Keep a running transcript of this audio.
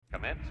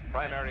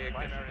Primary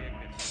ignition.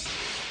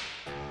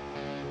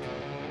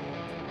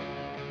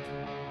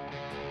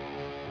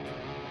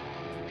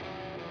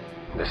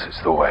 This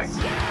is the way.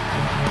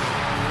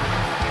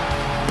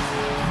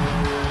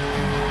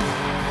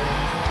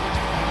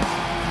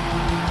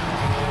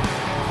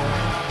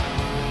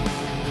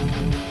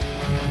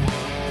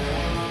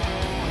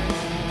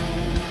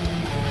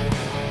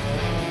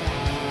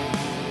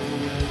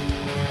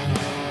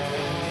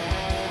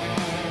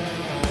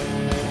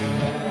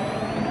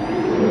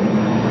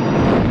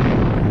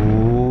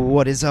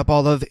 What is up,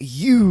 all of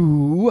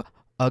you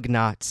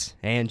Ugnaughts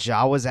and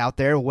Jawas out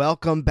there?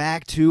 Welcome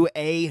back to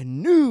a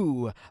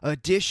new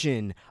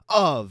edition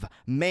of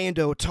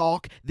Mando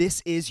Talk.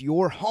 This is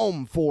your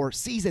home for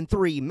Season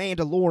 3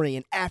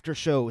 Mandalorian after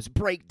shows,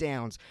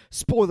 breakdowns,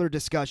 spoiler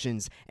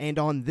discussions, and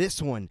on this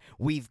one,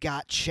 we've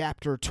got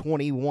Chapter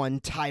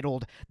 21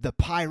 titled The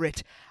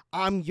Pirate.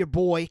 I'm your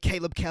boy,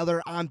 Caleb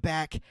Keller. I'm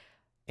back.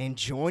 And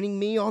joining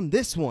me on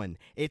this one,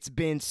 it's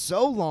been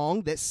so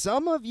long that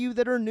some of you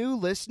that are new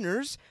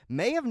listeners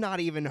may have not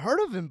even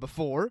heard of him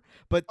before,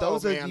 but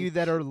those of you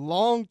that are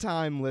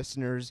longtime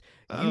listeners,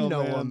 you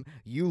know him,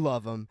 you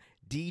love him.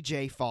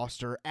 DJ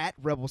Foster at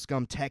Rebel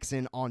Scum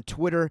Texan on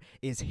Twitter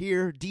is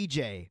here.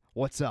 DJ,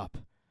 what's up?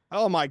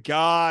 Oh my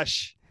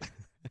gosh.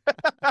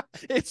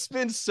 It's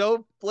been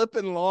so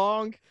flippin'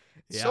 long.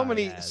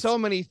 Yeah, so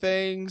many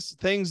things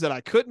that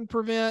I couldn't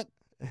prevent.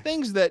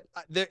 Things that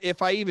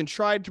if I even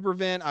tried to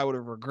prevent, I would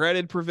have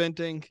regretted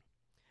preventing.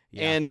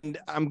 Yeah. And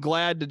I'm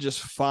glad to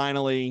just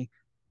finally,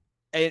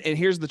 and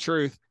here's the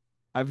truth.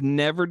 I've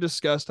never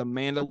discussed a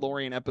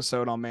Mandalorian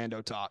episode on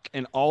Mando Talk.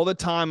 And all the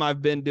time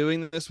I've been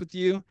doing this with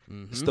you,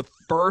 it's the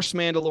first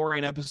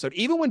Mandalorian episode.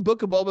 Even when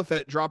Book of Boba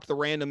Fett dropped the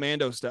random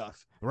Mando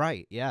stuff.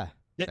 Right, yeah.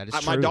 That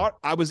is my true. daughter,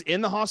 I was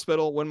in the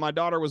hospital when my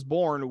daughter was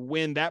born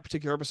when that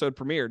particular episode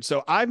premiered.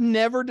 So I've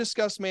never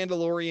discussed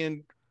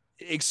Mandalorian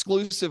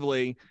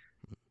exclusively.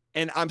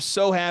 And I'm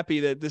so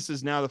happy that this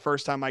is now the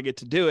first time I get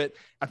to do it.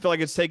 I feel like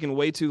it's taken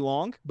way too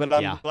long, but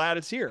I'm glad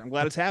it's here. I'm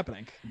glad it's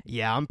happening.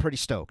 Yeah, I'm pretty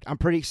stoked. I'm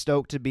pretty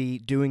stoked to be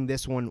doing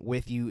this one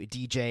with you,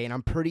 DJ, and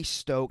I'm pretty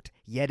stoked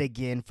yet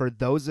again for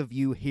those of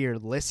you here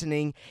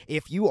listening.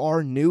 If you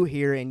are new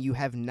here and you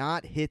have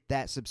not hit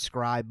that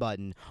subscribe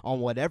button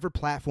on whatever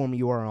platform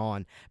you are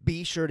on,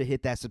 be sure to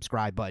hit that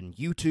subscribe button.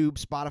 YouTube,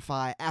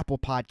 Spotify, Apple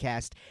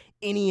Podcast,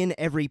 any and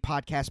every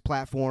podcast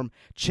platform.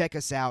 Check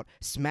us out.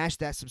 Smash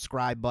that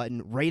subscribe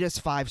button. Rate us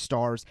 5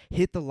 stars.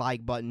 Hit the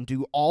like button.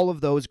 Do all of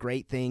those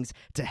great things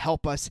to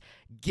help us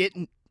get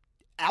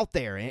out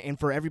there and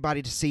for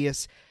everybody to see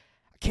us.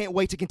 I can't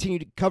wait to continue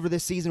to cover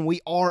this season. We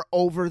are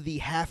over the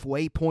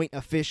halfway point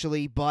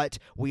officially, but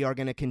we are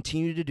going to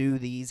continue to do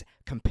these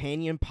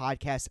companion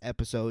podcast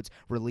episodes,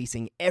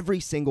 releasing every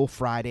single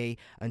Friday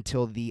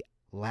until the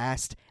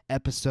last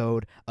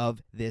episode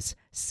of this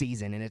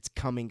season, and it's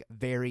coming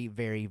very,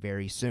 very,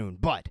 very soon.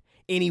 But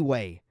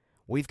anyway,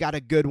 we've got a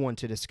good one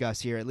to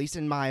discuss here, at least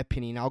in my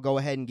opinion. I'll go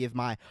ahead and give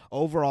my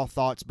overall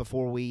thoughts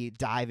before we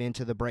dive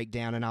into the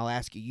breakdown, and I'll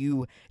ask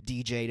you,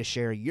 DJ, to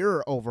share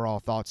your overall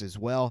thoughts as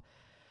well.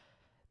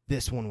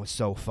 This one was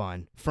so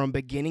fun. From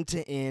beginning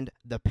to end,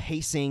 the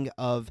pacing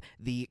of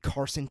the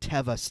Carson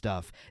Teva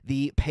stuff,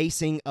 the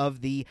pacing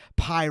of the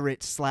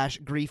pirate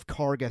 / Grief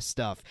Karga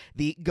stuff,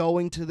 the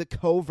going to the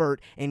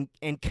covert and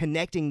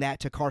connecting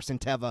that to Carson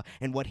Teva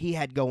and what he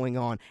had going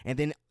on, and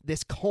then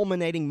this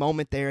culminating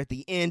moment there at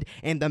the end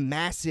and the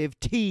massive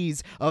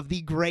tease of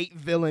the great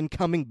villain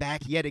coming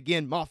back yet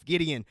again, Moff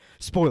Gideon.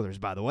 Spoilers,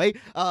 by the way.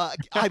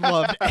 I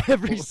loved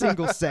every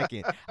single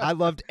second. I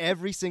loved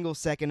every single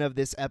second of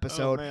this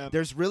episode.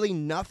 There's really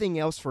nothing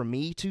else for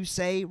me to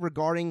say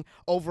regarding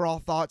overall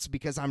thoughts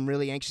because I'm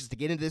really anxious to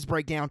get into this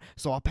breakdown,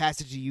 so I'll pass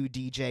it to you,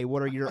 DJ.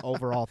 What are your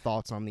overall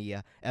thoughts on the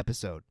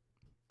episode?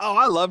 Oh,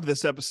 I loved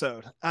this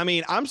episode. I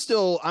mean, I'm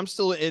still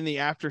in the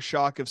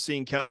aftershock of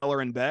seeing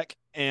Keller and Beck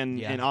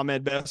and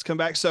Ahmed Best come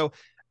back. So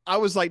I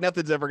was like,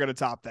 nothing's ever going to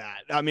top that.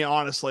 I mean,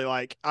 honestly,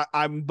 like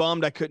I'm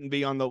bummed I couldn't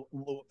be on the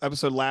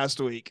episode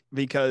last week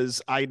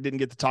because I didn't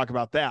get to talk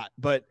about that.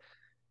 But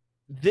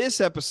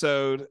this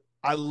episode,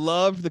 I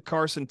loved the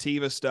Carson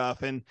Teva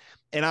stuff. And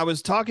I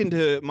was talking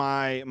to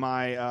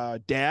my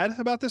dad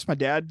about this. My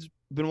dad's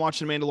been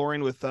watching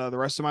Mandalorian with the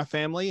rest of my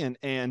family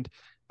and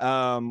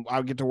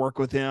I get to work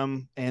with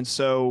him. And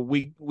so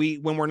we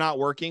when we're not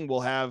working,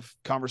 we'll have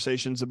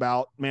conversations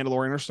about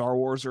Mandalorian or Star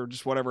Wars or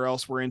just whatever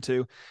else we're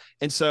into.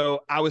 And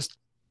so I was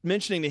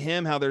mentioning to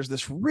him how there's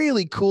this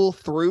really cool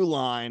through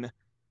line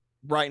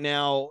right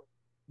now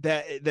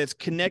that's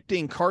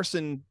connecting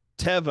Carson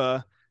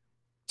Teva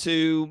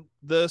to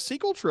the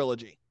sequel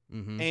trilogy.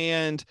 Mm-hmm.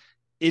 And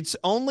it's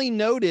only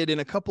noted in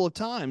a couple of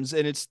times,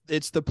 and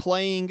it's the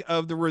playing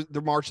of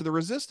the March of the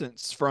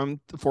Resistance from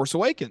The Force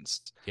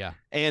Awakens. Yeah.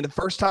 And the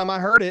first time I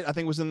heard it, I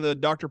think was in the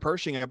Dr.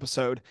 Pershing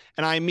episode,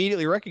 and I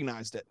immediately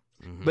recognized it.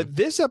 Mm-hmm. But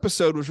this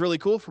episode was really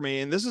cool for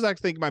me, and this is, I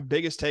think, my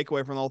biggest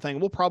takeaway from the whole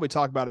thing. We'll probably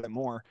talk about it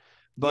more,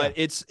 but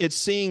it's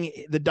seeing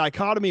the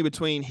dichotomy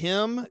between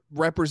him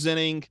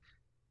representing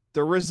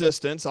the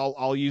resistance,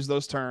 I'll use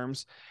those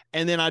terms,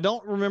 And then I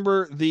don't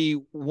remember the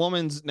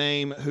woman's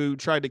name who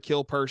tried to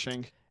kill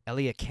Pershing.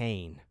 Elia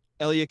Kane.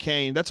 Elia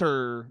Kane. That's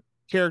her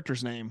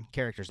character's name.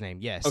 Character's name,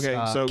 yes. Okay,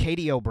 so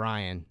Katie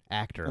O'Brien,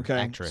 actress,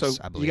 so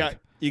I believe.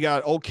 You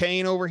got old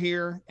Kane over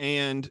here,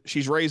 and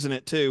she's raising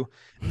it too,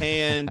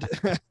 and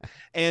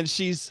and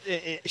she's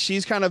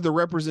kind of the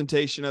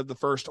representation of the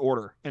First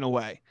Order in a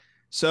way.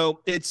 So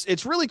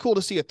it's really cool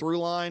to see a through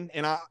line,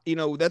 and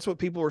that's what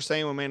people were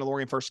saying when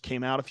Mandalorian first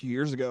came out a few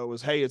years ago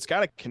was, hey, it's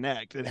got to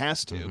connect, it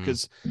has to,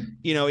 because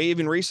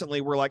even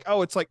recently we're like,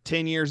 oh, it's like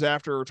 10 years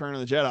after Return of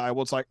the Jedi.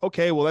 Well, it's like,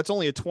 okay, well, that's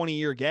only a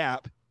 20-year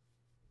gap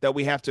that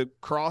we have to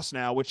cross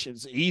now, which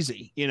is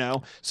easy,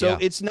 So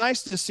It's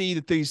nice to see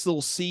that these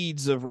little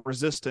seeds of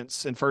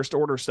resistance and First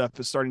Order stuff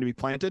is starting to be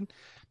planted.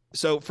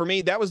 So for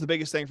me, that was the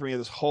biggest thing for me of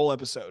this whole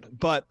episode.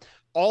 But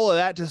all of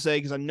that to say,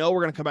 because I know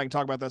we're going to come back and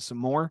talk about that some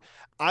more.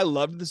 I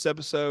loved this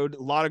episode.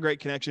 A lot of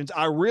great connections.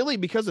 I really,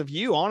 because of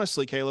you,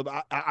 honestly, Caleb,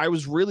 I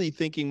was really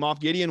thinking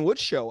Moff Gideon would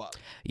show up.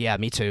 Yeah,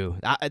 me too.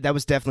 That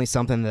was definitely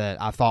something that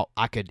I thought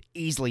I could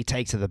easily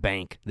take to the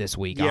bank this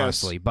week,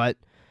 honestly. But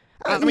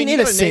I mean, in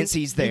a sense,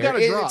 he's there.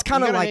 It's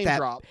kind of like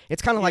that.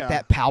 It's kind of like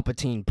that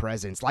Palpatine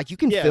presence. Like, you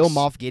can feel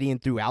Moff Gideon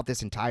throughout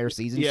this entire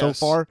season so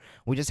far.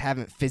 We just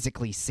haven't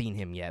physically seen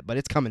him yet, but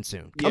it's coming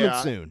soon.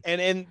 Soon.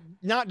 And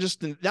not just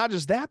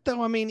that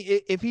though. I mean,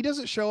 if he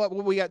doesn't show up,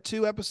 we got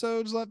 2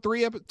 episodes left.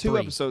 3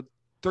 episodes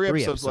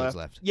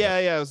left. Yeah,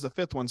 it was the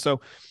 5th one.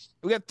 So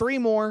we got 3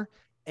 more.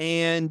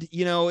 And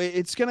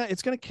it's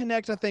gonna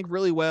connect, I think,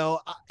 really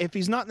well. If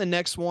he's not in the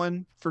next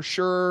one, for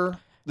sure.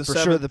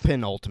 The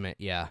penultimate,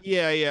 yeah.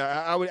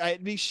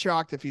 I'd be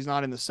shocked if he's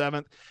not in the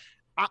 7th.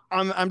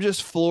 I'm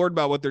just floored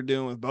by what they're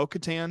doing with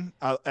Bo-Katan,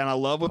 and I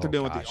love what they're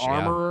doing with the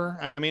Armorer.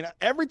 Yeah. I mean,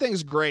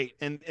 everything's great,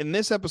 and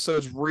this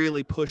episode's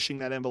really pushing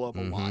that envelope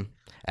a lot.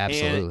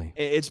 Absolutely,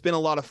 and it's been a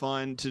lot of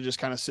fun to just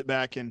kind of sit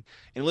back and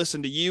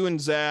listen to you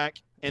and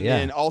Zach. And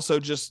then also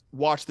just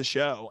watch the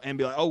show and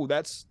be like, oh,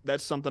 that's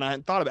something I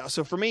hadn't thought about.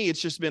 So for me,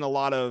 it's just been a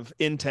lot of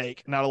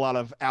intake, not a lot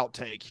of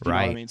outtake. You know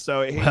what I mean?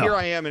 So here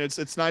I am, and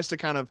it's nice to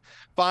kind of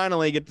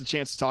finally get the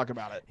chance to talk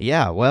about it.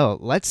 Yeah, well,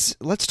 let's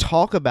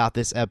talk about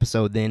this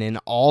episode then in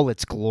all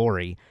its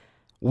glory.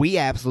 We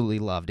absolutely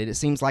loved it. It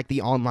seems like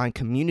the online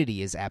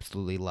community is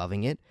absolutely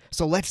loving it.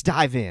 So let's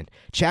dive in.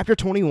 Chapter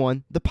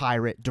 21, The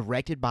Pirate,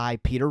 directed by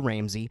Peter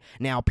Ramsey.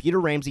 Now, Peter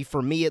Ramsey,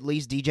 for me at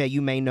least, DJ,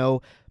 you may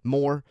know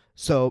more.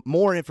 So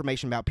more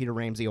information about Peter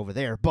Ramsey over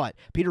there. But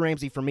Peter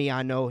Ramsey, for me,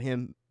 I know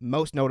him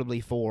most notably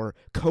for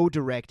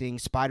co-directing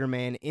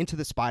Spider-Man Into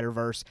the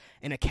Spider-Verse,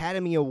 an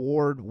Academy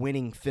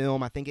Award-winning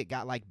film. I think it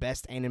got like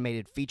Best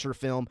Animated Feature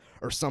Film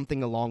or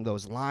something along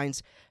those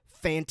lines.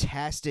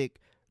 Fantastic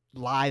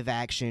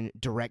live-action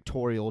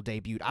directorial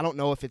debut. I don't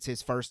know if it's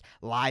his first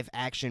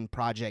live-action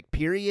project,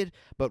 period,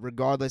 but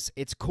regardless,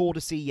 it's cool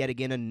to see yet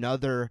again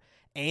another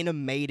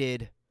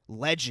animated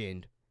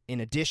legend,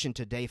 in addition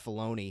to Dave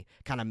Filoni,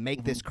 kind of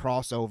make this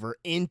crossover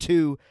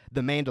into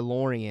The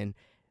Mandalorian.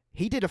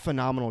 He did a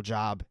phenomenal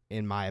job,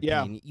 in my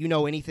opinion. You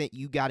know anything?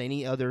 You got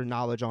any other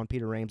knowledge on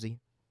Peter Ramsey?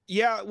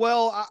 Yeah,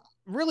 well,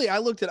 I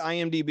looked at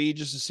IMDb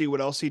just to see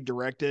what else he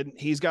directed.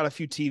 He's got a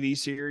few TV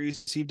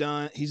series he's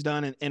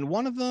done, and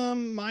one of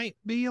them might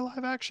be a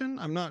live action.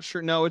 I'm not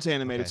sure. No, it's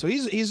animated. Okay.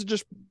 So he's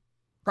just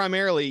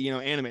primarily,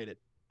 animated.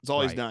 That's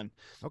all he's done.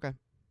 Okay.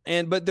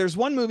 But there's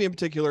one movie in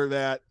particular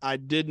that I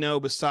did know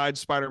besides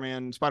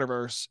Spider-Man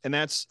Spider-Verse, and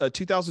that's a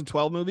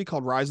 2012 movie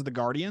called Rise of the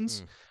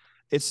Guardians.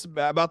 It's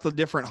about the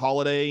different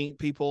holiday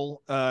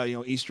people,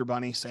 Easter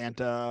Bunny,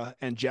 Santa,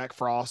 and Jack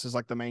Frost is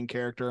like the main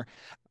character.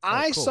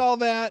 I saw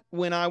that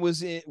when I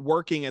was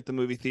working at the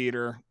movie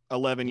theater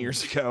 11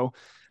 years ago.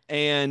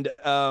 And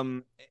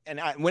when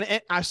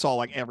I saw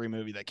like every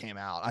movie that came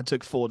out, I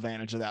took full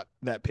advantage of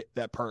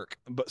that perk.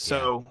 But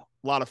a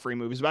lot of free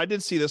movies, but I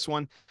did see this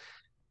one.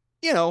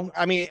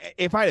 I mean,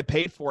 if I had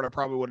paid for it, I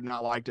probably would have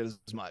not liked it as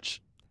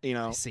much.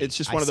 It's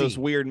just one of those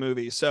weird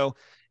movies. So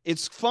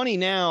it's funny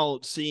now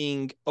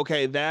seeing,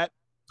 that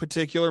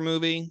particular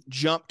movie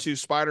jump to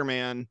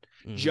Spider-Man,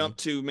 jump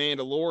to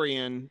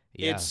Mandalorian.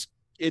 Yeah.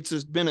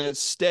 It's been a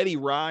steady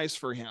rise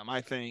for him,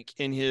 I think,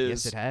 in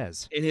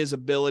his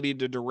ability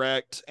to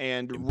direct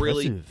and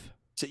really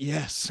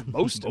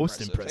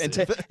most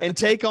impressive. And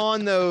take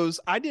on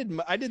those. I did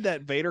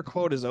that Vader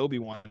quote as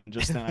Obi-Wan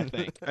just then, I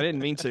think. I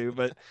didn't mean to,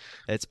 but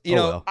it's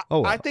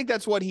I think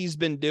that's what he's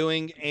been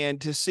doing, and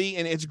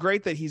it's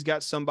great that he's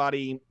got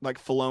somebody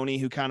like Filoni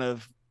who kind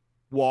of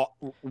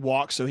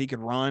walk so he could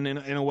run in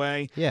a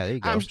way. Yeah, there you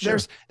go.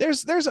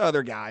 There's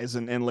other guys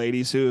and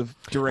ladies who have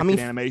directed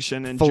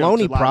animation and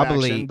Filoni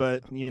probably,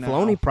 but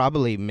Filoni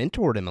probably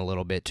mentored him a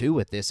little bit too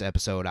with this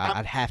episode.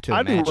 I'd have to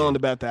imagine. I'd be willing to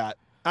bet that.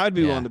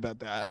 Willing to bet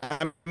that.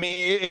 I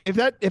mean, if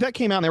that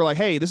came out and they were like,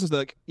 hey, this is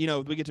we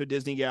get to a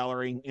Disney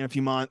gallery in a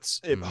few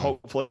months,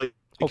 hopefully,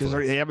 because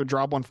they haven't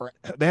dropped one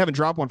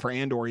for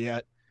Andor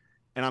yet,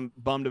 and I'm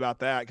bummed about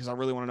that because I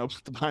really want to know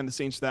the behind the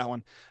scenes for that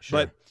one. Sure.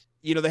 But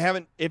they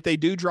haven't. If they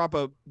do drop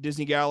a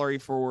Disney gallery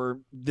for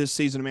this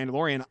season of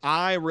Mandalorian,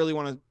 I really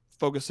want to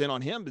focus in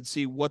on him and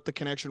see what the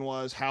connection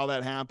was, how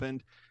that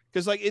happened,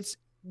 because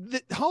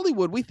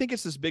Hollywood, we think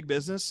it's this big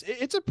business.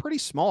 It's a pretty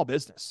small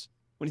business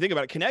when you think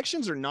about it.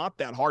 Connections are not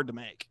that hard to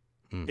make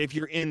if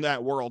you're in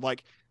that world.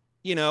 Like,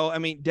 I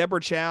mean,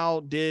 Deborah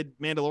Chow did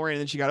Mandalorian and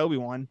then she got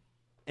Obi-Wan.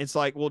 It's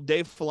like, well,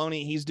 Dave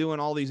Filoni, he's doing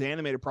all these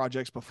animated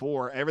projects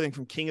before, everything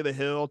from King of the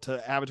Hill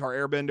to Avatar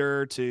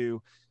Airbender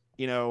to,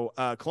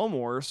 Clone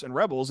Wars and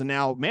Rebels, and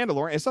now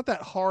Mandalorian. It's not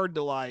that hard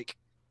to like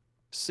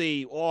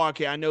see, oh,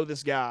 okay, I know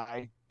this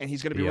guy and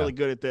he's going to be really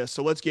good at this,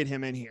 so let's get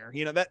him in here.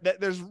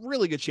 That there's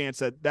really good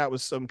chance that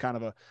was some kind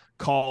of a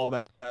call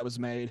that was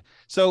made.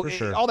 So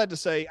all that to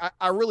say,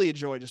 I really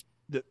enjoy just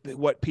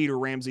what Peter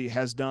Ramsey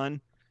has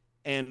done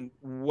and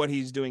what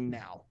he's doing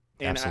now.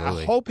 And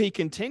absolutely. I hope he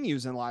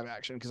continues in live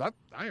action because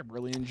I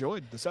really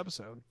enjoyed this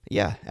episode.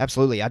 Yeah,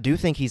 absolutely. I do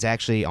think he's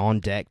actually on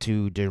deck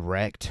to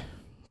direct.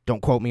 Don't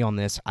quote me on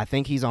this. I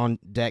think he's on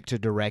deck to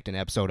direct an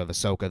episode of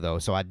Ahsoka, though,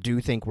 so I do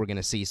think we're going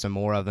to see some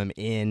more of him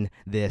in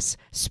this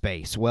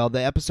space. Well,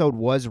 the episode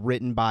was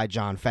written by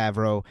Jon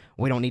Favreau.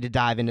 We don't need to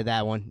dive into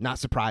that one. Not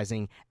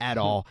surprising at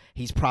all.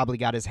 He's probably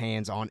got his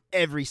hands on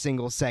every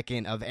single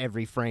second of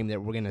every frame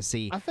that we're going to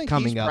see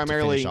coming up to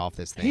finish off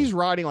this thing. He's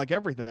writing like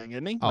everything,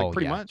 isn't he?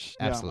 Pretty much.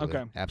 Absolutely. Yeah,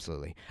 okay.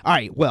 Absolutely. All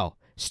right, well,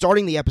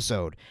 starting the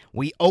episode,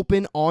 we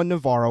open on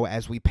Navarro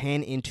as we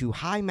pan into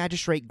High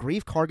Magistrate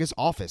Greef Karga's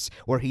office,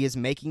 where he is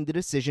making the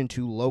decision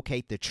to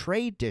locate the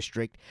trade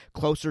district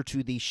closer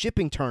to the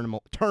shipping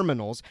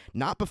terminals,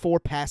 not before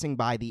passing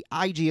by the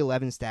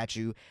IG-11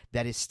 statue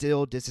that is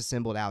still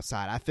disassembled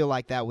outside. I feel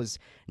like that was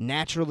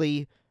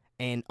naturally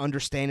and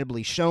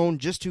understandably shown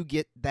just to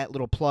get that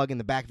little plug in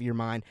the back of your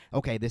mind,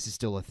 okay, this is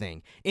still a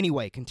thing.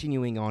 Anyway,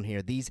 continuing on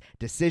here, these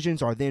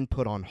decisions are then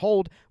put on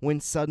hold when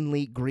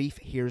suddenly Greef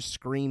hears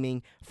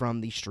screaming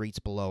from the streets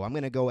below. I'm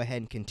going to go ahead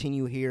and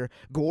continue here.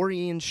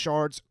 Gorian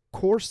Shard's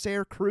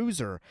Corsair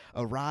cruiser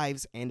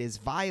arrives and is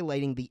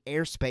violating the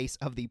airspace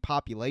of the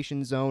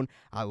population zone.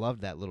 I love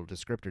that little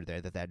descriptor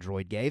there that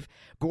droid gave.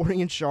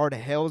 Gorian Shard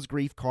hails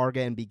Greef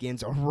Karga and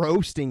begins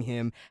roasting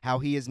him how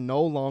he is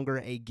no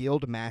longer a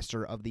guild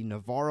master of the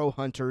Navarro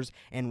Hunters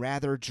and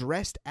rather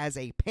dressed as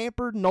a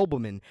pampered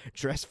nobleman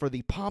dressed for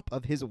the pomp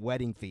of his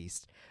wedding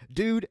feast.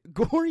 Dude,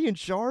 Gorian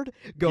Shard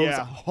goes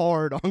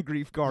hard on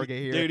Greef Karga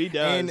here. Dude, he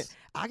does. And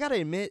I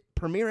gotta admit,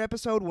 premiere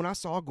episode, when I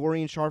saw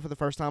Gorian Shard for the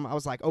first time, I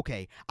was like,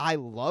 okay, I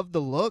love the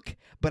look,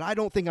 but I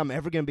don't think I'm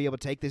ever going to be able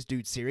to take this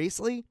dude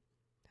seriously.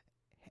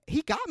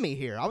 He got me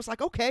here. I was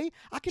like, okay,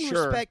 I can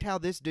respect how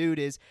this dude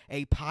is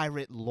a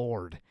pirate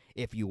lord,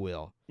 if you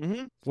will.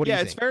 Mm-hmm. What do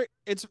you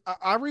think?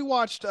 I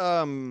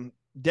rewatched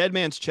Dead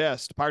Man's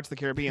Chest, Pirates of the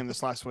Caribbean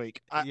this last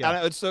week. I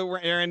know it's so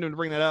random to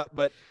bring that up,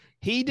 but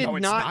he did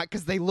not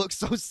because they look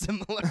so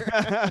similar.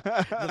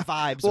 The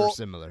vibes are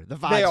similar. The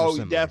vibes are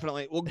similar.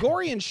 Definitely. Well,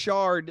 Gorian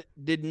Shard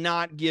did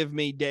not give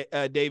me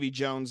Davy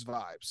Jones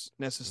vibes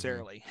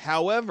necessarily. Mm-hmm.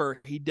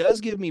 However, he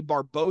does give me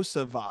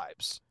Barbossa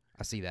vibes.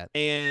 I see that.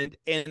 And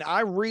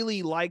I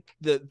really like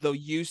the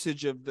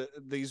usage of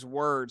these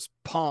words,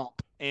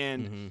 pomp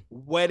and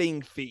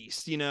wedding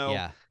feast,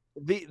 Yeah.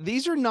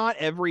 These are not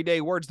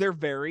everyday words. They're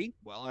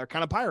they're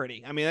kind of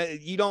piratey. I mean,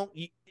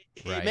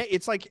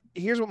 it's like,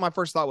 here's what my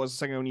first thought was a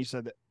second when you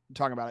said that,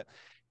 talking about it,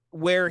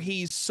 where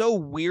he's so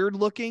weird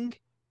looking,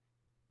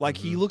 like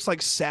he looks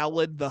like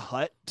Salad the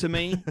Hutt to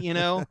me,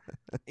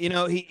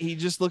 he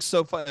just looks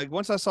so fun. Like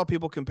once I saw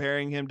people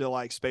comparing him to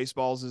like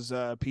Spaceballs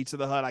as Pizza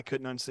the Hutt, I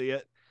couldn't unsee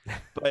it.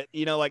 But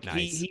like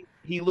nice.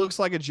 he looks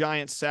like a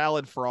giant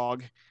salad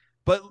frog,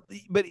 but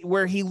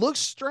where he looks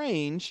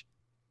strange.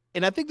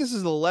 And I think this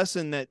is the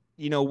lesson that,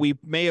 we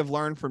may have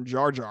learned from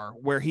Jar Jar,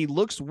 where he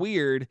looks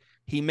weird,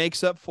 he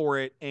makes up for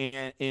it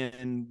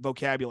in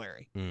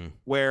vocabulary,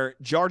 where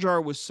Jar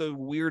Jar was so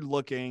weird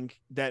looking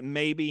that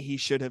maybe he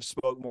should have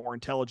spoke more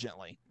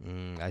intelligently.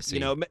 I see.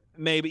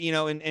 Maybe,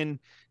 and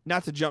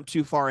not to jump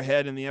too far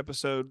ahead in the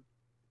episode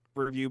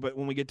review, but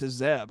when we get to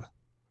Zeb,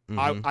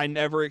 I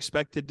never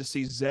expected to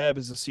see Zeb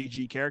as a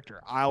CG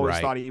character. I always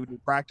thought he would be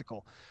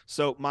practical.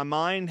 So my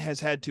mind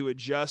has had to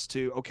adjust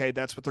to, okay,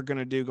 that's what they're going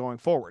to do going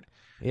forward.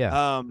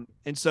 Yeah.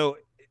 And so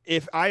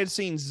if I had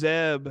seen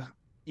Zeb,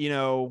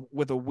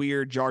 with a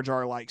weird Jar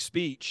Jar like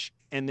speech,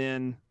 and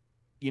then,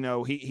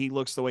 he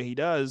looks the way he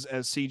does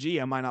as CG,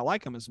 I might not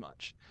like him as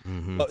much.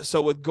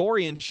 So with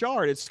Gorian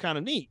Shard, it's kind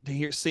of neat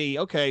to see,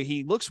 okay,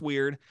 he looks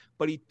weird,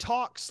 but he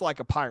talks like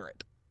a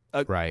pirate.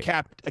 A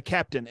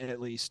captain at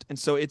least, and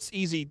so it's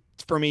easy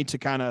for me to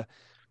kind of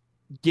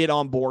get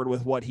on board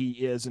with what he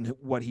is and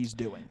what he's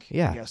doing.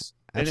 Yeah, I guess.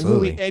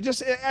 absolutely. And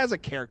just as a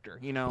character,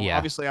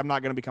 obviously I'm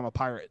not going to become a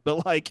pirate,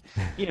 but I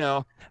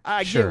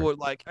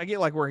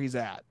get where he's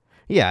at.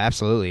 Yeah,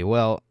 absolutely.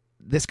 Well,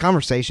 this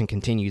conversation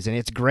continues, and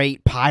it's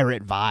great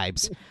pirate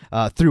vibes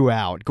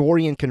throughout.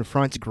 Gorian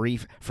confronts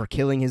Greef for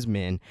killing his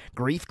men.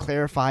 Greef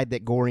clarified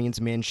that Gorian's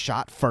men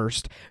shot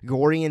first.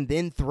 Gorian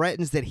then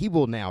threatens that he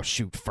will now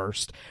shoot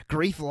first.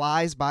 Greef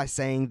lies by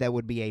saying that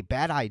would be a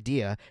bad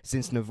idea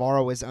since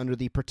Navarro is under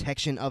the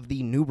protection of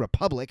the New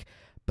Republic,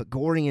 but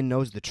Gorian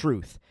knows the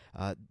truth.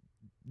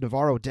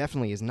 Navarro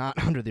definitely is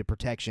not under the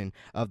protection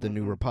of the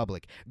New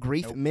Republic.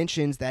 Greef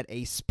mentions that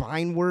a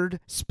spinward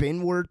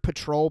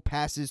patrol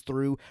passes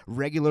through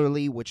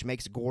regularly, which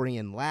makes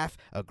Gorian laugh,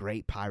 a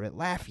great pirate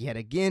laugh yet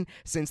again,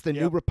 since the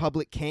New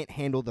Republic can't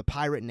handle the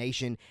pirate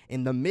nation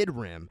in the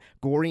mid-rim.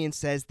 Gorian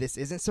says this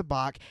isn't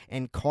Sabacc,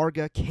 and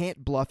Karga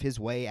can't bluff his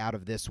way out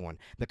of this one.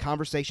 The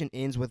conversation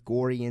ends with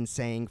Gorian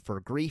saying for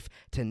Greef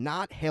to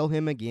not hail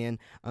him again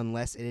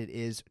unless it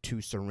is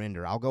to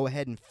surrender. I'll go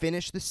ahead and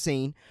finish the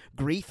scene.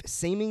 Greef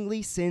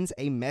seemingly sends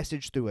a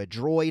message through a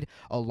droid.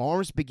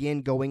 Alarms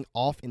begin going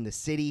off in the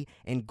city,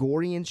 and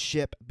Gorian's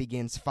ship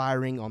begins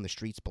firing on the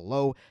streets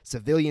below.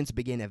 Civilians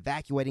begin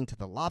evacuating to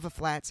the lava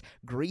flats.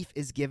 Greef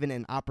is given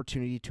an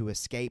opportunity to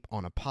escape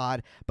on a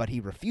pod, but he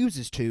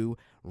refuses to,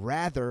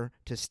 rather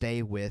to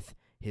stay with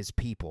his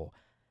people.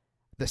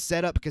 The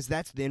setup, because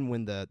that's then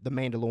when the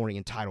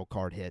Mandalorian title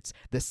card hits,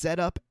 the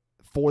setup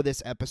for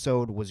this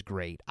episode was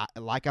great.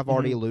 Like I've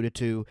already alluded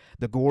to,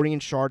 the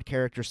Gorian Shard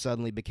character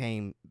suddenly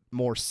became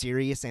more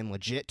serious and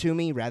legit to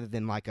me rather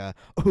than like a,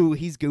 ooh,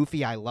 he's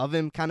goofy, I love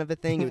him kind of a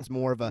thing. It was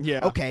more of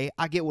a, okay,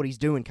 I get what he's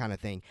doing kind of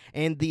thing.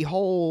 And the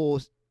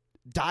whole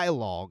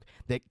dialogue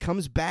that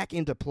comes back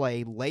into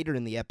play later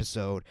in the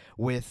episode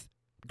with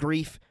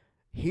Greef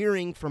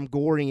hearing from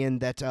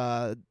Gorian that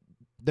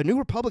the New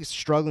Republic is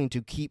struggling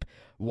to keep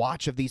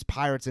watch of these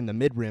pirates in the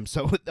mid-rim,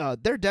 so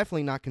they're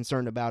definitely not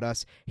concerned about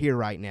us here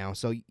right now,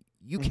 so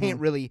you can't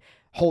really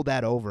hold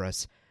that over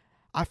us.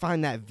 I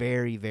find that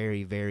very,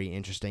 very, very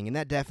interesting, and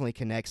that definitely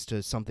connects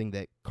to something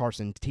that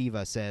Carson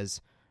Teva says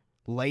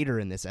later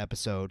in this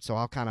episode, so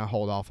I'll kind of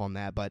hold off on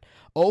that. But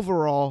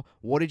overall,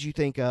 what did you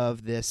think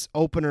of this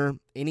opener?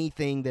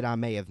 Anything that I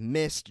may have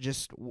missed?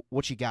 Just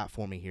what you got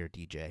for me here,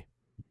 DJ?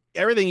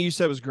 Everything you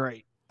said was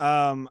great.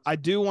 I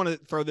do want to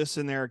throw this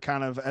in there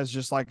kind of as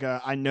just like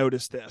I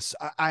noticed this.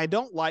 I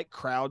don't like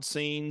crowd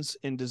scenes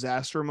in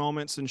disaster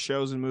moments in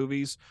shows and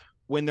movies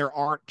when there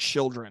aren't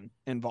children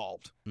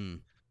involved.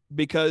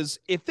 Because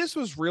if this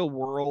was real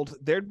world,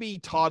 there'd be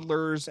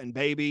toddlers and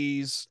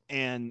babies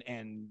and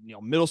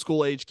middle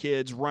school age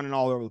kids running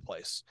all over the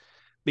place,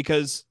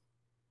 because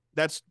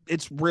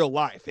it's real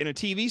life. In a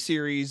TV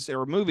series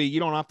or a movie, you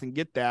don't often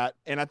get that.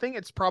 And I think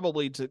it's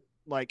probably to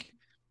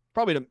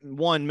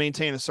one,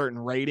 maintain a certain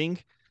rating.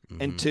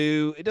 And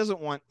two, it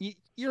doesn't want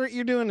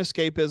you're doing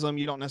escapism.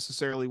 You don't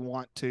necessarily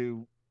want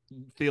to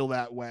feel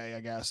that way, I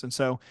guess. And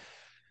so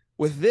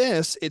with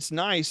this, it's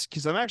nice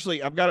because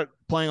I've got it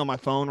playing on my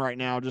phone right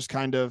now, just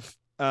kind of,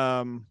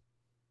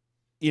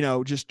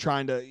 just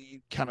trying to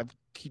kind of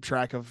keep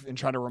track of and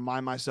try to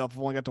remind myself. I've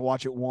only got to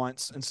watch it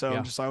once. And so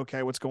I'm just like,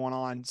 okay, what's going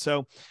on?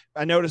 So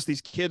I noticed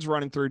these kids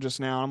running through just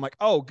now. And I'm like,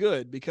 oh,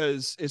 good,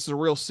 because it's a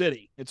real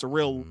city. It's a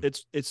real,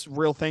 it's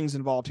real things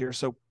involved here.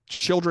 So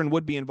children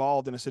would be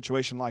involved in a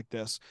situation like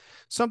this,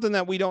 something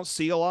that we don't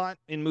see a lot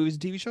in movies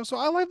and TV shows. So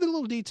I like the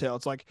little detail.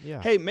 It's like,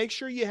 hey, make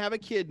sure you have a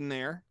kid in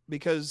there,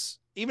 because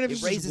even if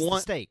it raises the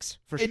stakes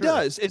for sure. It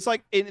does. It's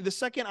like the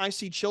second I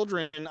see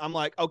children, I'm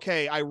like,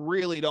 okay, I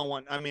really don't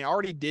want. I mean, I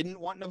already didn't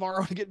want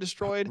Navarro to get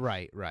destroyed.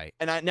 Right.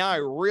 And now I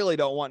really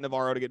don't want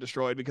Navarro to get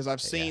destroyed, because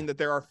I've seen that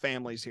there are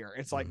families here.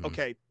 It's like,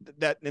 okay,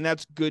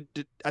 that's good.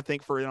 I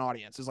think for an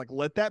audience, it's like,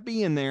 let that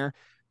be in there.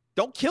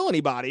 Don't kill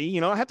anybody. You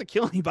don't have to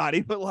kill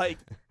anybody, but like,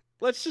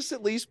 let's just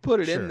at least put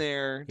it in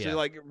there to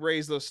like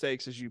raise those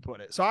stakes, as you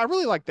put it. So I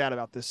really like that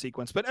about this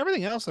sequence. But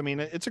everything else, I mean,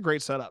 it's a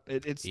great setup.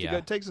 It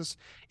takes us.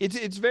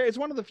 It's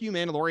one of the few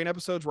Mandalorian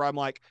episodes where I'm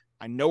like,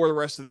 I know where the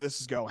rest of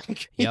this is going.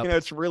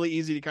 It's really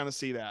easy to kind of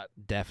see that.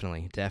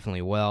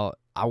 Definitely. Well,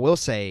 I will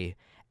say,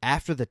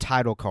 after the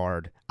title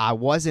card, I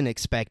wasn't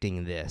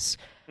expecting this.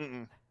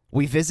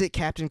 We visit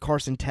Captain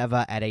Carson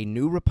Teva at a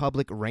New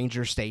Republic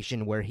Ranger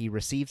station, where he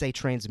receives a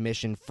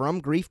transmission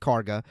from Greef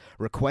Karga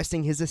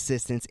requesting his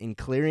assistance in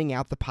clearing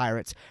out the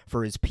pirates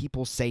for his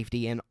people's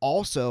safety and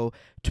also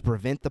to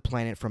prevent the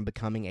planet from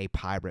becoming a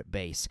pirate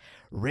base.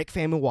 Rick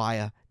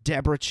Famuyiwa,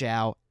 Deborah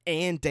Chow,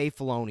 and Dave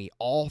Filoni,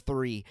 all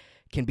three,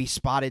 can be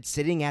spotted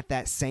sitting at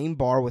that same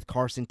bar with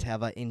Carson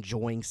Teva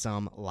enjoying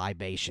some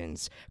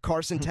libations.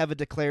 Carson Teva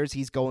declares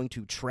he's going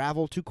to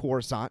travel to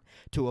Coruscant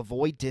to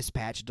avoid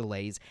dispatch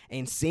delays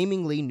and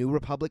seemingly New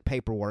Republic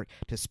paperwork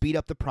to speed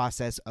up the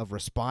process of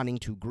responding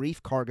to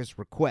Greef Karga's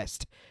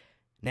request.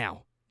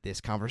 Now, this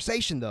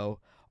conversation, though,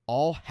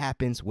 all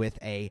happens with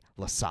a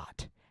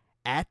Lasat.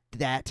 At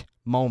that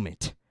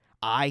moment,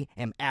 I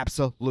am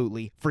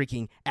absolutely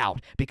freaking out,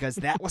 because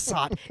that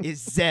Lasat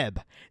is Zeb.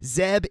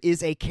 Zeb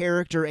is a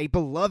character, a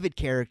beloved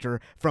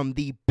character from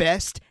the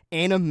best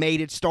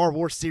animated Star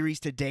Wars series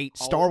to date,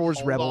 Star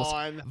Wars Rebels,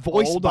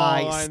 voiced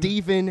by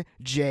Stephen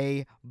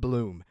J.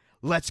 Bloom.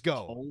 Let's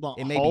go. Hold on.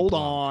 It may be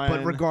blown,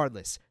 but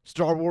regardless,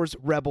 Star Wars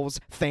Rebels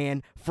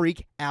fan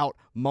freak out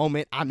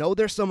moment. I know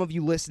there's some of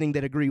you listening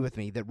that agree with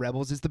me that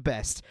Rebels is the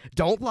best.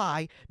 Don't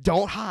lie.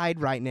 Don't hide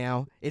right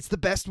now. It's the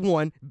best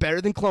one. Better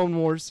than Clone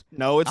Wars.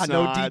 No, it's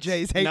not. I know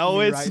DJ's hating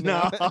me right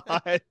now. No,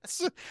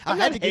 it's not. I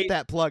had to get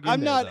that plug in I'm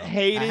there, not though.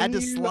 hating I had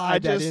to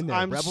slide that in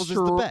there. Rebels is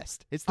the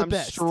best. It's the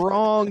best. I'm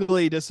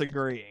strongly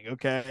disagreeing,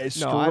 okay?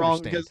 No, I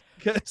understand.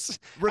 Because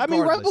I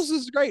mean, Rebels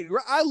is great.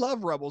 I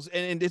love Rebels,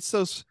 and it's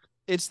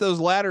those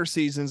latter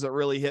seasons that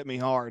really hit me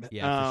hard.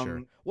 Yeah, for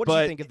sure. What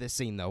did you think of this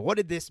scene, though? What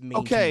did this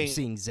mean to you,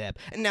 seeing Zeb?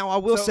 And now I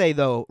will say,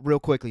 though,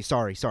 real quickly,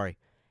 sorry,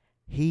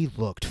 he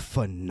looked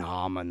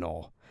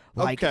phenomenal.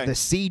 Like, the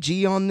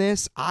CG on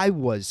this, I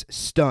was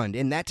stunned.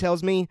 And that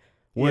tells me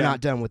we're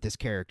not done with this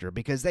character,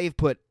 because they've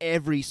put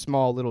every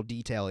small little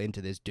detail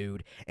into this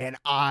dude, and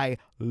I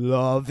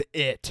love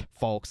it,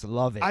 folks.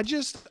 Love it.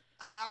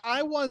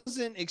 I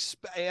wasn't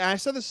I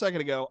said this a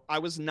second ago. I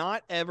was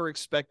not ever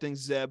expecting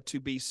Zeb to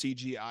be a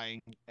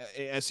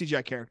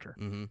CGI character.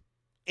 Mm-hmm.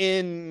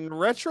 In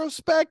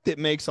retrospect, it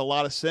makes a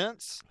lot of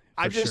sense.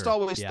 I just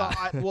always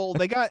thought, well,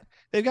 they've got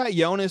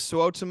Jonas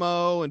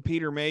Suotamo and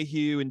Peter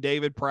Mayhew and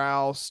David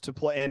Prowse to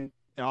play, and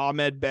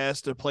Ahmed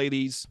Best to play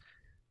these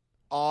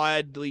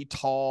oddly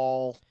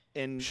tall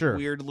and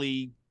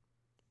weirdly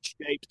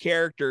shaped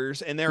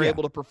characters, and they're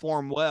able to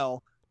perform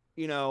well.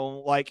 You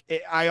know, like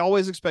I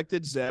always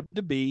expected Zeb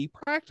to be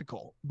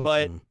practical,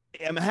 but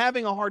I'm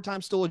having a hard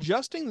time still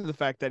adjusting to the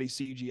fact that he's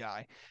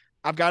CGI.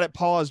 I've got it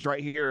paused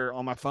right here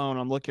on my phone.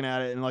 I'm looking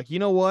at it and like, you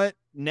know what?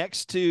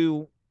 Next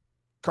to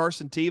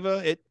Carson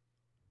Teva,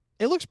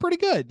 it looks pretty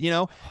good. You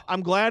know,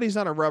 I'm glad he's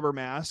not a rubber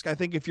mask. I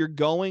think if you're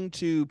going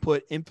to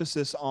put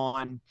emphasis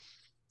on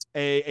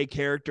a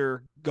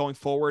character going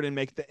forward and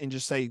and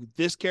just say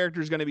this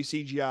character is going to be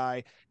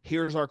CGI,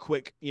 here's our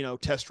quick,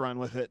 test run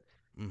with it.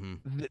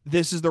 Mm-hmm.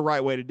 This is the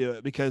right way to do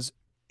it, because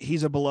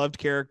he's a beloved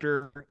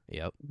character.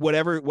 Yep.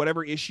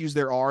 Whatever issues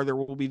there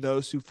will be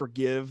those who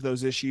forgive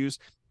those issues.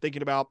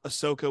 Thinking about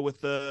Ahsoka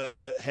with the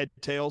head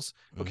tails.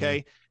 Okay.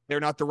 Mm-hmm. They're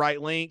not the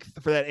right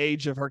length for that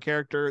age of her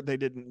character. They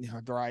didn't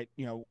have the right,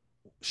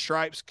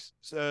 stripes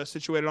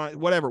situated on it.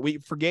 Whatever. We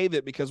forgave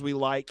it because we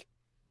like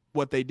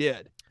what they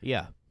did.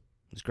 Yeah.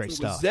 It's great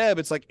stuff. With Zeb,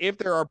 it's like if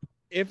there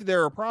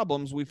are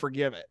problems, we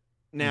forgive it.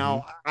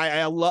 Now,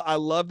 I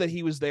love that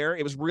he was there.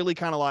 It was really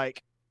kind of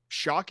like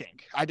shocking.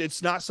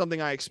 It's not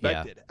something I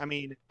expected. Yeah. I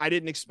mean, I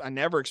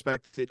never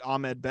expected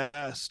Ahmed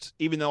Best,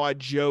 even though I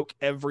joke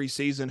every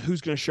season,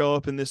 who's going to show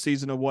up in this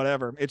season of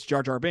whatever? It's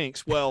Jar Jar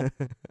Binks. Well,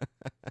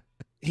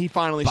 he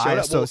finally showed up.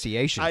 By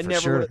association, for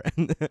sure.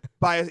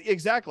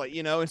 Exactly,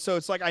 and so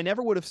it's like I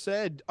never would have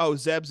said, oh,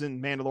 Zeb's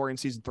in Mandalorian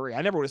season 3.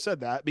 I never would have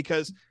said that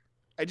because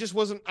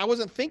I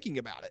wasn't thinking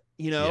about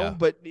it,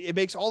 but it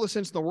makes all the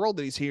sense in the world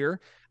that he's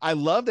here. I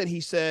love that he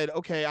said,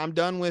 okay, I'm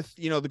done with,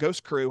 the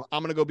Ghost Crew.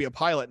 I'm going to go be a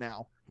pilot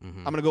now. Mm-hmm.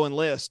 I'm going to go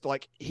enlist.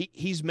 Like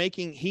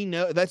he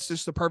knows that's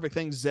just the perfect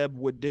thing Zeb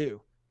would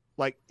do.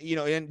 Like,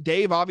 and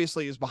Dave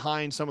obviously is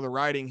behind some of the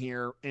writing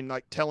here and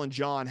like telling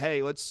John,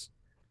 hey, let's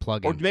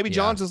plug him. Or maybe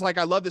John's just like,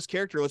 I love this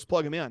character. Let's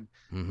plug him in.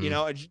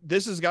 Mm-hmm.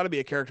 This has got to be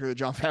a character that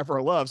Jon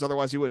Favreau loves.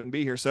 Otherwise he wouldn't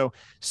be here. So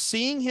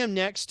seeing him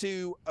next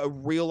to a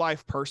real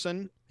life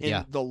person,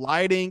 and the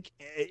lighting,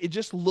 it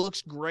just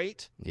looks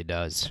great. It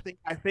does.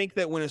 I think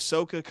that when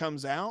Ahsoka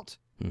comes out,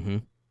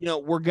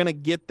 we're gonna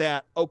get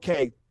that.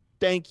 Okay,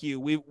 thank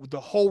you. The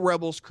whole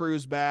Rebels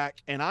crew's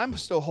back, and I'm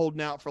still holding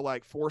out for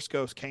like Force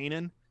Ghost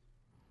Kanan.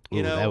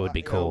 That would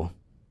be cool.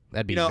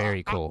 That'd be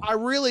very cool. I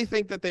really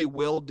think that they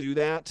will do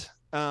that.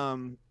 I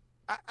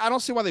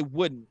don't see why they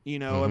wouldn't.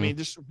 I mean,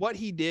 just what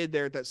he did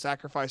there at that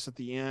sacrifice at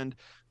the end,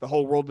 the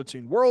whole world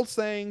between worlds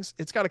things.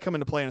 It's got to come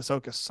into play in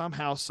Ahsoka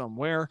somehow,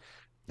 somewhere.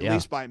 At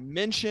least by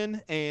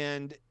mention,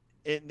 and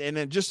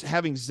then just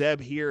having Zeb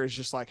here is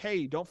just like,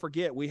 hey, don't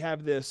forget we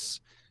have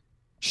this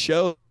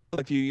show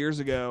a few years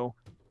ago,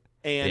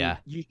 and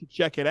you can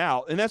check it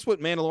out. And that's what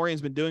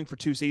Mandalorian's been doing for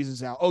 2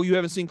 seasons now. Oh, you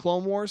haven't seen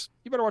Clone Wars?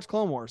 You better watch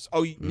Clone Wars.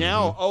 Oh,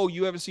 now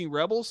you haven't seen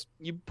Rebels?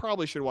 You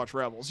probably should watch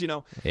Rebels.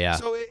 Yeah.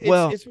 So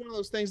it's one of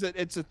those things that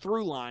it's a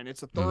through line.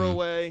 It's a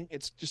throwaway.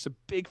 It's just a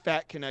big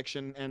fat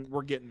connection, and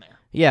we're getting there.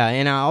 Yeah,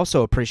 and I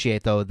also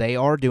appreciate, though, they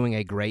are doing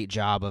a great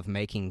job of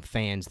making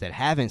fans that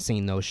haven't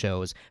seen those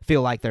shows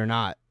feel like they're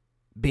not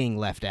being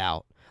left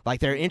out. Like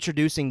they're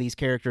introducing these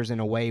characters in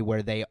a way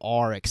where they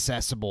are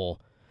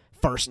accessible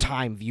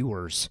first-time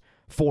viewers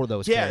for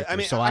those characters. I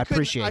mean, so I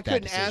appreciate that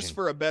couldn't decision. ask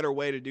for a better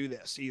way to do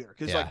this either,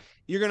 because like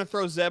you're gonna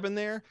throw Zeb in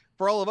there.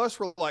 For all of us,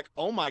 we're like,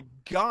 oh my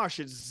gosh,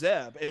 it's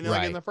Zeb, and then,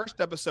 like in the first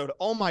episode,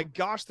 oh my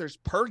gosh, there's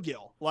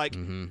Purrgil, like,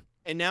 and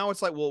now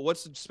it's like, well,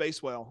 what's the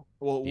space whale?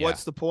 Well,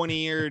 what's the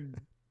pointy-eared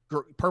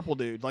purple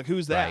dude? Like,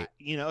 who's that?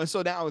 Right. And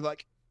so now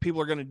like people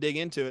are gonna dig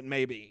into it,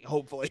 maybe,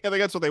 hopefully. I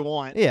think that's what they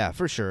want. Yeah,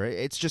 for sure.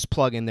 It's just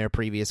plug in their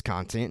previous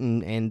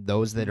content, and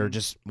those that are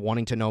just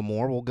wanting to know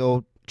more will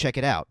go check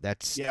it out.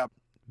 That's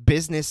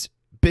business.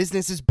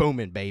 Business is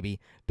booming, baby.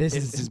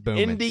 Business is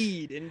booming.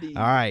 Indeed.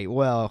 All right,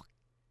 well,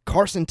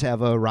 Carson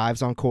Teva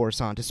arrives on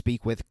Coruscant to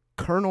speak with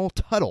Colonel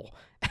Tuttle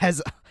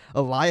as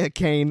Elia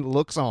Kane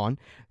looks on.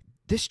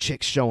 This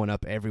chick's showing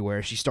up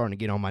everywhere. She's starting to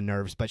get on my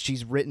nerves, but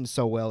she's written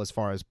so well as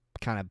far as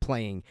kind of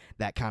playing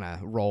that kind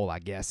of role, I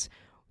guess.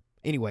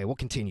 Anyway, we'll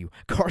continue.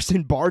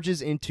 Carson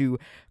barges into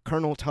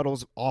Colonel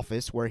Tuttle's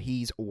office where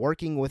he's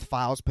working with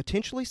files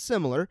potentially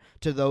similar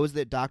to those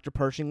that Dr.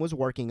 Pershing was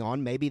working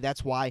on. Maybe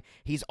that's why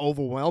he's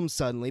overwhelmed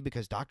suddenly,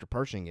 because Dr.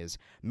 Pershing is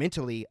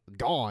mentally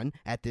gone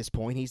at this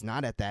point. He's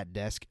not at that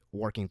desk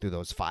working through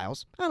those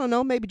files. I don't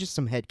know, maybe just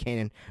some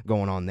headcanon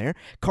going on there.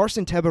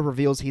 Carson Teva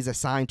reveals he's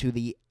assigned to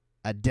the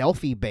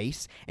Adelphi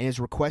base and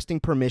is requesting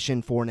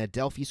permission for an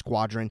Adelphi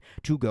squadron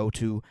to go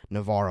to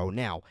Navarro.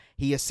 Now,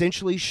 he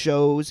essentially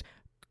shows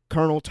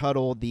Colonel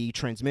Tuttle the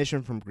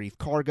transmission from Grief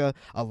Karga.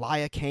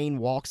 Elia Kane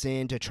walks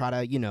in to try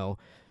to,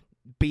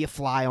 be a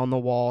fly on the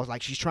wall.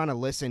 Like, she's trying to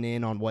listen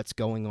in on what's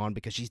going on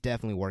because she's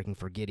definitely working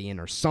for Gideon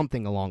or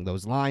something along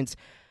those lines.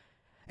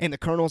 And the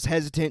Colonel's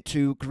hesitant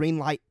to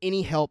greenlight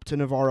any help to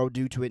Navarro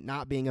due to it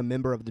not being a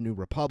member of the New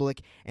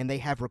Republic, and they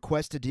have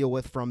requests to deal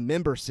with from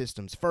member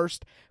systems.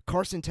 First,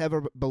 Carson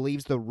Teva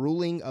believes the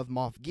ruling of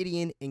Moff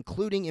Gideon,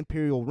 including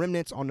Imperial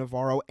remnants on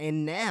Navarro,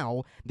 and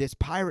now this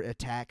pirate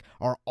attack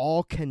are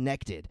all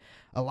connected.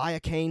 Elia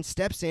Kane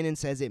steps in and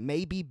says it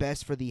may be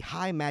best for the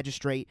High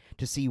Magistrate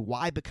to see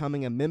why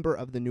becoming a member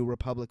of the New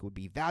Republic would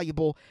be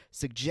valuable,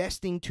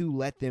 suggesting to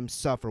let them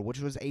suffer,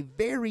 which was a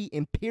very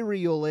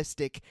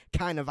imperialistic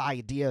kind of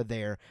idea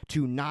there,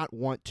 to not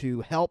want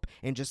to help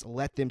and just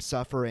let them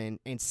suffer and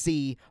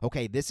see,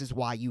 okay, this is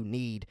why you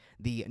need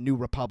the New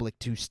Republic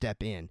to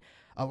step in.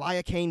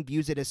 Elia Kane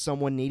views it as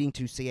someone needing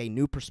to see a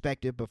new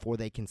perspective before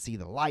they can see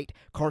the light.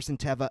 Carson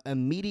Teva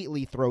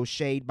immediately throws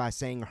shade by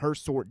saying her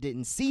sort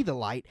didn't see the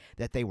light,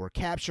 that they were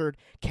captured.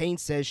 Kane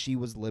says she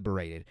was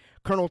liberated.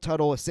 Colonel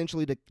Tuttle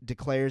essentially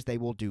declares they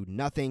will do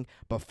nothing.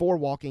 Before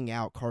walking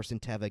out, Carson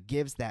Teva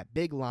gives that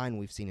big line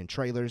we've seen in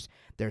trailers: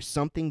 there's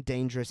something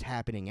dangerous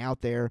happening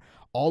out there.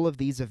 All of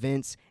these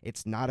events,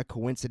 it's not a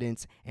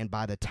coincidence, and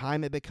by the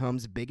time it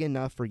becomes big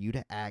enough for you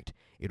to act,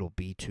 it'll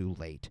be too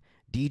late.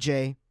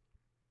 DJ,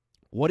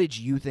 what did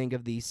you think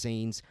of these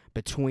scenes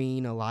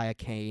between Elia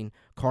Kane,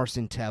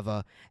 Carson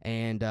Teva,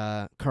 and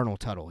Colonel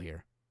Tuttle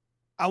here?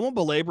 I won't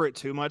belabor it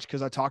too much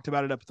because I talked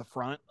about it up at the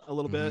front a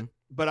little bit,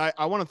 but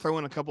I want to throw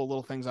in a couple of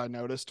little things I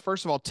noticed.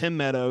 First of all, Tim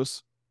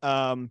Meadows.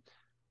 I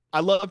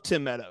love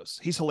Tim Meadows.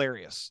 He's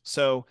hilarious.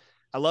 So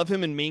I love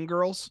him in Mean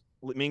Girls.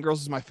 Mean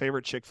Girls is my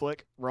favorite chick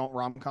flick,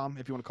 rom-com,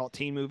 if you want to call it,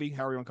 teen movie,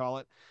 however you want to call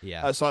it.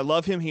 Yeah. So I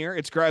love him here.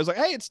 It's great. I was like,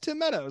 hey, it's Tim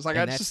Meadows. Like,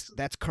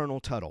 that's Colonel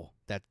Tuttle.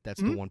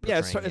 That's the one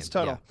portraying him. It's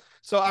Tuttle. Yeah.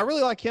 So I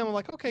really like him. I'm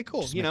like, okay,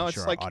 cool. Just it's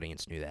sure like our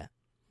audience knew that.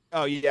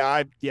 Oh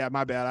yeah,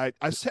 my bad.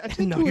 I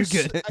tend no, you're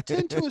good. I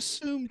tend to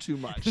assume too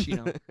much,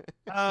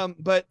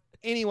 But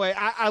anyway,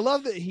 I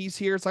love that he's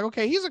here. It's like,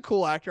 okay, he's a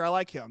cool actor. I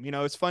like him.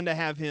 It's fun to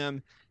have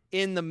him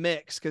in the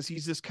mix because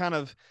he's this kind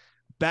of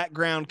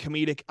background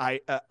comedic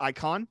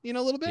icon, a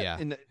little bit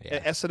in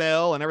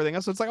SNL and everything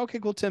else. So it's like, okay,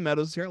 cool. Tim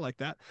Meadows is here. I like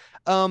that.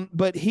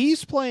 But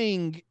he's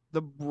playing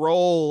the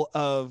role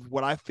of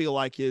what I feel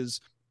like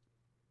is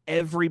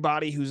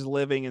everybody who's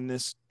living in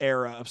this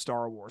era of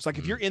Star Wars. Like,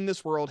 if you're in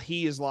this world,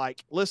 he is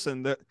like,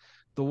 listen, the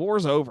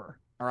war's over.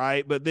 All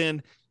right. But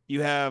then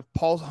you have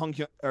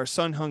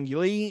Sun Hung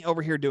Lee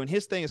over here doing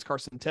his thing as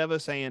Carson Teva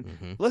saying,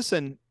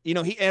 listen,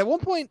 he, at one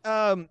point,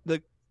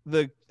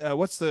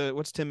 what's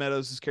Tim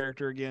Meadows'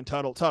 character again?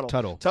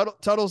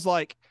 Tuttle's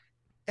like,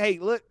 hey,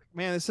 look,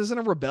 man, this isn't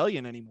a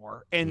rebellion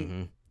anymore.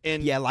 And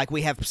yeah, like,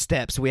 we have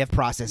steps, we have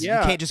processes. You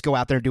can't just go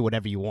out there and do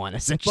whatever you want,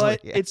 essentially.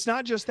 But it's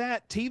not just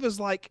that. Teva's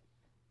like,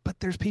 but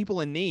there's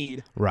people in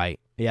need. Right.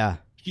 Yeah.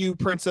 You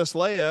Princess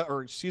Leia,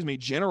 or excuse me,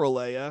 General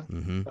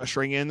Leia,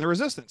 ushering in the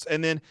resistance.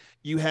 And then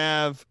you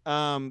have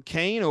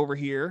Kane over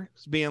here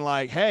being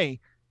like,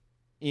 hey,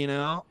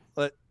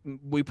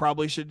 we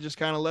probably should just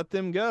kind of let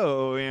them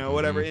go,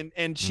 whatever.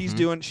 And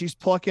she's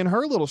plucking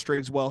her little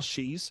strings. Well,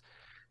 she's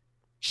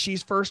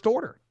First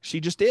Order.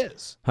 She just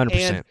is.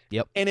 100%.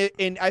 Yep.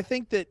 And I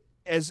think that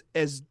as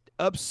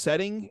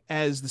upsetting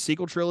as the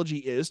sequel trilogy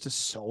is to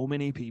so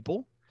many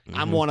people,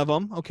 I'm one of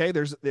them. Okay.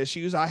 There's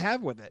issues I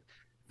have with it.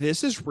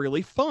 This is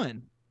really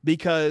fun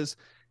because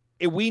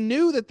we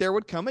knew that there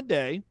would come a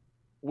day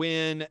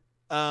when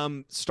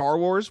Star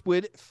Wars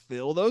would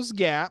fill those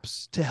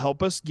gaps to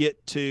help us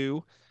get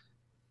to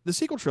the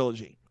sequel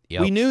trilogy.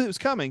 Yep. We knew it was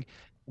coming.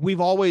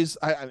 We've always,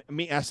 I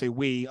say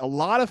we, a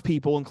lot of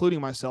people,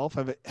 including myself,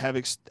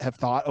 have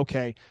thought,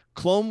 okay,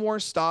 Clone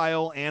Wars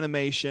style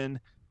animation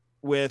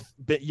with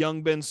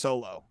young Ben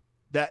Solo.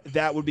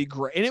 That would be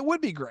great. And it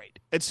would be great.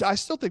 I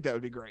still think that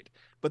would be great,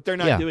 but they're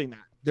not doing that.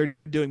 They're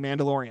doing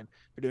Mandalorian.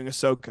 They're doing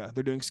Ahsoka.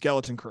 They're doing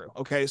Skeleton Crew.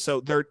 Okay.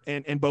 So they're,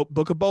 and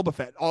Book of Boba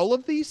Fett. All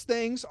of these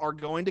things are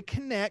going to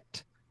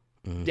connect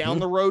down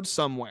the road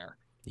somewhere.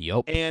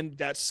 Yep. And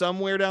that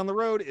somewhere down the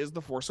road is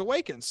The Force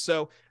Awakens.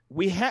 So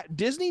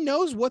Disney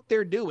knows what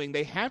they're doing.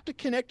 They have to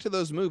connect to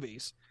those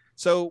movies.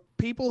 So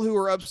people who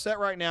are upset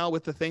right now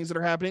with the things that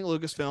are happening at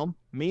Lucasfilm,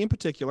 me in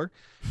particular,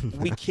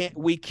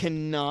 we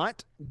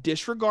cannot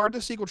disregard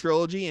the sequel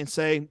trilogy and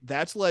say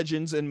that's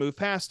Legends and move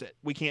past it.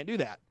 We can't do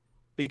that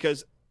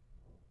because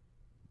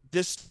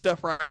this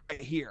stuff right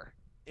here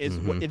is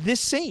Mm-hmm. what in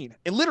this scene,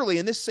 and literally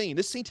in this scene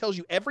tells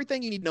you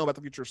everything you need to know about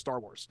the future of Star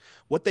Wars,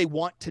 what they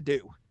want to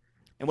do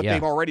and what Yeah.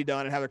 they've already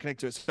done and how they're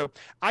connected to it. So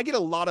I get a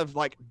lot of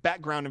like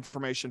background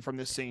information from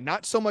this scene,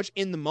 not so much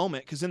in the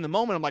moment, because in the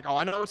moment I'm like, oh,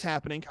 I know what's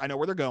happening, I know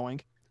where they're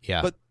going.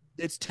 Yeah. But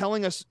it's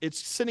telling us, it's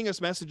sending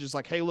us messages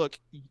like, hey, look,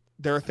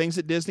 there are things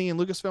at Disney and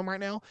Lucasfilm right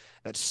now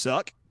that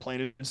suck,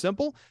 plain and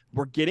simple.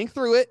 We're getting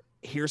through it.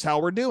 Here's how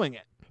we're doing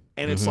it.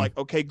 And it's like,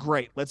 okay,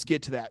 great. Let's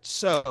get to that.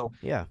 So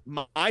yeah,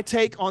 my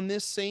take on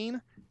this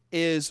scene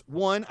is,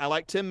 one, I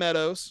like Tim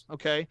Meadows.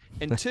 Okay.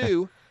 And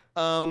two,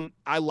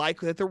 I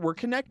like that we're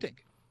connecting.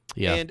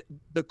 Yeah. And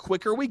the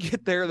quicker we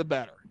get there, the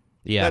better.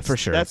 Yeah, for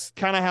sure. That's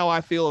kind of how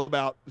I feel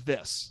about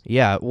this.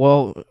 Yeah,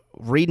 well,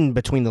 reading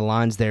between the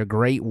lines there,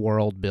 great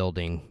world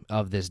building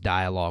of this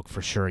dialogue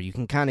for sure. You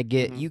can kind of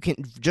get, you can,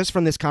 just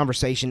from this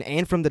conversation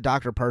and from the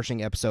Dr.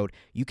 Pershing episode,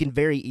 you can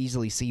very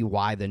easily see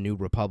why the New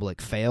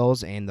Republic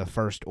fails and the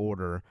First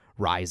Order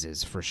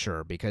rises for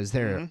sure, because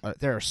there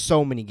are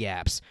so many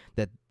gaps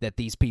that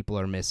these people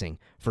are missing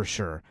for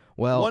sure.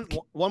 Well,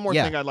 one more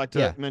thing I'd like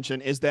to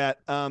mention is that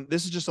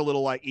this is just a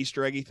little like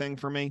Easter eggy thing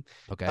for me.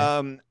 Okay.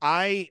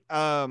 I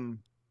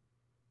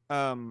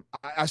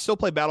still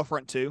play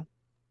Battlefront 2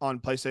 on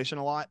PlayStation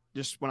a lot.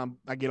 Just when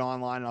I get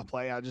online and I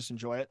play, I just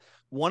enjoy it.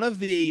 One of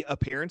the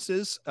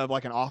appearances of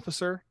like an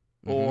officer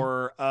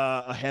or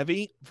a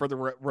heavy for the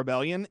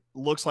rebellion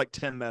looks like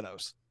Tim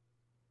Meadows.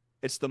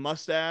 It's the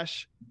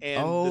mustache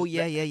and I know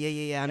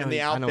and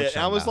the outfit.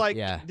 And I was like,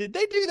 did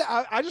they do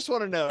that? I just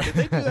want to know, did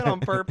they do that on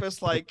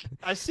purpose? Like,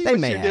 I see what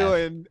you're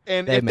doing,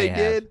 and if they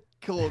did,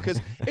 cool, because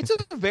it's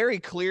a very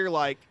clear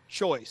like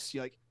choice.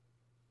 You like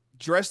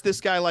dress this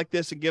guy like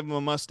this and give him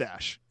a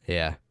mustache.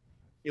 Yeah.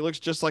 He looks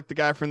just like the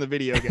guy from the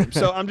video game.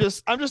 So I'm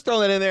just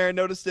throwing that in there and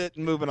noticed it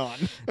and moving on.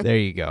 There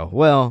you go.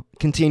 Well,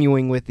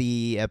 continuing with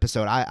the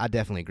episode, I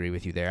definitely agree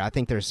with you there. I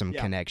think there's some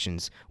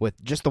connections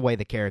with just the way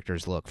the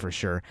characters look for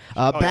sure.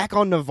 Back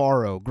on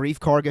Navarro, Grief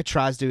Karga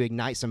tries to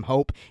ignite some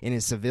hope in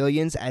his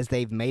civilians as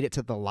they've made it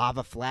to the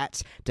lava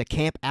flats to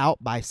camp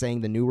out by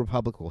saying the New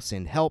Republic will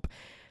send help.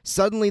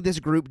 Suddenly,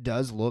 this group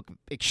does look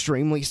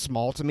extremely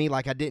small to me.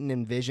 Like, I didn't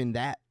envision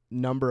that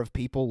number of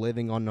people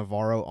living on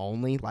Navarro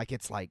only. Like,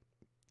 it's like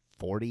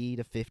 40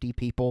 to 50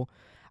 people.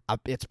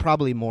 It's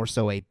probably more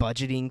so a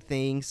budgeting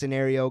thing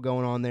scenario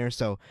going on there,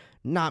 so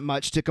not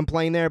much to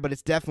complain there, but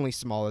it's definitely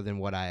smaller than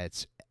what I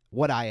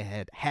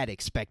had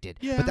expected.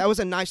 Yeah. But that was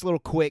a nice little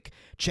quick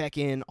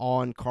check-in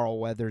on Carl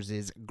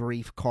Weathers'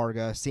 Grief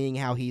Karga, seeing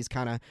how he's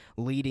kind of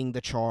leading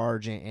the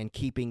charge and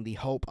keeping the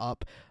hope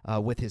up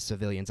with his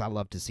civilians. I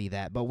love to see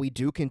that. But we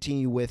do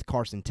continue with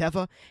Carson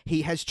Teva.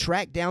 He has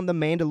tracked down the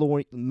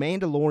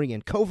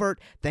Mandalorian covert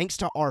thanks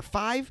to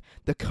R5.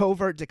 The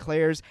covert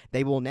declares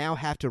they will now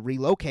have to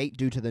relocate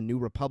due to the New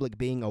Republic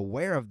being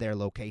aware of their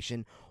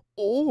location,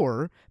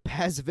 or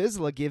Paz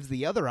Vizsla gives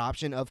the other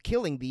option of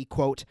killing the,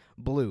 quote,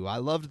 blue. I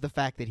loved the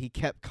fact that he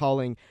kept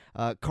calling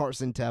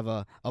Carson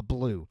Teva a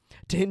blue.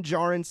 Din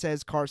Djarin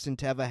says Carson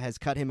Teva has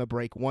cut him a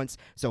break once,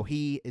 so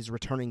he is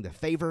returning the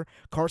favor.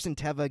 Carson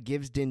Teva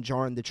gives Din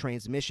Djarin the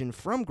transmission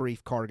from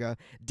Grief Karga.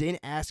 Din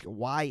asks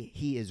why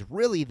he is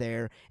really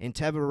there, and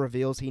Teva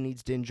reveals he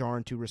needs Din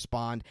Djarin to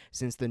respond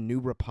since the New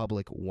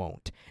Republic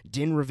won't.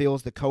 Din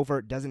reveals the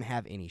covert doesn't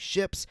have any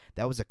ships.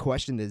 That was a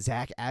question that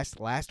Zach asked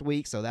last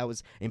week, so that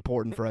was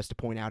important for us to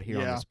point out here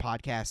on this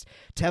podcast.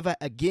 Teva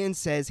again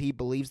says he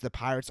believes the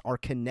pirates are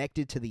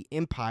connected to the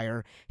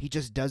Empire. He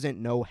just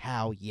doesn't know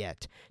how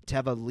yet.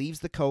 Teva leaves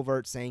the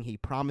covert saying he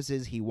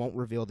promises he won't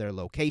reveal their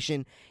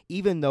location,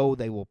 even though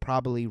they will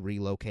probably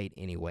relocate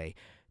anyway.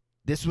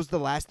 This was the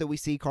last that we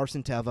see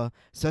Carson Teva.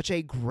 Such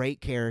a great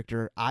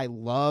character. I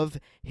love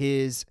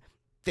his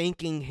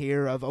thinking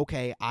here of,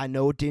 okay, I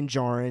know Din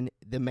Djarin,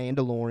 the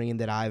Mandalorian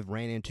that I've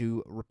ran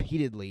into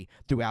repeatedly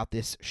throughout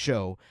this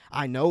show.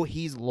 I know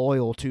he's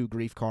loyal to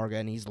Grief Karga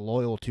and he's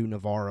loyal to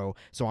Navarro,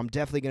 so I'm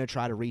definitely going to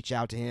try to reach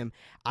out to him.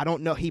 I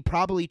don't know, he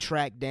probably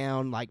tracked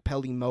down like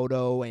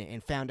Pelimoto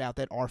and found out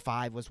that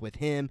R5 was with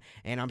him,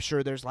 and I'm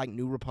sure there's like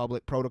New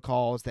Republic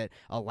protocols that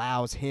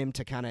allows him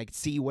to kind of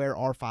see where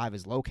R5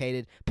 is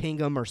located, ping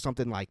him or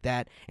something like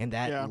that, and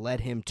that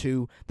led him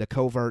to the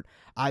covert.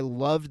 I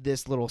loved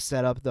this little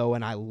setup though,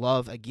 and I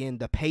love, again,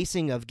 the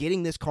pacing of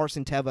getting this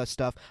Carson Teva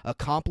stuff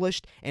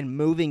accomplished and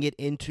moving it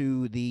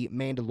into the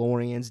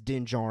Mandalorians,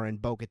 Din Djarin,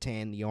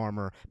 Bo-Katan, the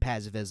Armor,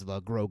 Paz Vizsla,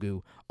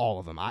 Grogu, all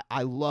of them.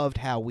 I loved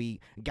how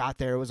we got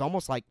there. It was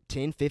almost like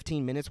 10,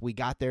 15 minutes we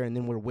got there, and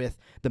then we're with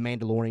the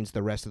Mandalorians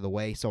the rest of the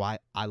way, so I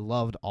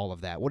loved all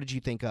of that. What did you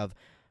think of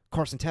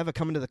Carson Teva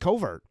coming to the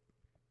covert?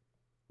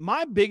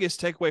 My biggest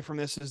takeaway from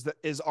this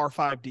is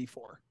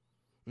R5D4.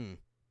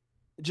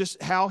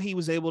 Just how he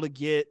was able to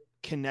get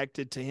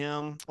connected to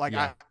him. Like,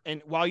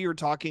 and while you were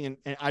talking,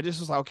 and I just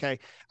was like, okay,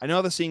 I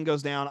know the scene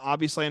goes down.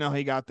 Obviously, I know how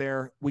he got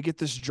there. We get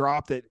this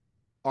drop that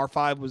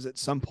R5 was at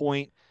some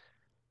point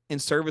in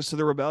service to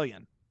the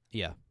rebellion.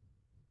 Yeah.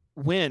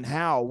 When,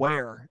 how,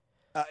 where?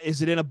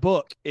 Is it in a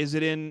book? Is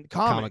it in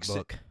comics?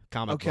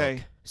 Comic book.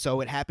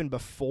 So it happened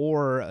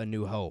before A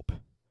New Hope.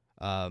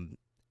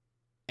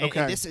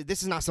 And this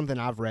is not something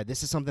I've read.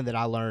 This is something that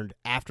I learned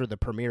after the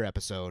premiere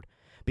episode,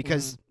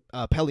 because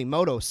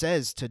Pelimoto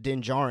says to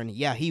Din Djarin,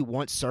 yeah, he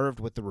once served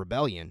with the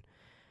rebellion,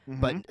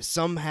 but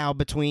somehow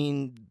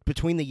between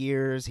the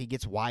years he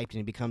gets wiped and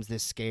he becomes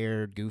this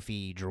scared,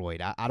 goofy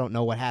droid. I don't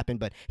know what happened,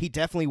 but he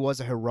definitely was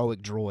a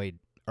heroic droid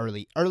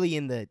early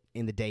in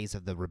the days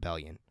of the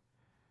rebellion.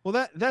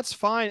 Well, that's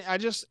fine. I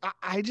just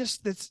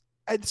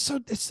it's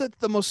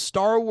the most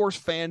Star Wars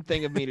fan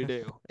thing of me to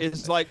do.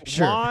 It's like,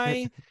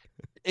 why?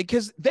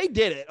 Because they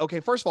did it. Okay,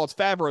 first of all, it's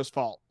Favreau's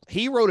fault.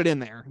 He wrote it in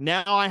there.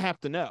 Now I have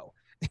to know.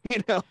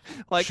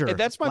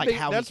 That's my big.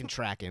 How we can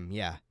track him.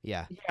 Yeah.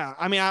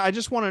 I mean, I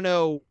just want to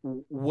know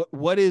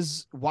why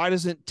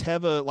doesn't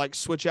Teva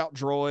switch out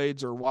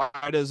droids, or why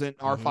doesn't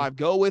R5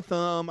 go with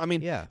them? I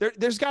mean,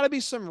 there's got to be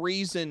some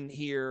reason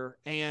here.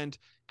 And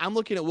I'm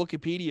looking at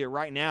Wikipedia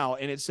right now,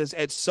 and it says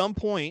at some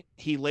point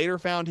he later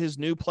found his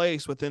new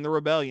place within the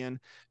rebellion,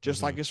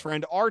 just like his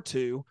friend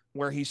R2,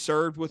 where he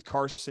served with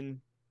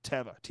Carson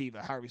Teva,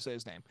 however you say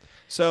his name.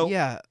 So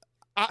yeah,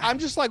 I'm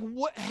just like,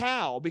 what?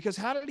 How? Because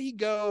how did he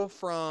go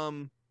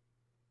from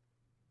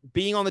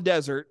being on the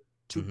desert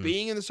to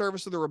being in the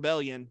service of the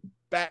rebellion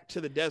back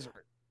to the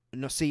desert?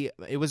 No, see,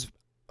 it was,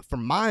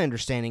 from my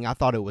understanding, I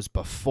thought it was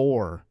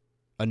before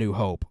A New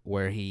Hope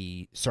where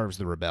he serves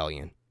the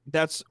rebellion.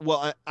 That's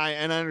I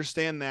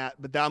understand that,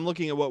 but I'm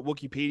looking at what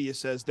Wikipedia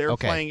says. They're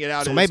playing it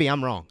out. So maybe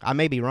I'm wrong. I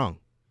may be wrong.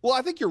 Well,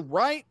 I think you're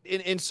right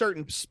in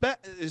certain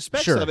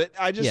specs of it.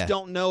 I just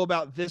don't know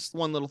about this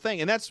one little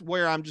thing. And that's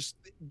where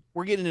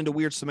we're getting into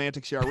weird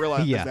semantics here. I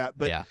realize that.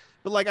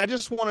 But I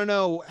just want to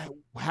know,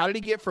 how did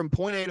he get from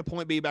point A to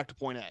point B back to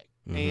point A?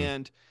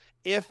 And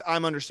if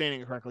I'm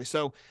understanding it correctly.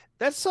 So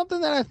that's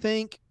something that I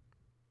think,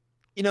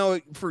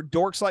 for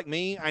dorks like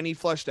me, I need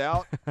fleshed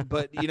out.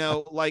 But,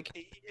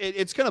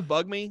 it's going to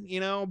bug me,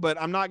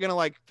 but I'm not going to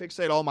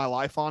fixate all my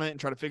life on it and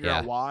try to figure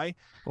out why.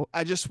 Well,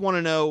 I just want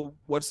to know,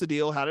 what's the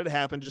deal? How did it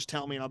happen? Just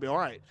tell me and I'll be all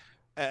right.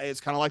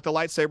 It's kind of like the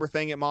lightsaber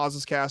thing at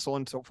Maz's castle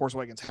in Force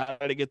Awakens. How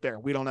did it get there?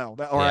 We don't know.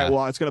 All right,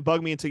 well, it's going to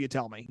bug me until you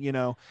tell me,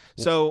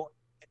 So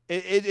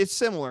it's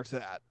similar to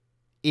that.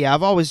 Yeah,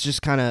 I've always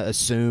just kind of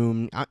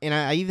assumed, and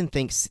I even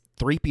think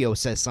 3PO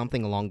says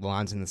something along the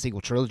lines in the sequel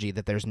trilogy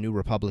that there's New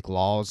Republic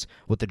laws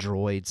with the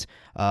droids.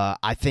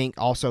 I think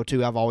also,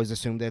 too, I've always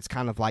assumed that it's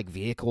kind of like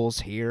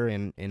vehicles here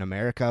in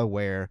America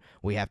where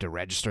we have to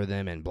register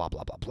them and blah,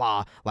 blah, blah,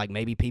 blah. Like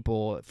maybe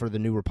people for the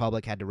New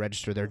Republic had to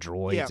register their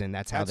droids, and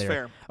that's how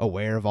they're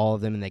aware of all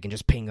of them, and they can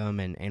just ping them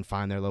and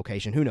find their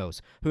location. Who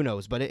knows?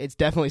 But it's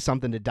definitely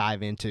something to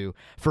dive into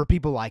for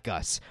people like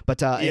us.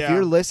 But if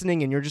you're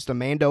listening and you're just a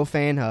Mando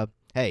fan,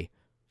 hey,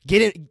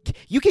 get in.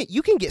 You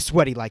can get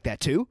sweaty like that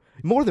too.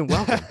 More than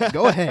welcome.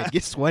 Go ahead,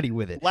 get sweaty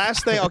with it.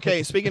 Last thing,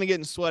 okay. Speaking of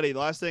getting sweaty, the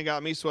last thing that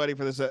got me sweaty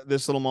for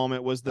this little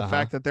moment was the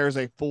fact that there's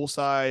a full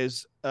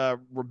size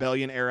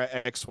Rebellion era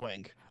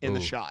X-wing in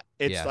the shot.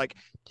 It's like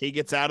he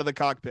gets out of the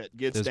cockpit,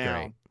 gets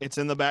down. Great. It's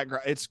in the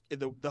background. It's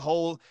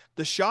the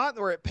shot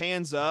where it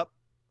pans up,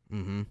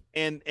 and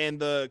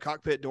the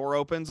cockpit door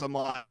opens. I'm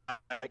like,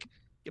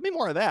 give me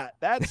more of that.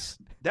 That's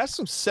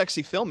some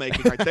sexy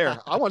filmmaking right there.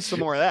 I want some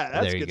more of that.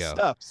 That's good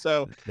stuff.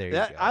 So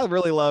I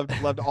really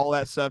loved all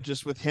that stuff,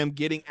 just with him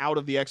getting out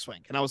of the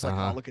X-wing. And I was like,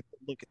 oh, look at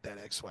that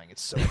X-wing.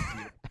 It's so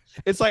beautiful.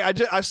 It's like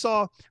I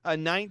saw a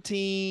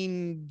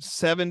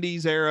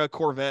 1970s era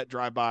Corvette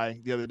drive by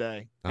the other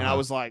day, and I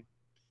was like,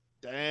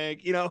 dang,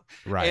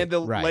 Right. And the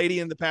lady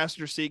in the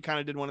passenger seat kind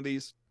of did one of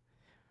these.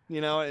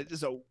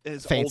 It's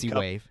fancy old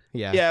wave.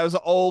 Yeah. Yeah, it was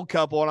an old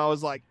couple, and I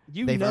was like,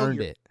 they've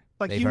earned it.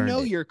 Like,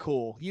 you're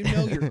cool. You're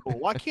cool.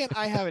 Why can't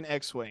I have an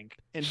X-wing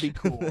and be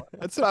cool?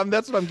 That's what I'm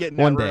getting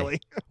at,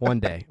 really. One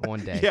day.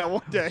 Yeah,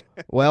 one day.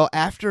 Well,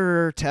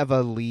 after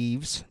Teva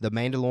leaves, the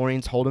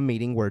Mandalorians hold a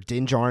meeting where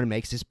Din Djarin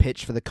makes his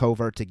pitch for the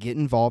covert to get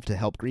involved to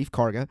help Greef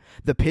Karga.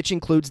 The pitch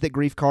includes that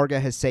Greef Karga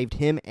has saved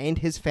him and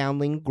his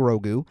foundling,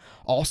 Grogu.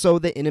 Also,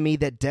 the enemy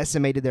that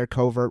decimated their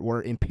covert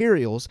were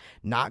Imperials,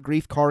 not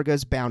Greef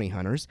Karga's bounty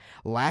hunters.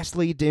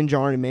 Lastly, Din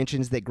Djarin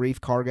mentions that Greef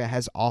Karga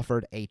has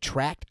offered a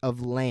tract of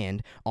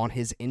land on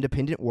his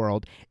independent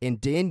world,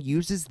 and Din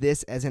uses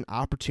this as an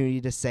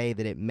opportunity to say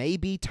that it may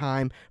be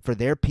time for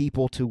their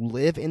people to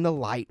live in the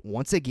light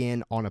once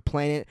again on a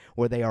planet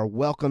where they are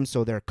welcome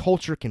so their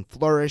culture can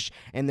flourish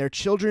and their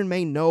children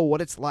may know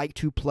what it's like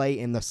to play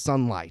in the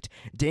sunlight.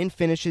 Din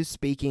finishes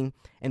speaking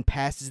and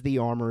passes the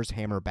armor's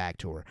hammer back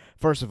to her.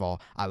 First of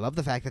all, I love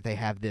the fact that they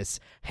have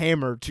this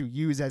hammer to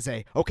use as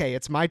okay,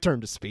 it's my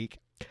turn to speak.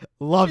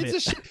 Love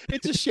it.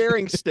 It's a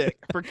sharing stick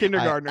for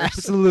kindergartners. I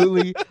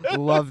absolutely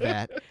love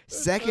that.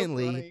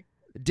 Secondly,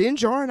 Din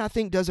Djarin, I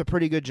think, does a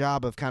pretty good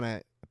job of kind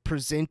of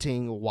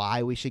presenting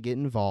why we should get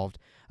involved.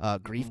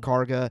 Greef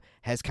Karga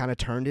has kind of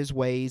turned his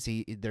ways.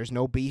 There's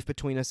no beef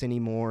between us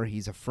anymore.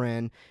 He's a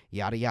friend,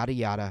 yada, yada,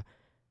 yada.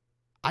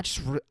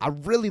 I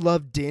really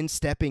love Din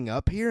stepping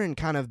up here and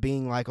kind of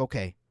being like,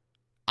 okay,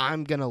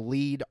 I'm going to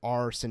lead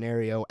our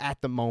scenario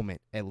at the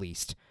moment, at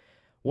least.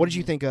 What did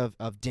you think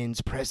of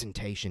Din's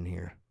presentation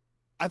here?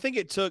 I think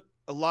it took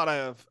a lot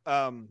of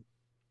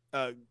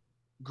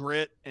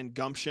grit and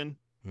gumption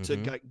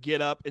to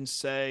get up and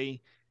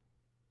say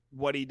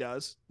what he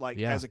does,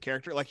 as a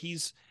character. Like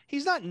he's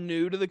not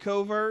new to the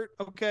covert,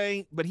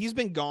 okay, but he's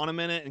been gone a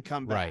minute and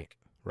come back.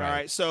 Right. All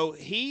right. So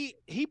he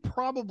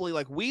probably,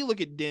 like, we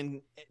look at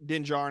Din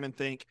Djarin and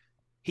think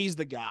he's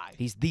the guy.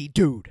 He's the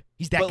dude.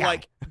 He's that guy. But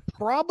like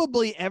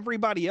probably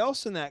everybody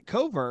else in that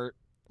covert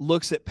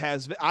looks at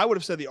Paz. I would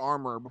have said the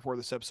armorer before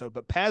this episode,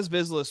 but Paz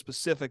Vizsla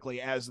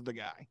specifically as the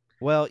guy.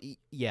 Well,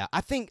 yeah,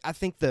 I think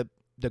the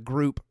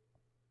group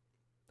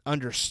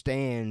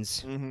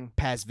understands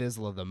Paz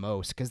Vizsla the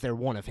most because they're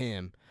one of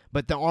him.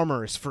 But the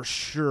armor is for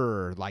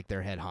sure like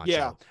their head honcho.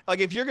 Yeah,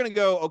 like if you're gonna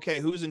go, okay,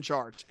 who's in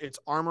charge? It's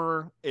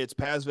armorer, it's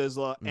Paz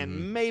Vizsla,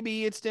 and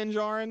maybe it's Din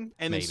Djarin,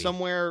 and then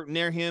somewhere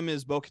near him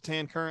is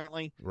Bo-Katan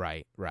currently.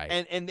 Right.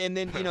 And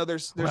then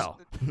there's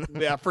well,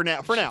 yeah, for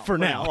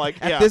now,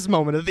 like at this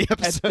moment of the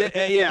episode,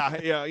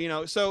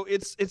 yeah. So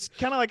it's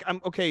kind of like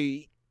I'm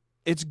okay.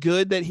 It's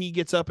good that he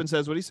gets up and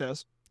says what he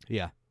says.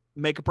 Yeah,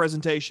 make a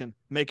presentation,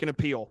 make an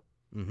appeal.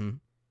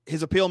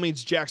 His appeal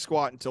means jack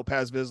squat until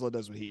Paz Vizsla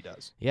does what he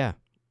does.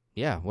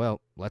 Yeah,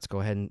 well, let's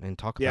go ahead and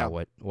talk about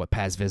what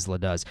Paz Vizsla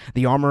does.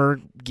 The armor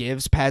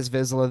gives Paz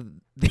Vizsla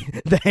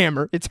the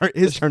hammer. It's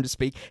his turn to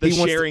speak. He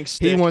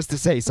wants to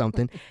say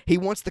something. He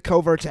wants the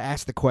covert to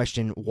ask the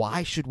question,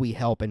 why should we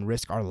help and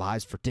risk our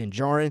lives for Din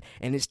Djarin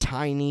and his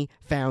tiny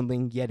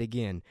foundling yet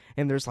again?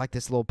 And there's like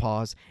this little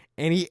pause,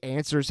 and he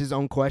answers his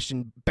own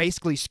question,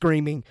 basically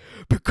screaming,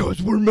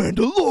 because we're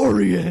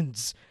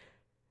Mandalorians!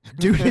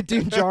 Due to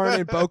Din Djarin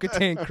and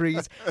Bo-Katan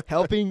Kryze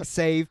helping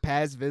save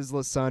Paz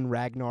Vizsla's son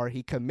Ragnar,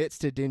 he commits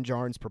to Din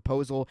Djarin's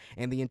proposal,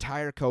 and the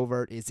entire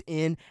covert is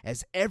in,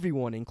 as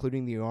everyone,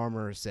 including the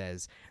armorer,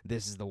 says,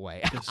 this is the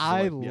way.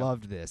 I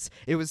loved this.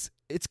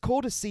 It's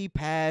cool to see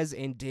Paz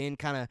and Din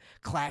kind of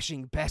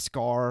clashing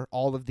Beskar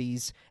all of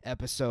these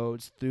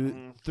episodes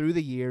through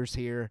the years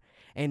here.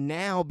 And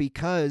now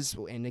because,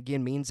 and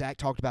again, me and Zach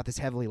talked about this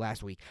heavily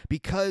last week,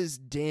 because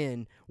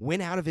Din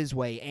went out of his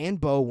way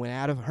and Bo went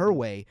out of her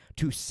way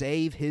to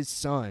save his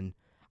son,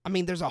 I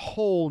mean, there's a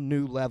whole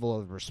new level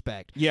of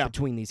respect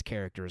between these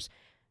characters.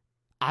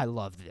 I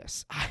love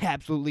this. I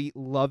absolutely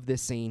love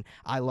this scene.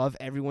 I love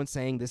everyone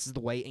saying this is the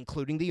way,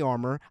 including the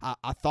armor.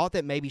 I thought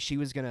that maybe she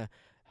was going to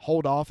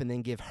hold off and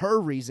then give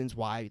her reasons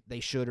why they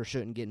should or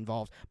shouldn't get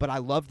involved. But I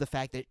love the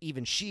fact that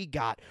even she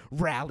got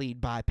rallied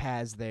by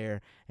Paz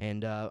there,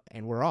 and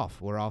we're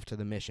off. We're off to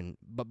the mission.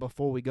 But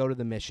before we go to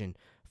the mission,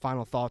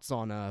 final thoughts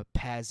on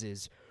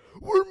Paz's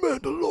 "We're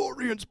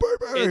Mandalorians,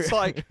 baby."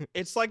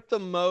 It's like the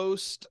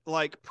most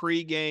like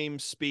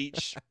pregame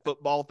speech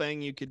football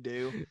thing you could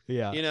do.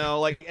 Yeah, you know,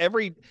 like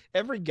every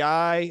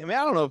guy. I mean,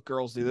 I don't know if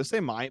girls do this.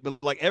 They might,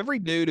 but like every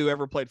dude who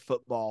ever played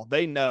football,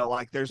 they know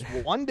like there's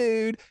one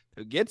dude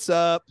who gets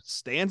up,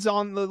 stands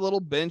on the little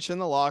bench in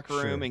the locker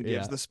room, and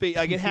gives the speech.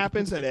 Like it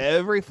happens at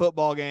every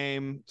football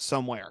game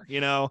somewhere,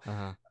 you know.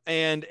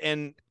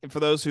 And for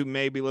those who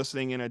may be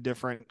listening in a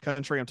different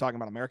country, I'm talking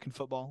about American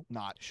football,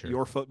 not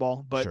your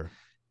football, but.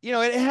 You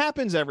know, it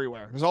happens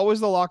everywhere. There's always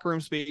the locker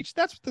room speech.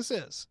 That's what this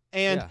is.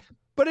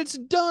 But it's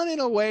done in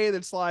a way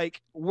that's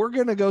like, we're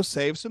going to go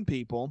save some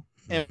people,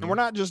 and we're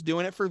not just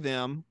doing it for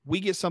them. We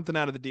get something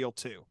out of the deal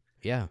too.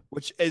 Yeah.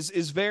 Which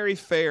is very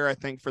fair, I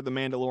think, for the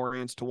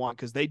Mandalorians to want,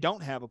 because they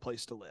don't have a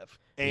place to live.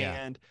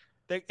 And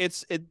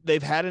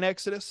they've had an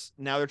exodus.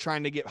 Now they're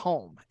trying to get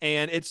home.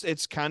 And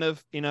it's kind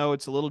of, you know,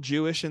 it's a little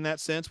Jewish in that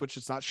sense, which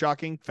is not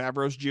shocking.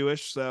 Favreau's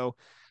Jewish, so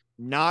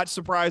not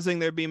surprising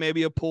there'd be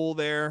maybe a pull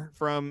there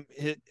from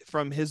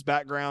his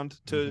background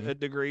to a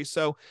degree.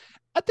 So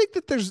I think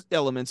that there's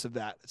elements of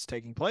that's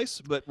taking place.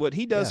 But what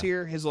he does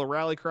here, his little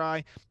rally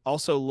cry,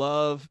 also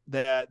love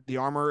that the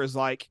armor is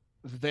like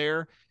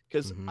there,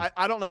 because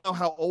I don't know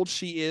how old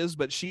she is,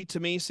 but she to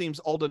me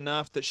seems old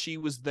enough that she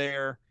was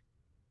there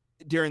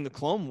during the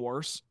Clone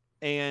Wars.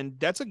 And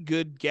that's a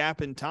good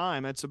gap in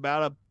time. It's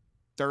about a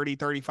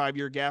 35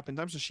 year gap in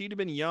time. So she'd have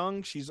been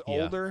young. She's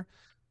older.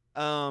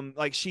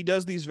 Like she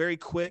does these very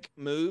quick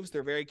moves.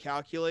 They're very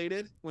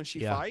calculated when she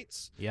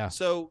fights. Yeah.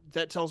 So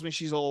that tells me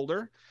she's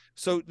older.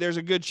 So there's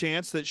a good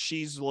chance that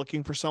she's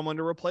looking for someone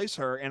to replace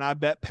her. And I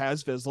bet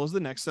Paz Vizsla is the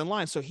next in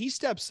line. So he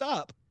steps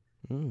up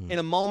in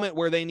a moment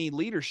where they need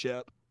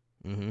leadership,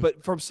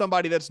 but from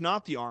somebody that's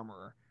not the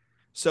armorer.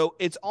 So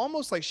it's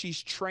almost like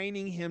she's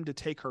training him to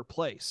take her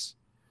place.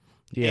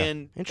 Yeah.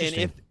 And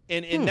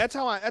that's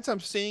how I'm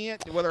seeing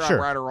it. Whether I'm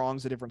right or wrong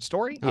is a different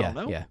story. I don't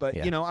know.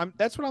 But you know,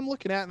 that's what I'm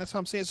looking at, and that's how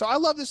I'm seeing it. So I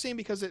love this scene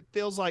because it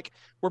feels like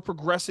we're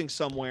progressing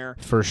somewhere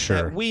for sure.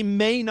 That we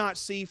may not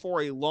see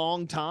for a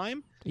long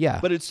time. Yeah.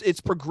 But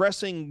it's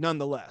progressing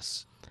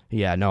nonetheless.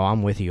 Yeah, no,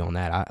 I'm with you on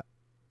that.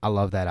 I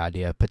love that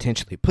idea.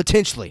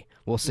 Potentially.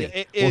 We'll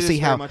see. We'll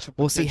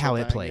see how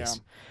it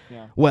plays.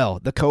 Yeah. Well,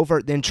 the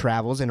covert then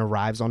travels and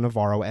arrives on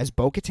Navarro as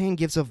Bo-Katan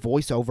gives a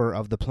voiceover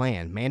of the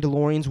plan.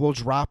 Mandalorians will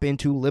drop in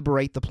to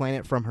liberate the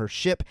planet from her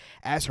ship,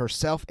 as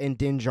herself and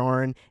Din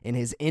Djarin and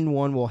his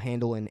N1 will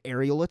handle an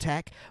aerial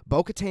attack.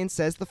 Bo-Katan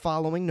says the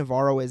following: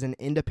 Navarro is an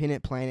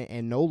independent planet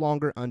and no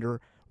longer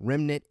under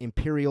Remnant,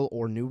 Imperial,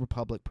 or New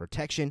Republic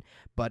protection,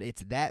 but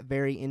it's that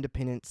very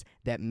independence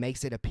that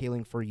makes it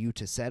appealing for you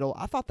to settle.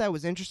 I thought that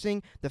was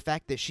interesting, the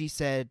fact that she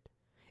said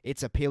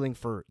it's appealing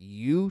for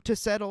you to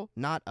settle,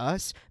 not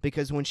us,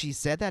 because when she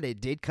said that, it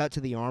did cut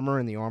to the armor,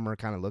 and the armor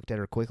kind of looked at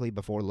her quickly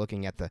before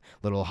looking at the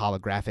little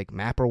holographic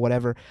map or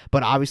whatever.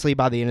 But obviously,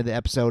 by the end of the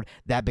episode,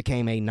 that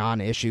became a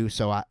non-issue,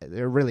 so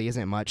there really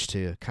isn't much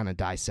to kind of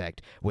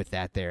dissect with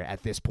that there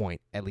at this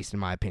point, at least in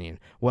my opinion.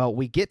 Well,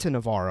 we get to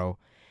Navarro,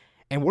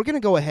 and we're going to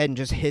go ahead and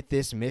just hit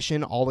this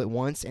mission all at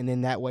once, and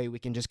then that way we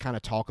can just kind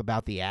of talk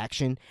about the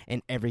action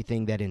and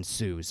everything that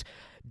ensues.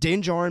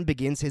 Din Djarin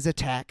begins his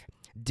attack.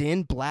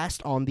 Din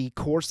blasts on the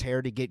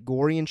Corsair to get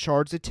Gorian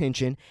Shard's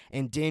attention,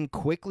 and Din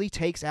quickly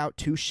takes out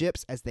 2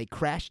 ships as they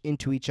crash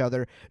into each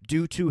other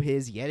due to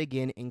his, yet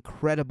again,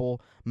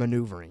 incredible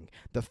maneuvering.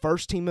 The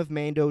first team of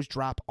Mandos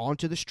drop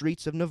onto the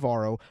streets of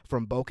Navarro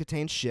from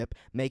Bo-Katan's ship,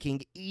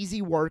 making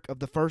easy work of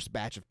the first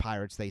batch of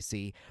pirates they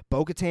see.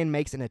 Bo-Katan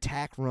makes an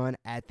attack run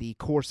at the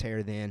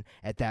Corsair then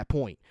at that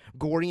point.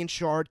 Gorian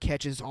Shard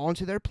catches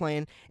onto their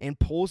plan and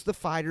pulls the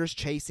fighters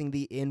chasing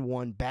the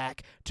N1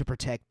 back to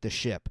protect the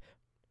ship.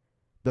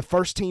 The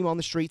first team on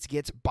the streets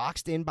gets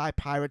boxed in by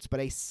pirates, but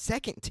a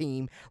second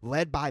team,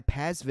 led by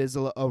Paz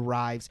Vizsla,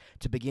 arrives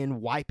to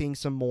begin wiping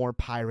some more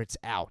pirates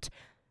out.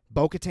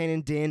 Bo-Katan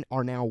and Din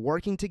are now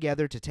working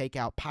together to take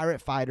out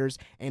pirate fighters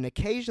and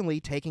occasionally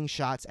taking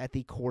shots at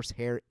the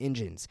Corsair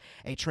engines.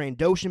 A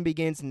Trandoshan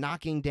begins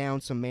knocking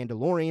down some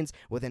Mandalorians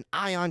with an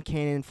ion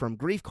cannon from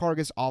Greef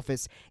Karga's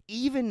office,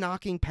 even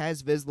knocking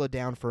Paz Vizsla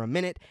down for a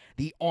minute.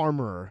 The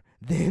Armorer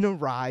then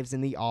arrives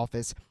in the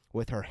office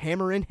with her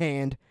hammer in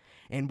hand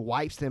and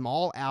wipes them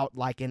all out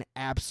like an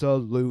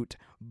absolute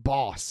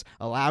boss,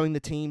 allowing the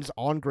teams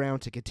on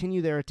ground to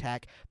continue their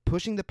attack,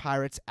 pushing the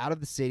pirates out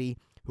of the city,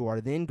 who are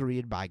then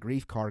greeted by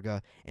Greef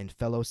Karga and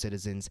fellow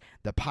citizens.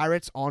 The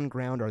pirates on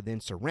ground are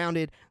then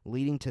surrounded,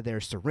 leading to their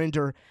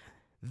surrender.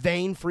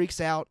 Vane freaks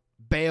out,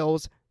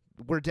 bails.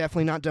 We're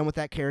definitely not done with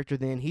that character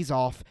then. He's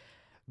off.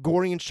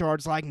 Gorian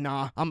Shard's like,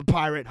 nah, I'm a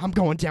pirate. I'm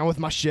going down with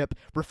my ship.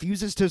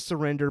 Refuses to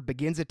surrender,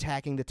 begins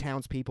attacking the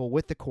townspeople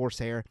with the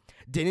Corsair.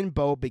 Din and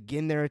Bo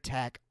begin their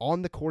attack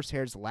on the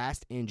Corsair's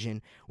last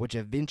engine, which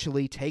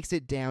eventually takes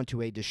it down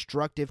to a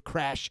destructive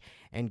crash,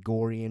 and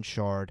Gorian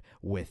Shard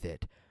with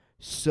it.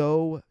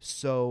 So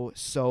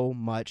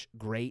much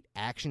great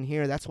action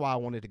here. That's why I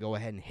wanted to go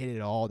ahead and hit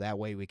it all. That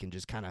way we can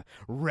just kind of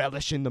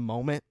relish in the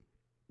moment.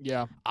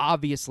 Yeah.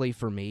 Obviously,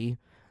 for me,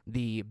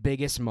 the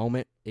biggest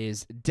moment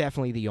is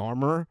definitely the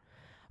armor.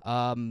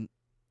 I'm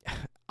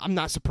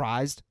not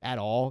surprised at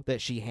all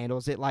that she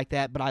handles it like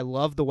that, but I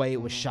love the way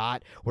it was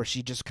shot, where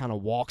she just kind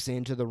of walks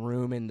into the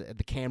room and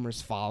the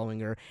camera's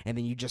following her, and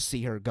then you just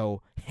see her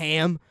go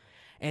ham.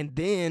 And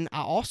then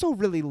I also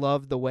really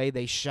love the way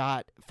they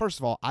shot. First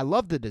of all, I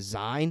love the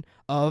design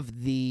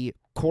of the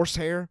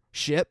Corsair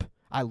ship.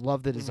 I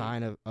love the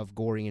design of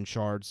Gorian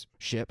Shard's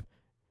ship.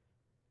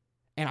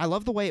 And I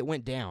love the way it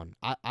went down.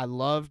 I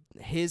loved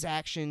his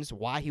actions,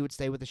 why he would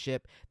stay with the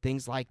ship,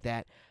 things like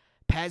that.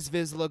 Paz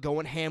Vizsla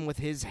going ham with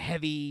his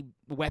heavy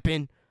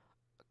weapon.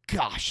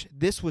 Gosh,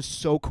 this was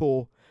so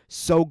cool,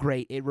 so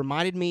great. It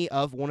reminded me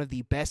of one of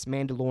the best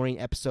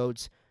Mandalorian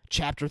episodes,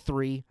 Chapter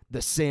 3,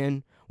 The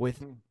Sin,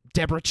 with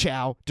Deborah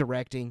Chow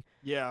directing.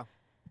 Yeah.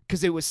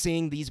 Because it was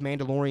seeing these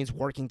Mandalorians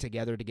working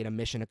together to get a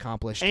mission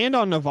accomplished. And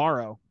on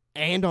Navarro.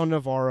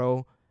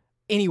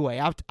 Anyway,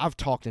 I've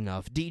talked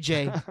enough.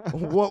 DJ,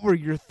 what were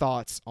your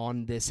thoughts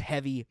on this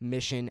heavy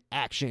mission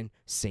action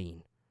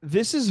scene?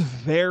 This is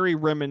very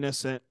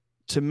reminiscent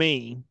to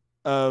me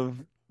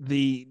of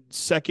the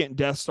second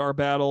Death Star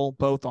battle,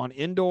 both on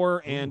Endor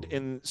and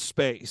in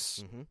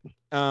space.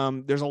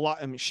 There's a lot.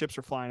 I mean, ships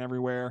are flying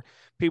everywhere.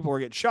 People are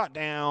getting shot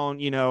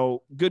down. You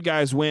know, good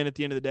guys win at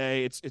the end of the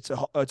day. It's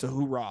a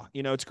hoorah.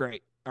 You know, it's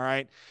great. All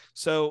right.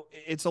 So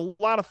it's a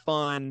lot of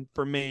fun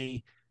for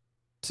me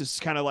to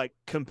kind of like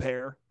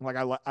compare. Like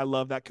I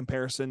love that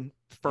comparison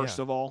first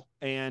of all.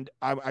 And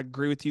I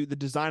agree with you. The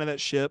design of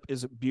that ship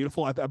is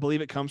beautiful. I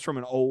believe it comes from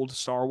an old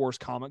Star Wars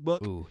comic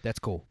book. Ooh, that's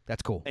cool.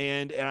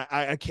 And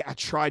I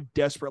tried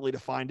desperately to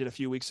find it a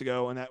few weeks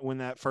ago, and when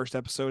that first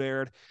episode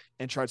aired,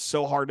 and tried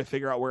so hard to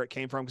figure out where it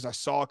came from, because I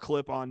saw a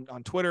clip on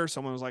Twitter.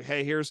 Someone was like,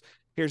 hey, here's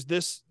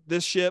this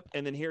ship,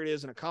 and then here it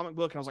is in a comic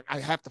book. And I was like, I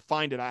have to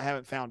find it. I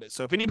haven't found it.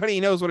 So if anybody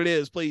knows what it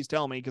is, please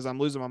tell me, because I'm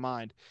losing my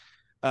mind.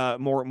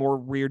 More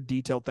weird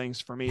detailed things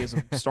for me as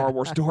a Star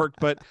Wars dork,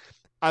 but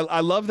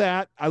I love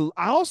that. I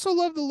also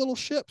love the little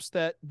ships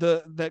that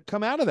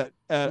come out of that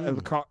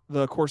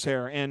the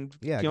Corsair, and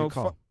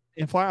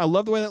and fly. I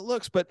love the way that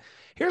looks. But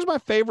here's my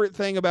favorite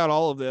thing about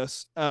all of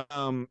this. I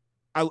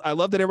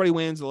love that everybody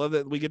wins. I love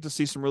that we get to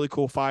see some really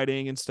cool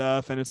fighting and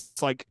stuff, and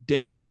it's like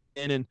Din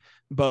and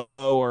Bo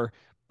are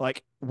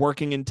like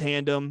working in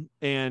tandem,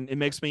 and it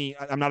makes me,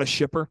 I'm not a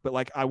shipper, but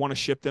like I want to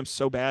ship them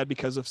so bad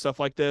because of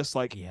stuff like this.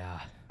 Like,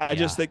 I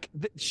just think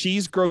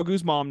she's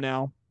Grogu's mom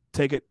now.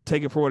 Take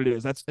it for what it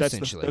is. That's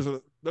those are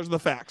the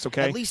facts.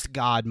 Okay. At least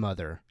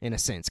godmother in a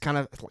sense, kind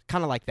of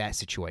like that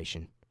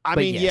situation. I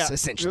but mean, yes, yeah,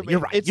 essentially, you're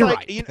right. It's you're like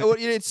right.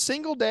 it's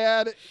single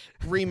dad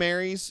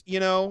remarries,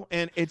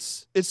 and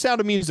it's Sound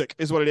of Music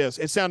is what it is.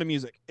 It's Sound of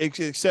Music,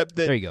 except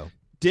that There you go.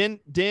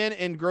 Din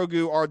and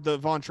Grogu are the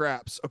Von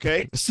Trapps.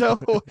 Okay, so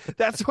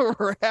that's where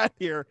we're at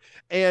here,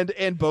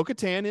 and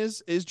Bo-Katan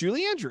is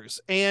Julie Andrews,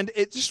 and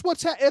it's just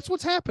it's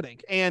what's happening,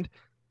 and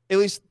at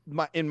least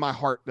in my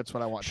heart, that's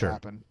what I want to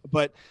happen.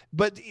 But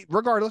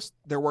regardless,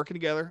 they're working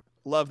together.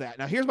 Love that.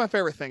 Now, here's my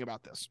favorite thing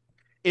about this: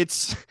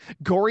 it's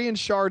Gorian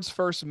Shard's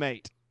first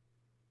mate,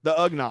 the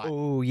Ugnaught.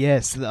 Oh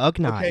yes, the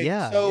Ugnaught. Okay,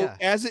 Yeah. so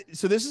yeah.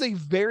 so this is a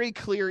very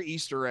clear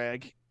Easter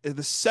egg.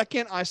 The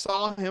second I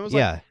saw him, I was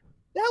like,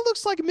 that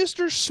looks like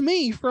Mr.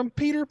 Smee from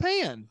Peter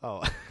Pan.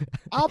 Oh,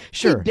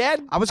 sure.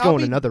 Dad, I was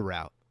going another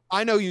route.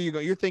 I know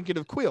you're thinking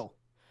of Quill.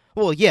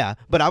 Well, yeah,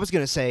 but I was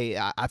gonna say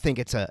I think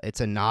it's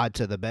a nod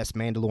to the best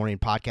Mandalorian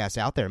podcast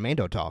out there,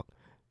 Mando Talk.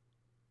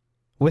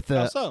 With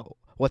the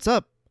what's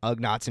up,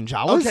 Ugnaughts and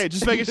Jawas? Okay,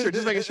 just making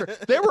sure.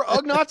 There were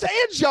Ugnaughts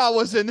and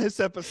Jawas in this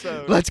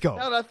episode. Let's go.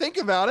 Now that I think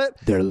about it,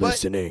 they're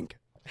listening.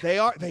 They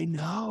are. They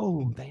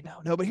know.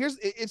 No, but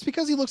it's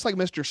because he looks like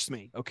Mr.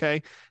 Smee.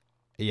 Okay.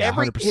 Yeah,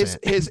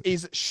 100%.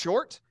 He's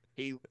short.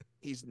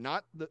 He's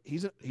not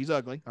he's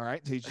ugly. All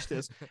right, he just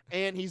is,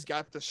 and he's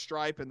got the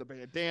stripe and the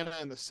bandana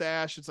and the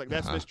sash. It's like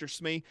that's Mr.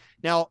 Smee.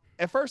 Now,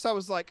 at first, I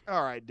was like,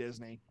 all right,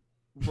 Disney,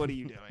 what are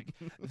you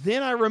doing?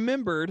 Then I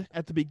remembered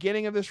at the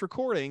beginning of this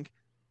recording,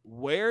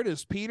 where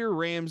does Peter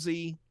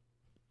Ramsey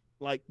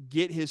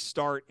get his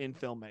start in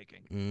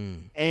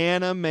filmmaking?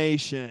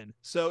 Animation.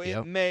 So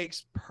it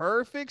makes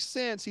perfect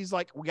sense. He's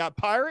like, we got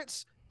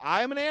pirates.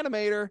 I am an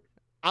animator.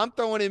 I'm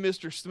throwing in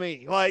Mr.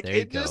 Smee.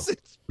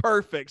 It's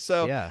perfect.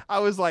 So I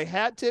was like,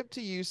 hat tip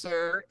to you,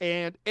 sir.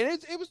 And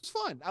it was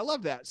fun. I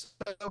love that.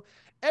 So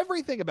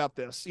everything about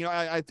this,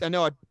 I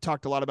know I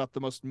talked a lot about the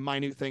most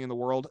minute thing in the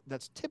world.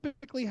 That's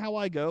typically how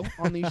I go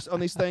on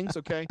these things.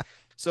 Okay.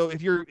 So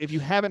if you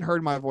haven't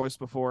heard my voice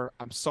before,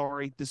 I'm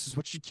sorry. This is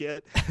what you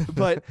get.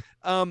 But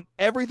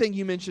everything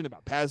you mentioned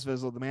about Paz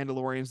Vizsla, the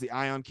Mandalorians, the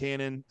Ion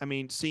Cannon. I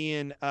mean,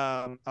 seeing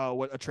a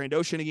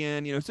Trandoshan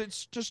again.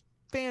 It's just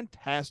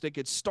fantastic.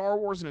 It's Star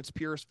Wars in its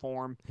purest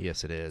form.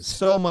 Yes, it is.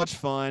 So much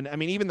fun. I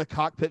mean, even the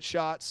cockpit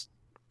shots,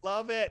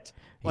 love it.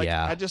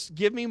 I just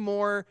give me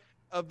more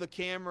of the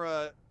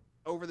camera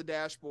over the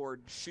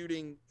dashboard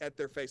shooting at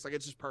their face.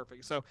 It's just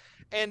perfect. So,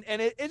 and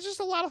it's just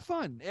a lot of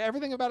fun.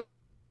 Everything about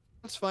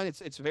it's fun.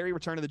 It's very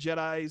Return of the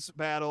Jedi's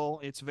battle.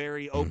 It's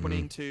very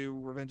opening to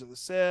Revenge of the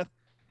Sith.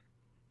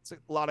 It's a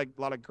lot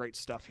of great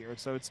stuff here.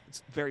 So it's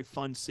a very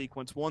fun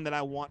sequence, one that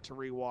I want to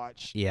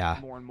rewatch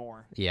more and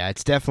more. Yeah,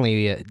 it's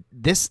definitely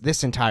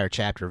this entire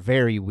chapter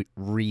very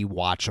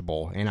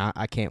rewatchable, and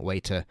I can't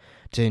wait to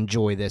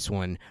enjoy this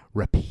one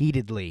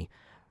repeatedly.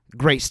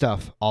 Great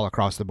stuff all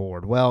across the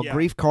board. Well,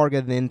 Grief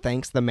Karga then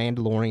thanks the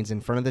Mandalorians in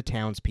front of the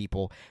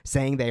townspeople,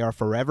 saying they are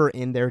forever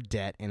in their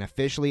debt, and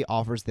officially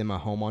offers them a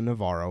home on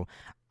Navarro.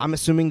 I'm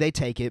assuming they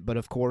take it, but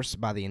of course,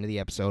 by the end of the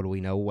episode,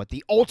 we know what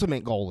the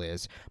ultimate goal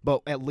is.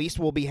 But at least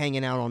we'll be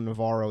hanging out on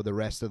Navarro the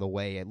rest of the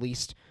way, at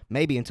least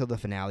maybe until the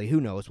finale.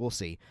 Who knows? We'll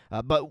see.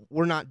 But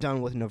we're not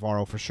done with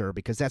Navarro for sure,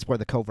 because that's where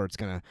the covert's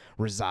going to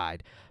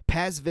reside.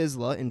 Paz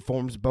Vizsla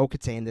informs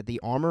Bo-Katan that the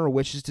Armorer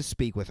wishes to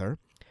speak with her.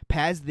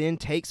 Paz then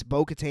takes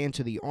Bo-Katan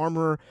to the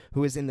Armorer,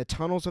 who is in the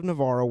tunnels of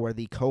Navarro where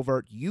the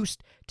covert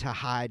used to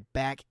hide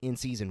back in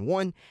Season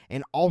 1,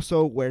 and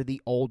also where the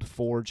old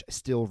forge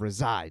still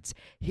resides.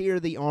 Here,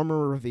 the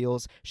Armorer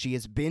reveals she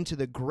has been to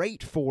the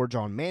Great Forge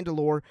on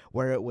Mandalore,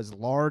 where it was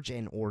large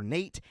and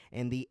ornate,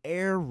 and the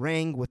air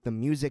rang with the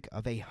music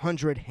of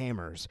 100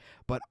 hammers.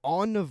 But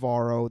on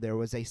Navarro, there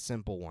was a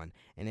simple one,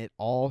 and it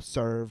all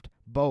served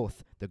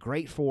both the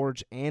Great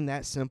Forge and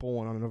that simple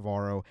one on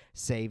Navarro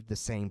saved the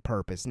same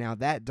purpose. Now,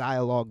 that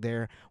dialogue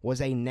there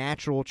was a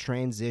natural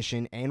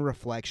transition and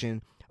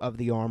reflection of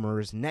the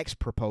Armorer's next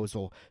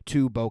proposal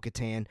to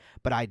Bo-Katan,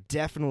 but I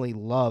definitely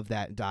love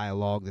that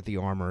dialogue that the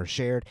Armorer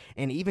shared,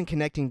 and even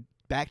connecting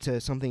back to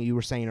something you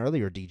were saying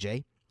earlier,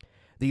 DJ,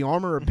 the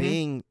Armorer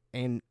being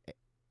and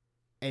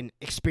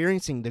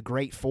experiencing the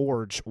Great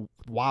Forge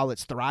while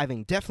it's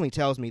thriving definitely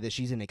tells me that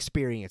she's an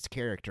experienced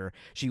character.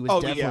 She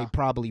was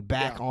probably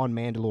back on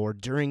Mandalore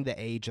during the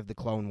age of the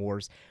Clone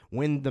Wars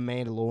when the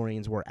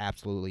Mandalorians were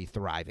absolutely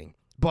thriving.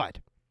 But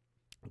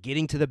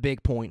getting to the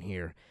big point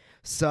here,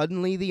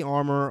 suddenly the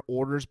Armorer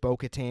orders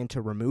Bo-Katan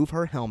to remove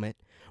her helmet.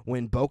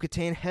 When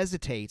Bo-Katan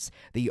hesitates,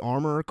 the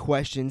Armorer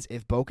questions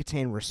if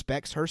Bo-Katan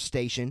respects her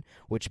station,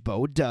 which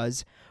Bo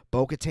does.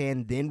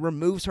 Bo-Katan then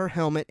removes her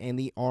helmet, and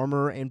the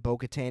Armorer and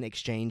Bo-Katan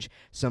exchange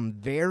some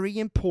very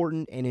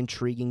important and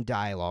intriguing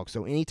dialogue.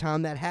 So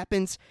anytime that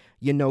happens,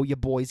 you know your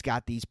boys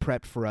got these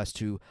prepped for us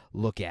to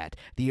look at.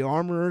 The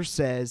Armorer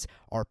says,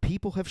 "Our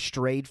people have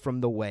strayed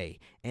from the way,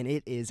 and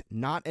it is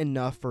not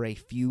enough for a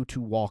few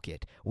to walk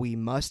it. We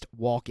must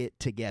walk it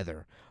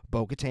together."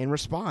 Bo-Katan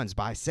responds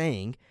by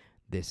saying,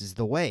 "This is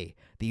the way."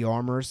 The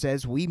Armorer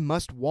says, "We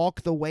must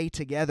walk the way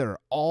together,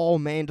 all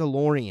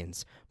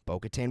Mandalorians."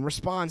 Bo-Katan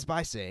responds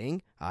by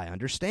saying, "I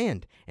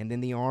understand." And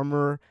then the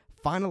Armorer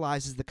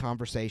finalizes the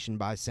conversation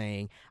by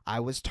saying, I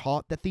was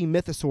taught that the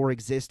mythosaur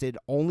existed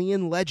only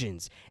in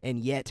legends, and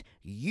yet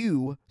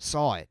you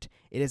saw it.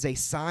 It is a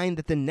sign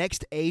that the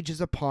next age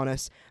is upon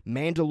us.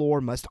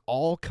 Mandalore must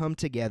all come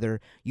together.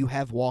 You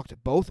have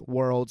walked both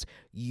worlds.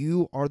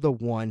 You are the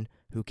one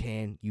who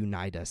can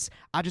unite us.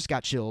 I just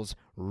got chills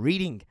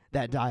reading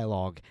that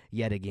dialogue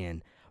yet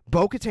again.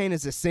 Bo-Katan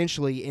is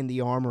essentially, in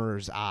the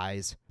Armorer's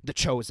eyes, the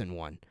chosen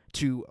one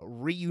to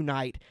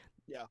reunite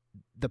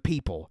the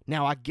people.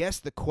 Now, I guess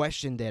the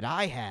question that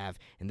I have,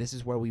 and this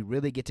is where we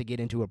really get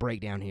into a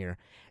breakdown here,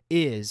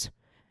 is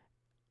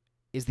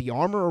the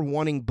Armorer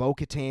wanting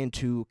Bo-Katan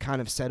to kind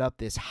of set up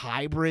this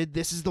hybrid,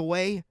 this is the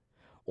way?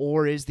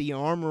 Or is the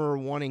Armorer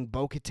wanting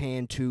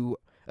Bo-Katan to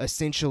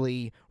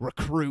essentially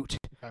recruit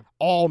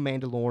all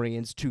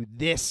Mandalorians to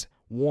this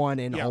one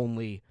and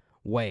only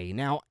way?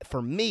 Now,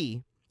 for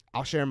me,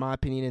 I'll share my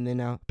opinion and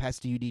then I'll pass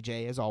to you,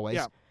 DJ, as always.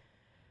 Yeah.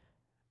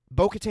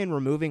 Bo-Katan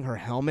removing her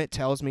helmet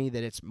tells me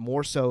that it's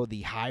more so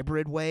the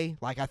hybrid way.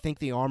 Like, I think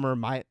the Armor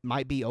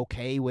might be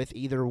okay with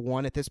either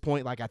one at this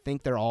point. Like, I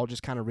think they're all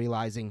just kind of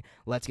realizing,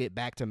 let's get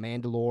back to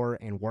Mandalore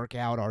and work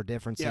out our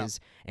differences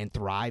and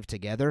thrive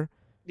together.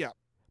 Yeah.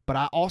 But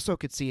I also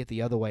could see it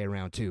the other way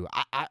around, too.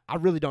 I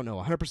really don't know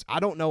 100%. I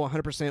don't know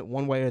 100%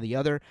 one way or the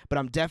other, but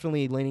I'm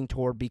definitely leaning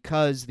toward,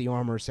 because the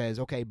Armor says,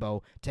 okay,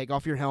 Bo, take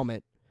off your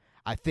helmet.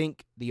 I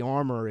think the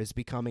Armor is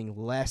becoming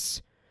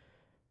less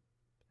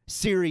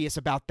serious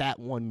about that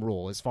one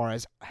rule, as far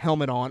as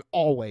helmet on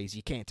always,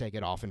 you can't take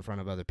it off in front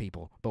of other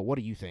people. But what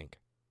do you think?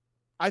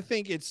 I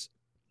think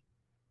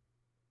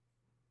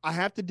I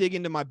have to dig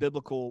into my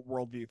biblical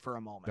worldview for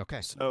a moment.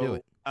 Okay, so do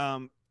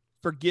it.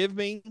 Forgive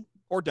me,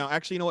 or don't.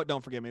 Actually, you know what?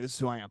 Don't forgive me. This is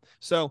who I am.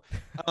 So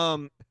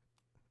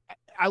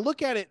I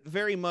look at it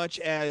very much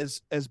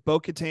as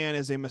Bo-Katan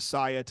as a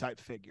Messiah type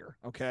figure.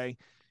 Okay.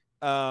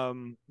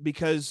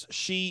 Because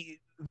she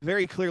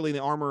very clearly,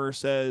 the Armorer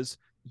says,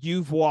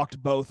 you've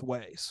walked both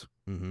ways.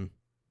 Mm-hmm.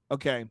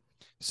 Okay.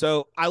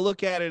 So I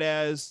look at it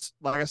as,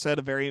 like I said,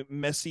 a very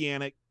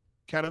messianic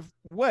kind of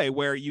way,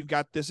 where you've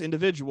got this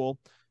individual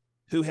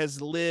who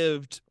has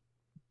lived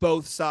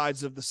both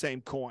sides of the same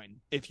coin,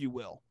 if you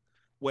will,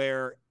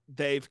 where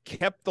they've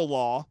kept the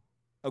law.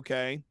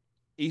 Okay.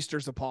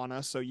 Easter's upon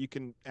us, so you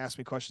can ask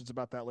me questions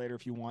about that later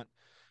if you want.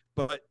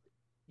 But,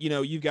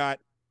 you've got,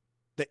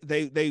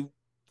 they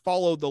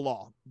followed the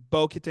law.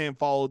 Bo-Katan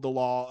followed the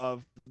law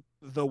of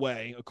the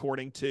way,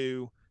 according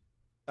to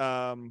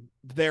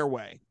their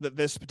way,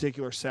 this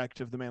particular sect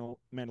of the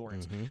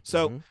Mandalorians. Mm-hmm,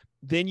 so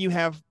then you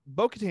have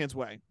Bo-Katan's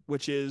way,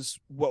 which is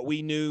what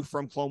we knew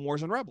from Clone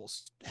Wars and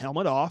Rebels.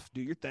 Helmet off,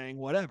 do your thing,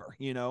 whatever,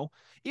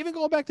 Even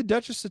going back to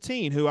Duchess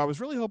Satine, who I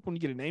was really hoping to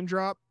get a name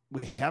drop.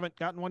 We haven't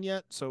gotten one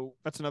yet, so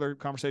that's another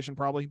conversation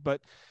probably. But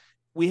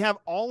we have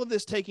all of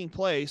this taking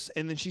place,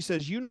 and then she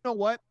says, you know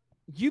what?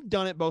 You've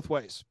done it both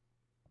ways.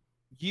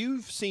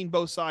 You've seen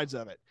both sides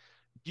of it.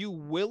 You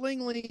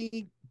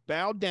willingly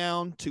bowed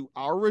down to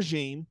our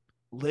regime,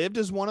 lived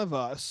as one of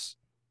us,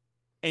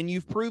 and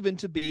you've proven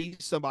to be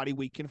somebody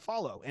we can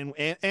follow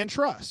and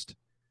trust.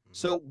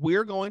 So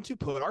we're going to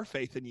put our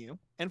faith in you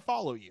and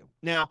follow you.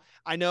 Now,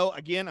 I know,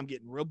 again, I'm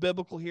getting real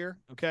biblical here,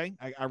 okay?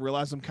 I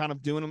realize I'm kind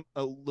of doing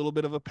a little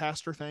bit of a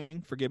pastor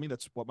thing. Forgive me,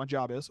 that's what my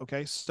job is,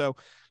 okay? So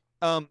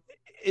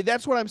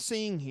that's what I'm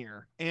seeing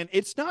here. And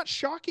it's not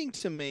shocking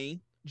to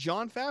me,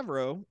 Jon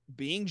Favreau,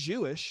 being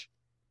Jewish,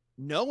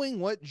 knowing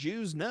what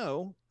Jews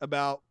know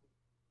about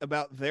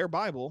their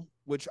Bible,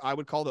 which I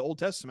would call the Old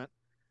Testament,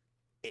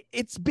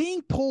 it's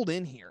being pulled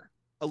in here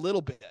a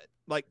little bit.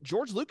 Like,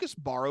 George Lucas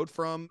borrowed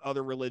from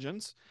other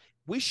religions.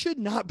 We should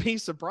not be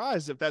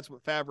surprised if that's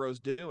what Favreau's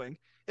doing.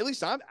 At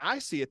least I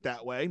see it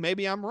that way.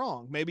 Maybe I'm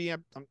wrong. Maybe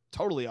I'm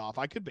totally off.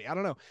 I could be. I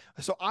don't know.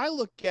 So I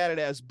look at it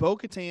as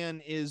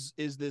Bo-Katan is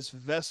this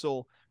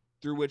vessel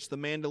through which the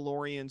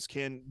Mandalorians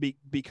can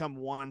become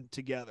one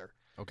together.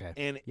 Okay.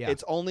 And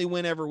it's only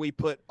whenever we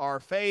put our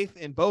faith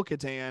in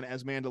Bo-Katan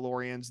as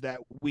Mandalorians that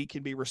we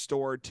can be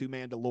restored to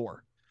Mandalore.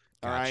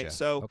 All right.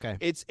 So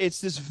it's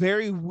this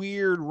very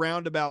weird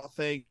roundabout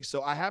thing.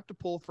 So I have to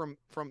pull from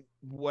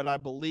what I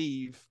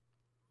believe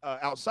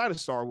outside of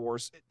Star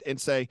Wars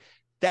and say,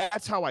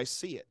 that's how I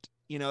see it.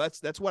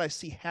 That's what I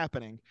see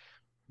happening.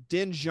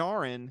 Din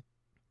Djarin,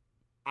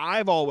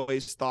 I've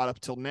always thought up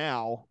till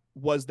now,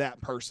 was that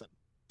person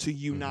to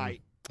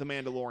unite the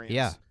Mandalorians.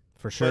 Yeah,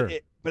 for sure.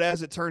 But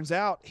as it turns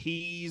out,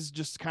 he's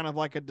just kind of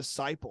like a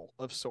disciple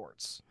of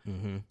sorts.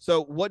 Mm-hmm.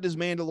 So what does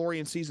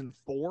Mandalorian season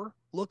 4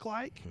 look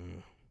like?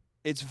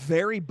 It's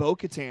very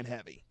Bo-Katan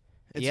heavy.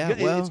 It's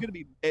going to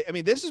be, I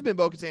mean, this has been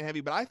Bo-Katan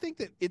heavy, but I think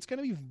that it's going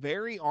to be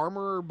very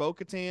Armorer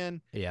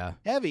Bo-Katan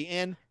heavy.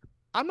 And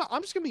I'm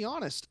just going to be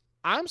honest.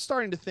 I'm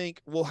starting to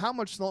think, well, how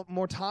much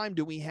more time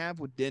do we have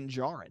with Din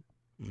Djarin?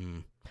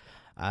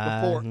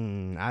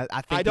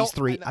 I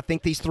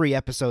think these 3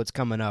 episodes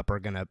coming up are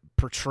going to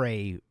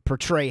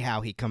portray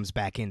how he comes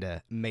back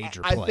into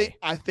major play.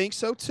 I think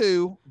so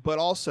too, but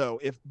also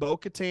if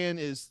Bo-Katan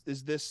is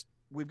this,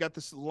 we've got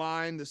this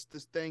line, this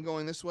thing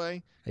going this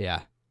way.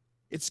 Yeah.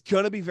 It's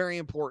going to be very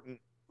important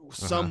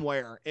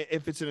somewhere.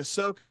 If it's an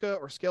Ahsoka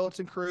or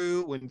Skeleton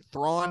Crew, when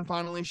Thrawn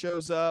finally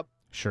shows up,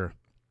 Sure.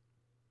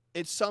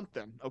 it's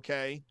something,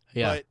 okay?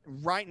 Yeah. But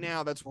right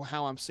now, that's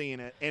how I'm seeing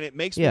it, and it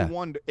makes Yeah. me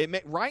wonder.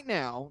 Right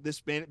now,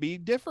 this may be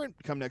different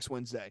come next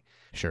Wednesday.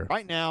 Sure.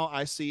 Right now,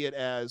 I see it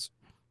as,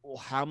 well,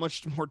 how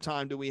much more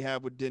time do we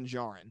have with Din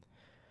Djarin?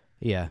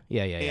 Yeah.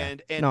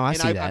 And No, I and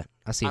see that.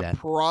 I see I'm that.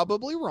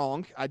 probably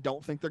wrong. I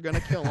don't think they're going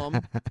to kill him.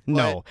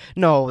 No,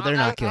 they're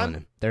not killing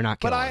him. They're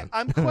not killing him.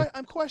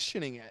 I'm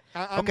questioning it.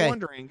 I'm Okay.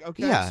 wondering.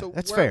 Okay, Yeah, so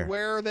that's fair.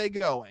 Where are they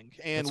going,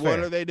 and That's what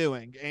fair. are they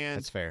doing? And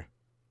That's fair.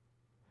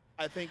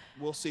 I think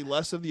we'll see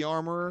less of the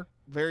armor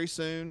very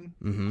soon.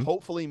 Mm-hmm.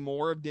 Hopefully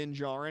more of Din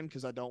Djarin,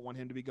 because I don't want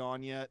him to be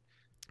gone yet.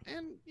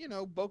 And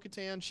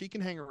Bo-Katan, she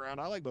can hang around.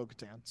 I like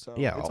Bo-Katan, so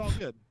Yeah, it's all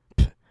good.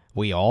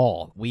 We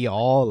all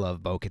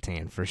love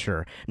Bo-Katan for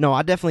sure. No,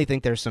 I definitely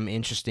think there's some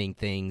interesting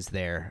things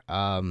there.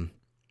 Din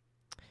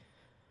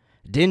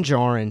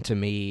Djarin to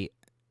me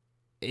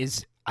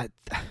is I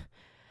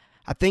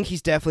think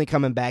he's definitely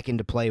coming back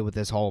into play with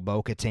this whole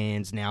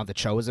Bo-Katan's now the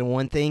chosen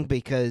one thing,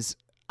 because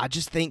I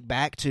just think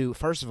back to,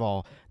 first of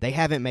all, they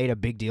haven't made a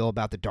big deal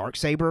about the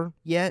Darksaber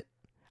yet.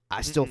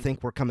 I still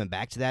think we're coming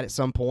back to that at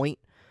some point.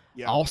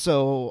 Yeah.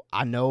 Also,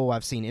 I know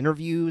I've seen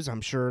interviews.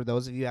 I'm sure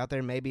those of you out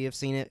there maybe have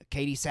seen it.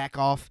 Katie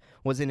Sackhoff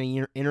was in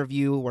an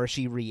interview where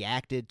she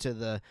reacted to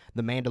the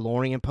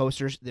Mandalorian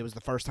posters. It was the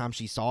first time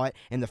she saw it,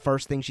 and the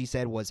first thing she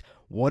said was,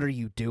 "What are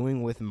you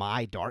doing with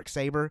my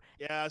Darksaber?"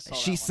 Yeah, I saw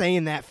She's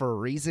saying that for a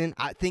reason.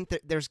 I think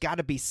that there's got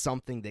to be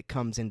something that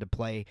comes into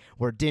play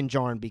where Din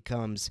Djarin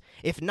becomes,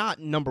 if not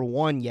number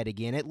one yet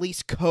again, at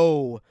least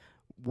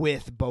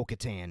with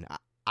Bo-Katan.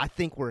 I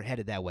think we're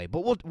headed that way,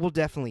 but we'll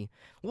definitely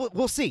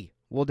we'll see.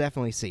 We'll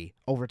definitely see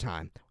over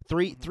time.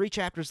 Three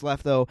chapters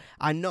left, though.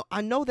 I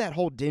know that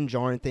whole Din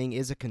Djarin thing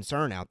is a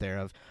concern out there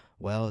of,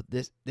 well,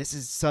 this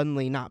is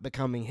suddenly not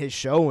becoming his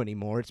show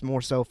anymore. It's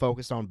more so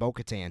focused on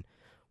Bo-Katan.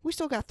 We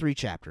still got 3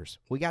 chapters.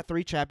 We got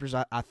 3 chapters.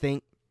 I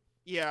think.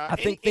 Yeah, I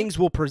think things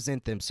will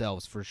present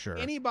themselves for sure.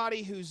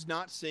 Anybody who's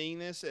not seeing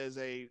this as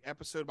a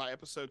episode by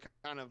episode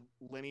kind of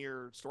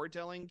linear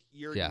storytelling,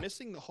 you're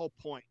missing the whole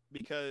point,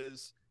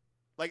 because,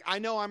 like, I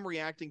know I'm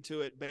reacting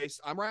to it based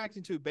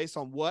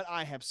on what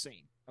I have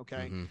seen. Okay.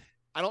 Mm-hmm.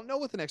 I don't know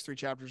what the next 3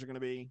 chapters are going to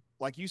be.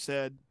 Like you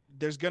said,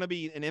 there's going to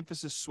be an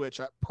emphasis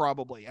switch,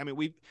 probably. I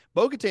mean,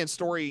 Bo-Katan's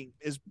story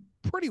is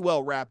pretty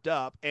well wrapped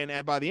up,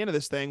 and by the end of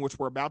this thing, which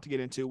we're about to get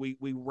into, we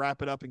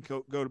wrap it up and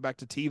go back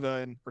to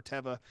Teva,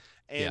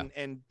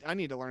 and I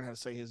need to learn how to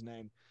say his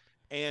name,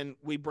 and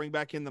we bring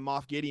back in the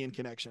Moff Gideon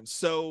connection.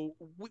 So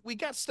we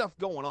got stuff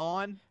going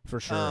on for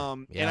sure.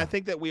 And I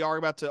think that we are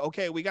about to,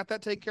 okay, we got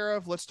that taken care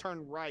of. Let's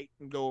turn right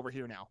and go over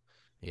here now.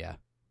 Yeah.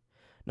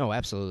 No,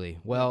 absolutely.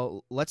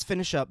 Well, let's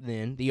finish up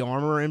then. The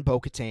Armorer and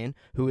Bo-Katan,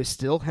 who is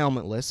still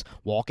helmetless,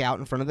 walk out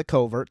in front of the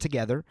covert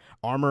together.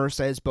 Armorer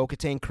says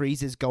Bo-Katan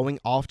Kryze is going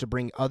off to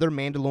bring other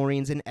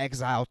Mandalorians in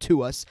exile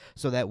to us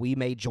so that we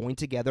may join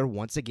together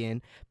once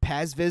again.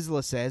 Paz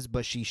Vizsla says,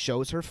 but she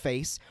shows her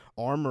face.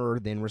 Armorer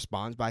then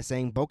responds by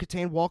saying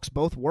Bo-Katan walks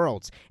both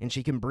worlds, and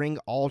she can bring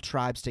all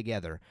tribes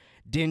together.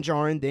 Din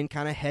Djarin then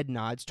kind of head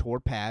nods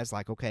toward Paz,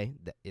 like, okay,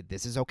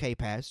 this is okay,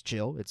 Paz,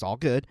 chill, it's all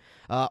good.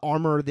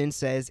 Armorer then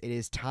says it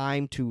is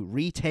time to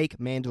retake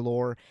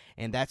Mandalore,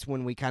 and that's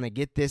when we kind of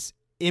get this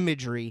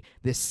imagery.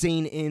 This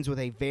scene ends with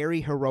a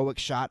very heroic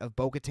shot of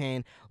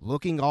Bo-Katan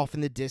looking off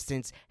in the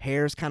distance,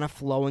 hair's kind of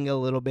flowing a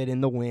little bit in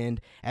the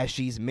wind as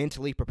she's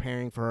mentally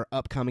preparing for her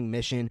upcoming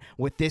mission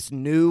with this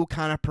new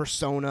kind of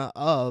persona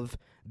of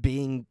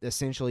being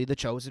essentially the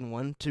chosen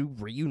one to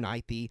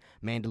reunite the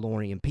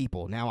Mandalorian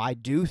people. Now, I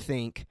do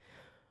think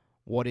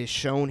what is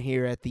shown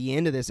here at the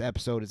end of this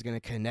episode is going to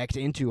connect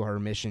into her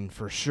mission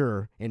for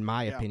sure, in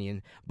my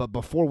opinion. But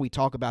before we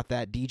talk about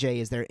that, DJ,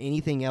 is there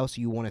anything else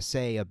you want to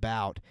say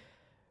about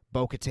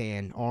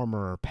Bo-Katan,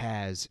 Armorer,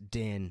 Paz,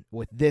 Din,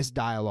 with this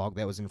dialogue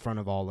that was in front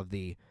of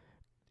the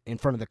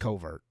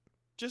covert?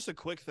 Just a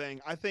quick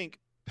thing. I think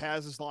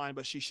Paz's line,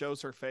 but she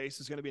shows her face,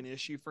 is going to be an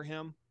issue for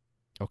him.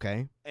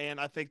 Okay. And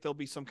I think there'll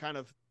be some kind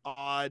of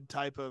odd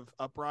type of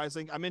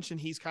uprising. I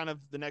mentioned he's kind of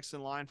the next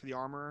in line for the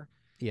Armorer.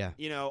 Yeah.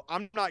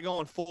 I'm not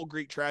going full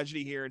Greek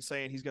tragedy here and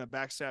saying he's going to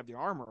backstab the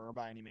Armorer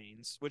by any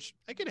means, which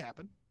it could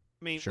happen.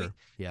 I mean, sure.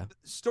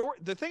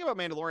 The thing about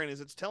Mandalorian is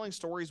it's telling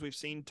stories we've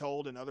seen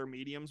told in other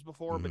mediums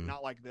before, but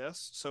not like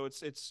this. So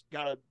it's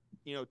got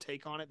a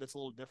take on it that's a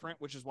little different,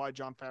 which is why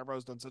Jon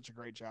Favreau's done such a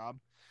great job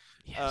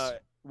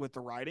with the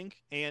writing.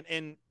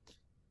 And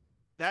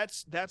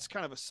that's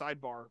kind of a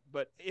sidebar.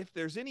 But if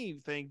there's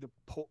anything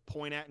to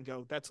point at and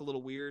go, that's a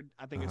little weird,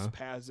 I think it's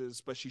Paz's,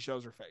 but she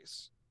shows her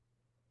face.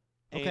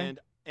 Okay.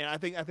 And I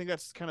think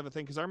that's kind of a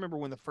thing, because I remember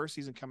when the first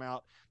season came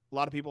out, a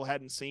lot of people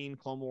hadn't seen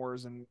Clone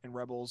Wars and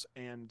Rebels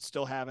and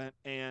still haven't,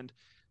 and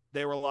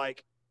they were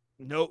like,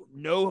 no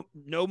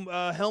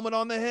helmet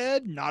on the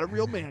head, not a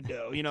real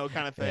Mando,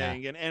 kind of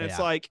thing. And it's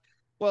like,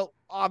 well,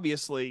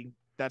 obviously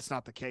that's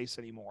not the case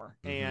anymore.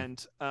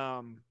 And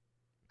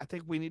I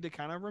think we need to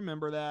kind of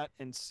remember that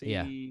and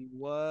see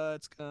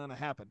what's gonna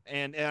happen.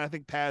 And I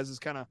think Paz is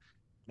kind of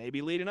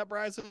maybe lead an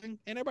uprising,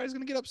 and everybody's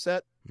going to get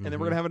upset, and then we're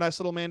Mm-hmm. going to have a nice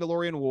little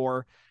Mandalorian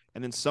war,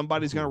 and then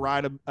somebody's going to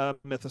ride a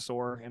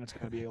mythosaur, and it's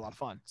going to be a lot of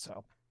fun.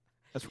 So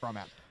that's where I'm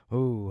at.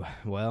 Ooh,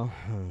 well,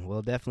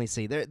 we'll definitely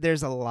see.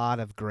 There's a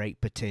lot of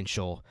great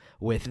potential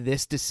with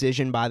this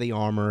decision by the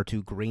armor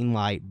to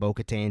greenlight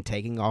Bo-Katan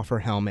taking off her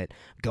helmet,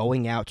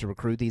 going out to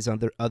recruit these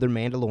other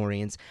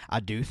Mandalorians. I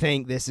do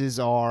think this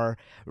is our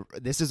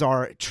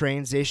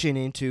transition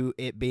into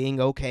it being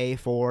okay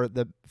for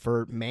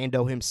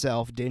Mando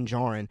himself, Din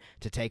Djarin,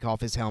 to take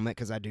off his helmet,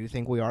 because I do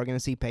think we are going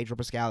to see Pedro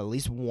Pascal at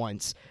least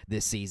once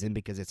this season,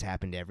 because it's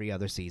happened every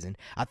other season.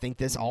 I think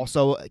this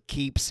also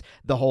keeps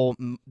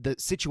the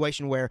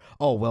situation where,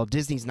 oh, well,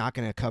 Disney's not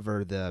going to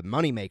cover the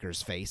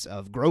moneymaker's face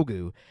of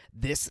Grogu.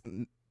 This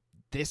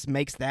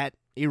makes that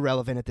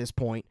irrelevant at this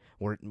point.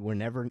 We're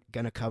never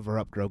going to cover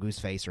up Grogu's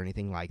face or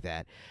anything like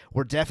that.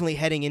 We're definitely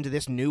heading into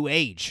this new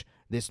age,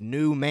 this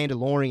new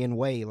Mandalorian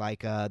way,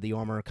 like the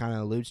armor kind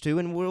of alludes to,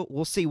 and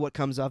we'll see what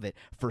comes of it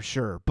for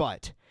sure.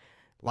 But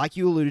like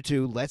you alluded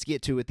to, let's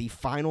get to it. The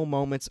final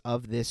moments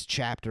of this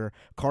chapter,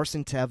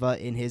 Carson Teva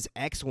in his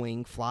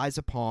X-Wing flies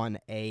upon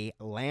a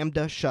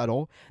Lambda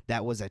shuttle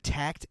that was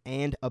attacked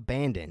and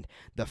abandoned.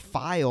 The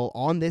file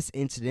on this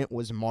incident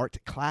was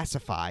marked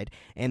classified,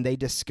 and they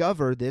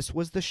discover this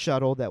was the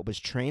shuttle that was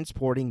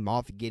transporting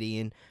Moff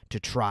Gideon to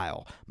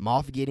trial.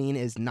 Moff Gideon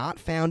is not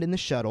found in the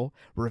shuttle,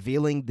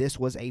 revealing this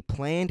was a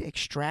planned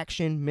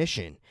extraction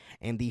mission.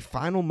 And the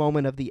final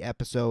moment of the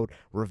episode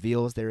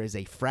reveals there is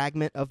a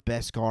fragment of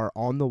Beskar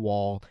on the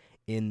wall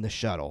in the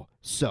shuttle.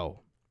 So,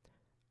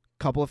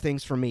 couple of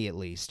things for me at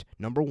least.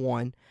 Number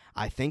one,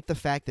 I think the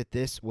fact that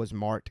this was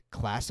marked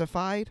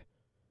classified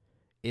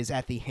is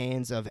at the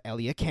hands of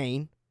Elia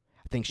Kane.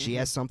 I think she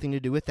has something to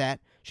do with that.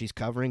 She's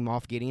covering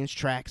Moff Gideon's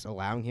tracks,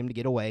 allowing him to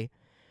get away.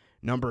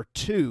 Number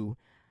two,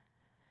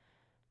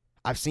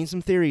 I've seen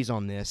some theories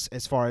on this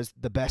as far as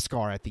the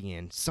Beskar at the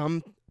end.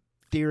 Some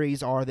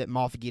theories are that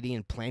Moff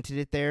Gideon planted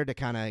it there to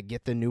kind of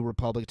get the New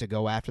Republic to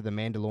go after the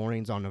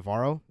Mandalorians on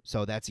Navarro.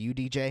 So that's you,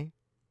 DJ?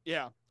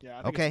 Yeah.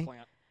 I think okay. It's a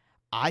plant.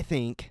 I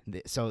think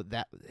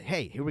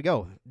hey, here we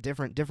go.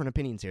 Different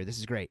opinions here. This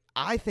is great.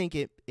 I think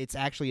it's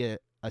actually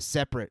a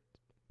separate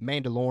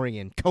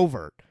Mandalorian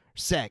covert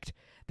sect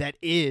that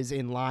is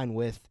in line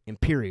with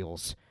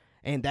Imperials.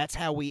 And that's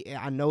how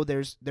I know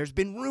there's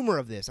been rumor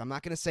of this. I'm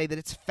not going to say that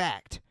it's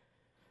fact,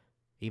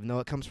 even though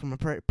it comes from a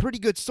pretty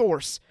good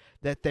source,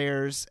 that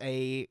there's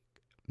a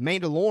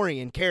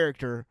Mandalorian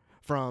character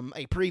from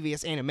a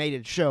previous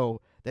animated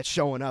show that's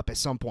showing up at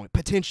some point,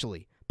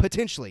 potentially.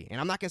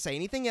 And I'm not going to say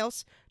anything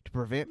else to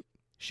prevent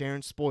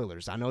sharing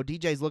spoilers. I know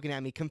DJ's looking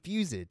at me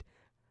confused.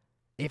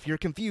 If you're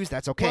confused,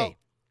 that's okay.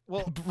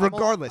 Well,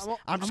 regardless,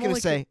 I'm just going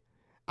to say,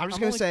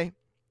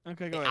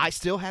 okay, go ahead. I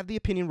still have the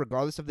opinion,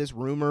 regardless of this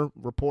rumor,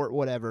 report,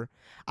 whatever.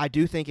 I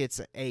do think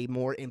it's a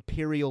more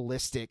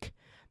imperialistic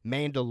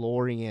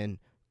Mandalorian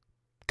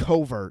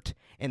covert,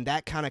 and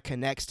that kind of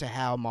connects to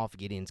how Moff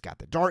Gideon's got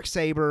the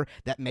Darksaber,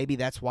 that maybe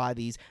that's why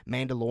these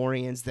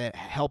Mandalorians that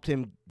helped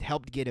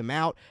get him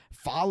out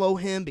follow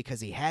him, because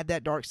he had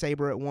that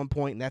Darksaber at one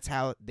point, and that's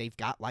how they've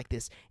got like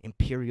this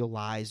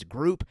imperialized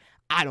group.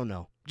 I don't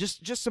know.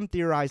 Just some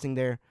theorizing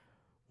there.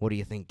 What do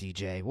you think,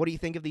 DJ? What do you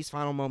think of these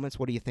final moments?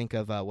 What do you think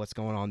of what's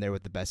going on there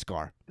with the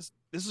Beskar? This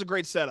is a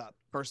great setup,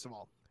 first of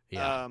all.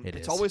 Yeah,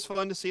 it's always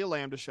fun to see a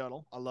Lambda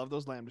shuttle. I love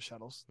those Lambda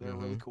shuttles. They're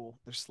really cool.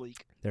 They're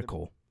sleek. They're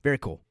cool. Very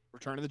cool.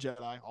 Return of the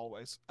Jedi,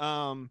 always.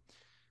 I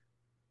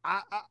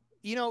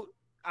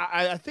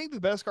think the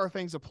Beskar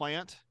thing's a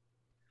plant,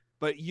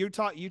 but you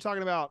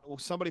talking about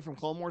somebody from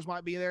Clone Wars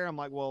might be there. I'm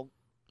like, well,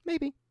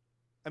 maybe.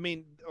 I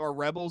mean, or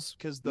Rebels,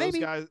 because those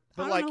guys.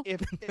 But like,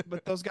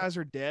 but those guys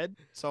are dead.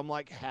 So I'm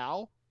like,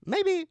 how?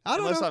 Maybe. I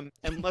don't know.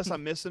 Unless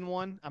I'm missing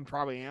one, I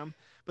probably am.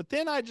 But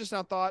then I just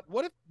now thought,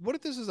 what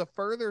if this is a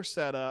further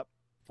setup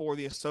for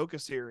the Ahsoka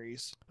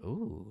series?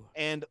 Ooh.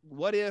 And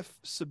what if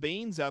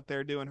Sabine's out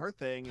there doing her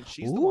thing, and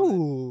she's the one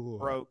that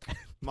broke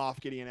Moff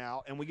Gideon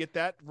out, and we get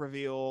that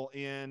reveal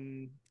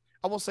in,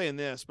 I won't say in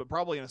this, but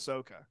probably in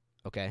Ahsoka.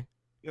 Okay.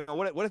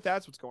 What if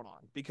that's what's going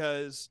on?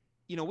 Because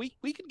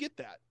we could get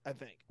that. I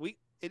think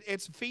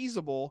it's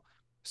feasible.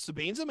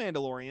 Sabine's a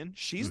Mandalorian.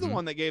 She's the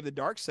one that gave the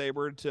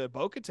Darksaber to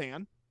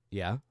Bo-Katan.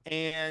 Yeah.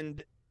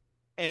 And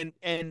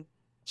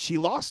she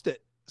lost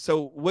it.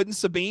 So wouldn't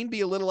Sabine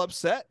be a little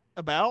upset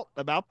about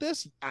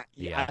this?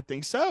 I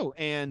think so.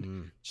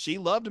 And she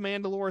loved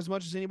Mandalore as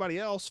much as anybody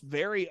else.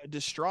 Very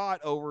distraught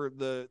over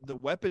the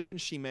weapon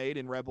she made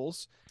in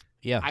Rebels.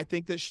 Yeah. I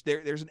think that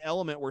there's an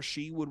element where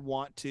she would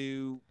want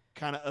to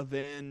kind of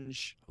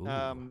avenge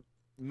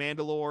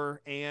Mandalore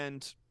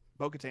and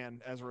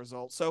Bo-Katan as a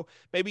result. So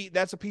maybe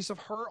that's a piece of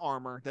her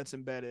armor that's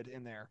embedded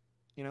in there.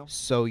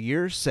 So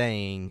you're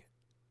saying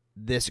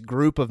this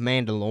group of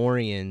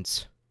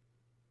Mandalorians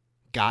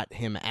got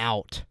him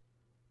out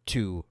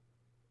to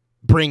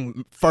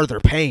bring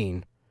further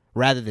pain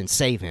rather than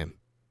save him,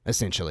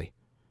 essentially.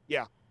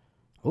 Yeah.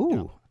 Ooh,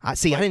 yeah. I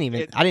see. Like,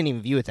 I didn't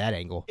even view it that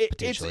angle.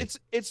 Potentially,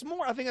 it's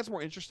more. I think that's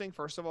more interesting.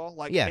 First of all,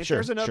 like, yeah, if sure,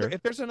 there's another sure.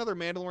 if there's another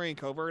Mandalorian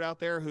covert out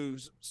there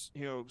who's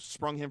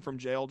sprung him from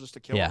jail just to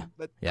kill Yeah, him,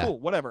 that yeah. cool,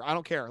 whatever. I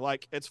don't care.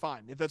 Like, it's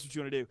fine if that's what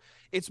you want to do.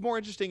 It's more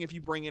interesting if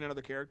you bring in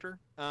another character.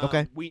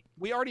 Okay. We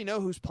already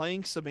know who's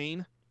playing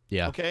Sabine.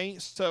 Yeah. Okay,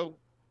 so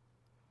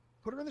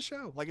put her in the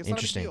show. Like, it's not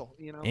a big deal,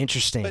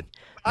 Interesting. But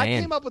I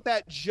came up with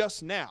that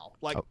just now.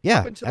 Like, yeah,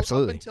 Up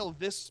absolutely. until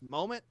this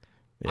moment,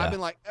 Yeah. I've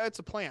been like, it's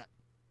a plant.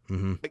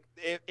 Mm-hmm. Like,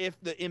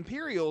 if the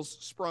Imperials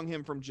sprung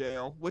him from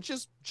jail, which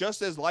is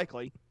just as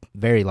likely,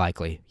 very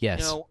likely,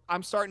 yes.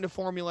 I'm starting to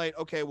formulate.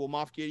 Okay, well,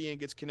 Moff Gideon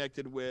gets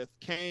connected with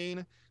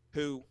Kane,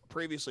 who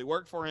previously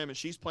worked for him, and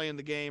she's playing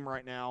the game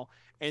right now.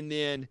 And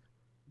then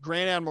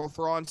Grand Admiral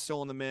Thrawn's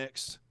still in the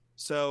mix.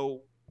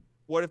 So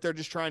what if they're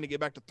just trying to get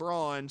back to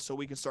Thrawn so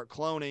we can start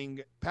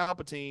cloning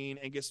Palpatine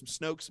and get some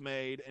Snokes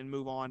made and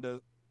move on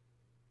to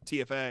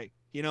TFA?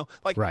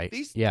 Right.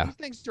 These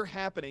things are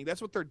happening.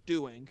 That's what they're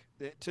doing.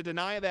 To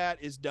deny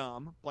that is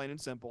dumb, plain and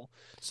simple.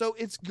 So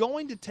it's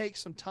going to take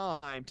some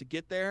time to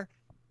get there.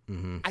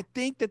 Mm-hmm. I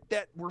think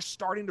that we're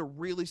starting to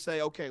really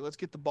say, okay, let's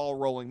get the ball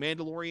rolling.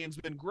 Mandalorian's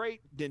been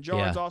great. Din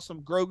Djarin's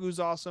awesome. Grogu's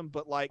awesome.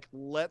 But, like,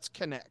 let's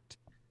connect.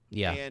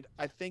 Yeah. And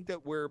I think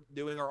that we're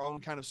doing our own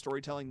kind of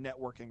storytelling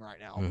networking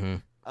right now. Mm-hmm.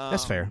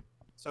 That's fair.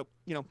 So,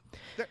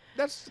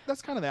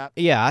 that's kind of that.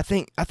 Yeah, I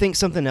think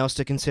something else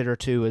to consider,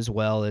 too, as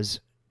well, is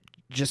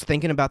just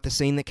thinking about the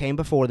scene that came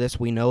before this.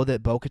 We know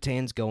that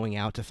Bo-Katan's going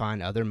out to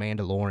find other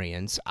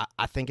Mandalorians.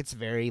 I think it's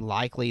very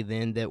likely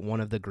then that one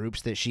of the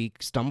groups that she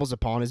stumbles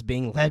upon is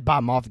being led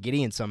by Moff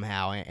Gideon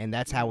somehow, and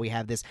that's how we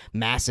have this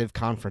massive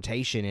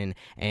confrontation.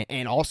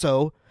 And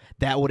also,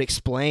 that would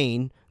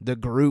explain the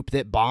group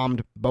that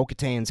bombed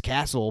Bo-Katan's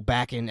castle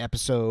back in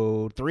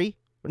episode 3?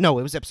 No,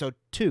 it was episode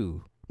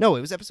 2. No,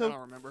 it was episode... I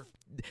don't remember.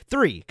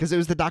 3, because it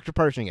was the Dr.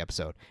 Pershing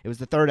episode. It was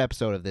the 3rd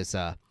episode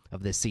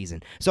of this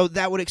season. So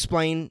that would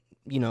explain,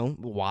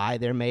 why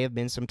there may have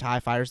been some TIE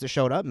fighters that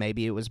showed up.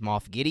 Maybe it was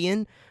Moff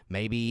Gideon.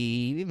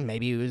 Maybe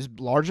it was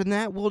larger than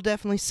that. We'll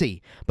definitely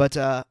see. But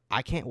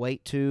I can't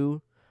wait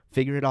to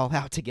figure it all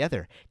out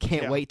together.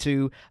 Can't wait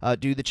to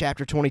do the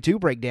Chapter 22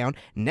 breakdown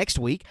next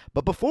week.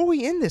 But before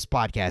we end this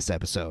podcast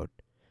episode,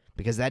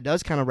 because that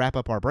does kind of wrap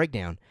up our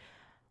breakdown,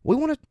 we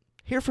want to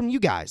hear from you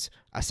guys.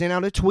 I sent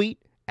out a tweet,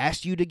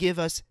 asked you to give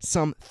us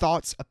some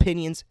thoughts,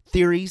 opinions,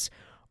 theories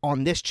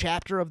on this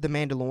chapter of The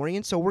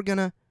Mandalorian. So we're going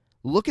to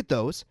look at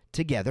those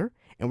together,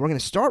 and we're going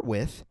to start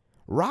with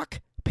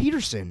Rock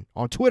Peterson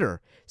on Twitter.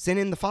 Sent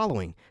in the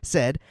following.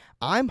 Said,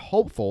 I'm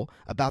hopeful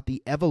about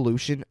the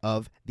evolution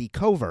of the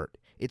covert.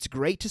 It's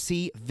great to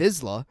see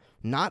Vizsla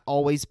not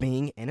always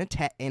being an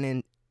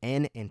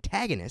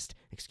antagonist.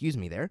 Excuse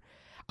me there.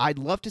 I'd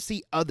love to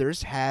see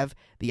others have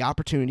the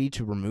opportunity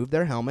to remove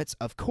their helmets.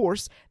 Of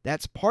course,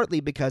 that's partly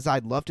because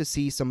I'd love to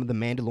see some of the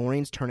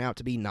Mandalorians turn out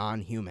to be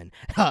non-human.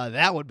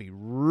 That would be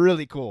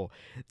really cool.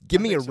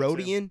 Give me a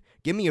Rodian.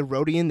 Give me a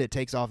Rodian that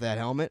takes off that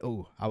helmet.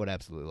 Oh, I would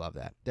absolutely love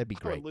that. That'd be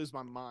great. I would lose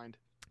my mind.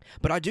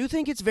 But I do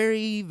think it's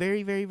very,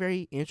 very, very,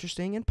 very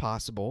interesting and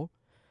possible.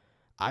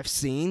 I've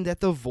seen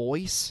that the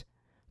voice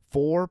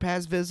for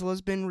Paz Vizsla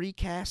has been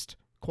recast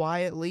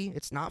quietly.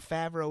 It's not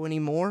Favreau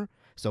anymore.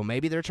 So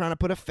maybe they're trying to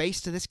put a face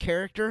to this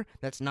character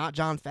that's not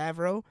Jon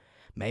Favreau.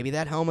 Maybe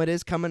that helmet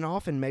is coming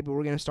off, and maybe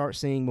we're going to start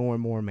seeing more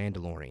and more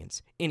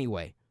Mandalorians.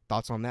 Anyway,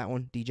 thoughts on that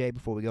one, DJ,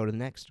 before we go to the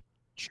next?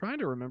 Trying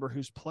to remember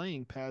who's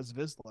playing Paz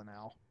Vizsla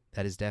now.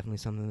 That is definitely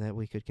something that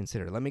we could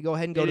consider. Let me go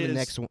ahead and go to the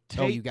next one.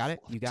 You got it?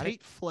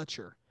 Tate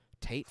Fletcher.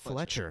 Tate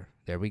Fletcher.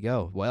 There we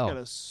go. Well, he's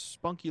got a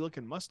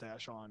spunky-looking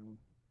mustache on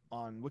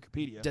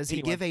Wikipedia. Does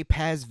he give a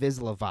Paz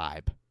Vizsla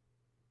vibe?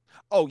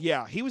 Oh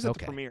yeah, he was at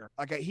the premiere.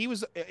 Like, he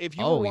was. If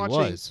you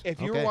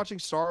were watching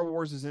Star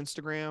Wars'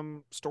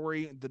 Instagram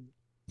story the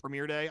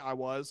premiere day, I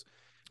was.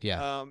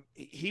 Yeah.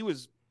 He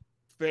was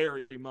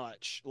very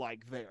much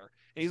like there,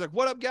 and he's like,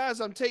 "What up, guys?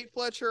 I'm Tate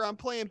Fletcher. I'm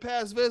playing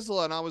Paz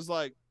Vizsla," and I was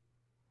like,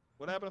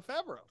 "What happened to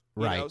Favreau?"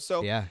 Right.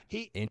 So yeah.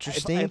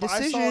 Interesting if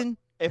decision.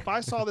 If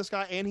I saw this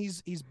guy and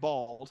he's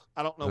bald,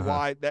 I don't know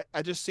why. That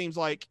it just seems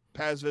like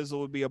Paz Vizsla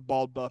would be a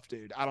bald buff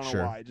dude. I don't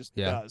know why. It just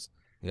does.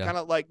 Yeah. Kind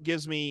of like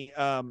gives me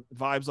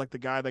vibes like the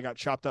guy that got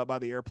chopped up by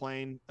the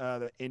airplane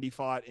that Indy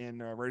fought in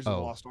Raiders of the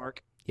Lost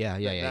Ark. Yeah.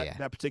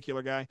 That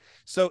particular guy.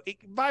 So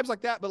vibes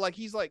like that, but like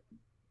he's like,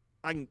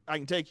 I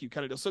can take you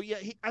kind of deal. So yeah,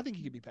 I think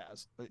he could be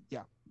Paz. But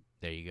yeah.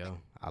 There you go.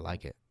 I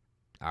like it.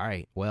 All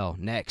right. Well,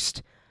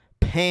 next,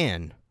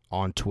 Pan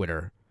on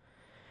Twitter.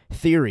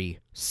 Theory: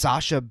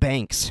 Sasha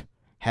Banks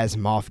has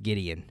Moff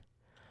Gideon.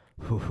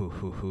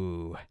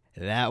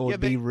 That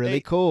would be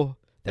really cool.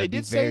 They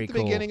did say at the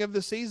beginning of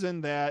the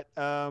season that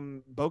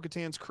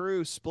Bo-Katan's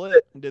crew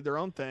split and did their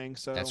own thing.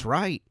 So that's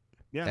right.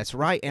 Yeah, that's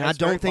right. And I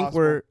don't think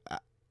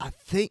I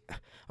think.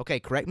 Okay,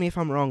 correct me if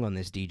I'm wrong on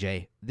this,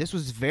 DJ. This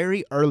was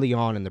very early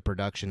on in the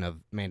production of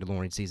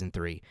Mandalorian Season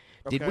 3.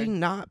 Okay. Did we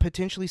not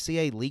potentially see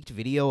a leaked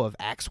video of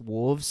Axe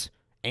Wolves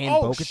and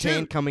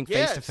Bo-Katan coming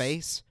face to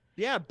face?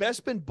 Yeah,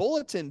 Bespin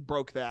Bulletin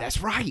broke that. That's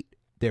right.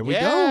 There we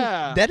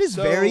go. That is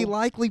very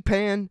likely,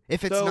 Pan.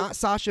 If it's not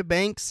Sasha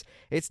Banks,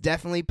 it's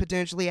definitely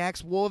potentially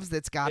Axe Wolves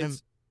that's got him.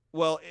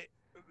 Well,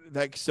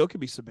 that still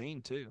could be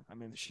Sabine, too. I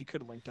mean, she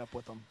could have linked up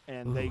with them,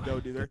 and they go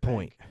do their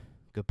thing.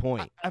 Good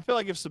point. I feel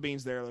like if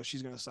Sabine's there, though,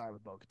 she's going to side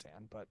with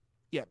Bo-Katan. But,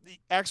 yeah, the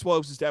Axe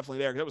Wolves is definitely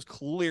there. That was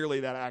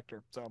clearly that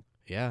actor. So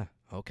yeah,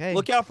 okay.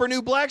 Look out for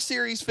new Black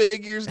Series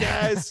figures,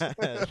 guys.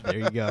 There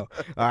you go.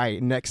 All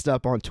right, next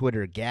up on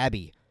Twitter,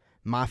 Gabby.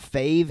 My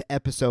fave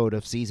episode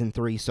of Season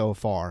 3 so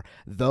far,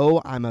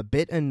 though I'm a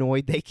bit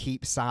annoyed they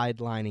keep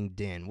sidelining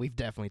Din. We've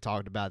definitely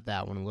talked about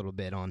that one a little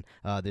bit on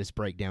this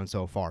breakdown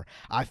so far.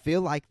 I feel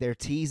like they're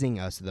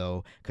teasing us,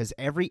 though, because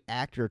every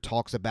actor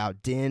talks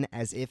about Din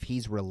as if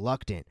he's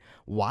reluctant.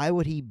 Why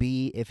would he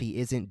be if he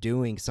isn't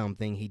doing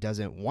something he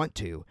doesn't want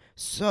to?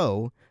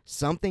 So,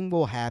 something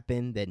will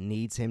happen that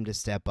needs him to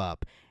step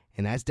up.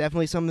 And that's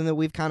definitely something that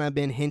we've kind of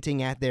been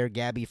hinting at there,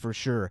 Gabby, for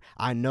sure.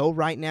 I know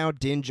right now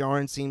Din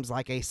Djarin seems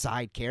like a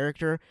side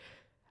character.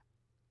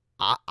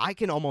 I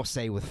can almost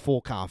say with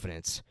full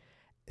confidence,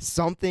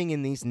 something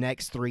in these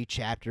next 3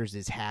 chapters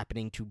is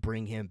happening to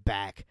bring him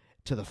back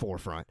to the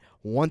forefront.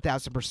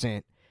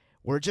 1,000%.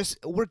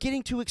 We're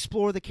getting to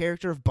explore the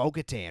character of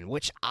Bo-Katan,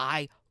 which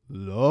I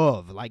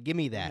love. Like, give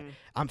me that. Mm-hmm.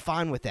 I'm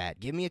fine with that.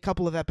 Give me a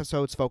couple of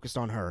episodes focused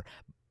on her.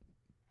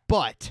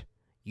 But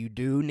you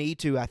do need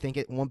to, I think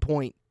at one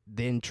point,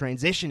 then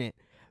transition it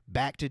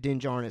back to Din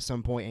Djarin at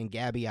some point. And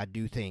Gabby, I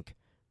do think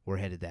we're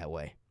headed that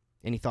way.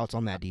 Any thoughts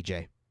on that,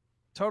 DJ?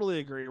 Totally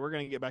agree. We're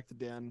going to get back to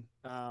Din,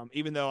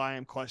 even though I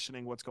am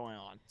questioning what's going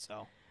on.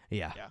 So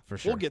yeah, for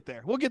sure. We'll get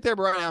there. But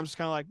right now I'm just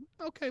kind of like,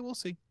 okay, we'll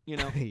see.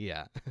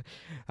 Yeah.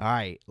 All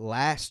right.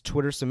 Last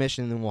Twitter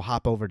submission, and then we'll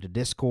hop over to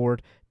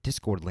Discord.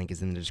 Discord link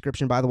is in the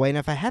description, by the way. And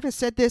if I haven't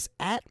said this,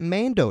 at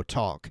Mando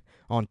Talk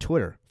on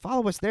Twitter,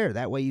 follow us there.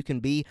 That way you can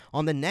be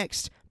on the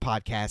next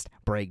podcast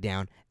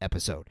breakdown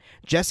episode.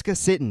 Jessica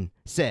Sitton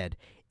said,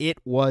 "It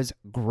was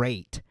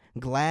great.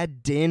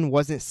 Glad Din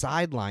wasn't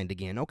sidelined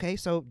again." Okay,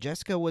 so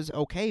Jessica was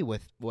okay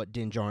with what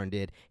Din Djarin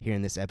did here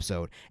in this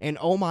episode. And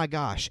oh my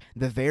gosh,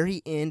 the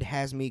very end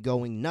has me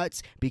going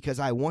nuts because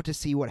I want to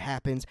see what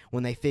happens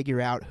when they figure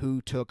out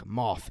who took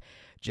Moff.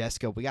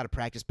 Jessica, we got to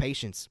practice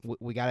patience.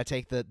 We got to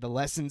take the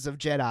lessons of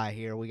Jedi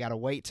here. We got to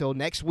wait till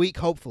next week,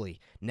 hopefully.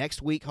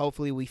 Next week,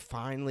 hopefully, we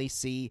finally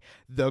see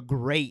the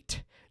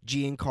great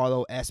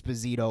Giancarlo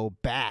Esposito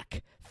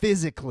back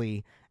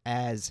physically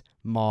as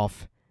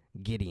Moff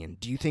Gideon.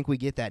 Do you think we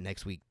get that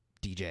next week,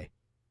 DJ?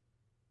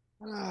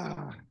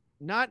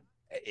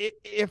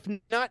 If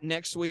not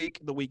next week,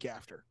 the week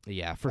after.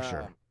 Yeah, for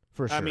sure.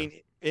 For sure. I mean,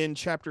 in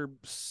chapter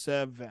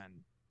 7,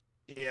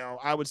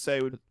 I would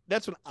say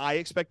that's when I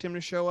expect him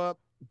to show up.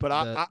 But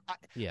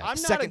I'm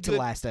second to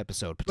last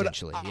episode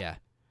potentially.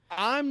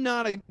 I'm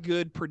not a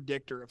good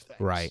predictor of things.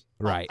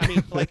 Right. I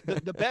mean, like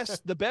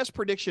the best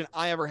prediction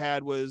I ever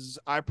had was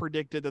I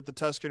predicted that the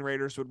Tusken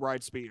Raiders would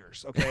ride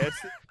speeders. Okay,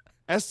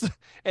 and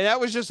that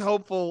was just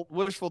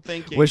wishful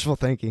thinking. Wishful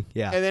thinking,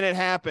 yeah. And then it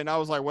happened. I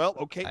was like, well,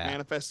 okay,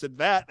 manifested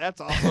that. That's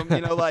awesome,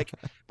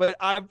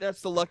 But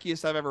that's the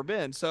luckiest I've ever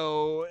been.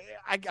 So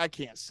I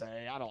can't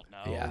say. I don't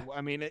know. Yeah.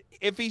 I mean,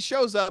 if he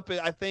shows up,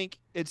 I think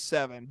it's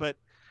 7, but.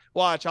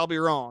 Watch, I'll be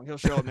wrong. He'll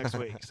show up next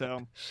week.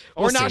 So,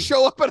 or not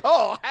show up at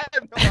all. I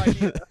have no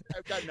idea.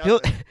 I've got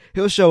nothing.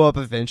 He'll show up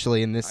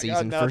eventually in this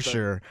season for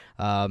sure.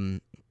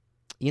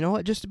 You know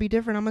what? Just to be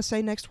different, I'm gonna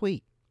say next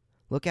week.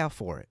 Look out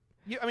for it.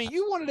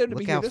 You wanted him to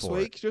be here this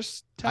week.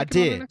 Just tack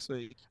him on next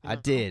week. I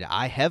did.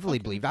 I heavily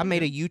believed. I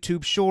made a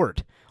YouTube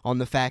short on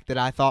the fact that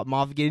I thought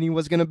Moff Gideon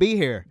was gonna be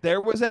here. There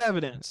was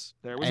evidence.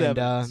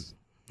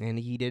 And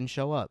he didn't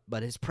show up,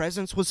 but his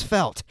presence was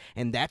felt,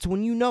 and that's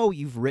when you know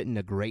you've written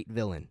a great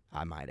villain,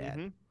 I might add.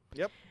 Mm-hmm.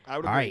 Yep, I would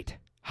agree. All right,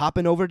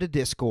 hopping over to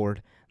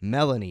Discord,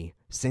 Melanie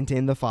sent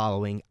in the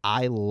following.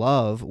 I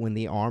love when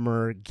the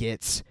armor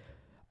gets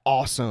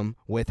awesome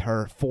with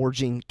her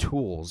forging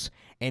tools,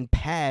 and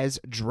Paz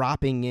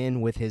dropping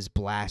in with his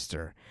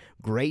blaster.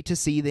 Great to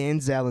see the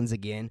Anzellans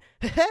again.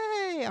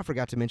 Hey, I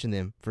forgot to mention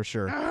them for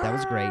sure. That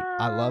was great.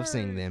 I love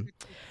seeing them.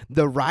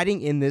 The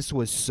writing in this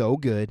was so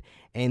good,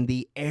 and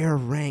the air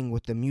rang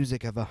with the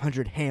music of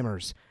 100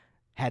 hammers.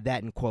 Had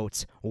that in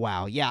quotes.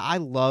 Wow. Yeah, I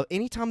love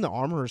anytime the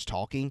armorer is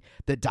talking,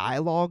 the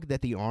dialogue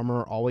that the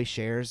armorer always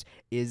shares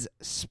is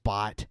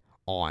spot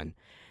on.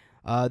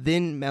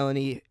 Then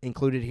Melanie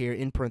included here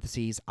in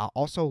parentheses, I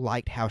also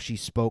liked how she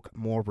spoke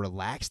more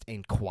relaxed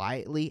and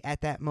quietly at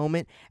that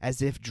moment,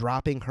 as if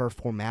dropping her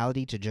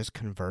formality to just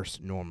converse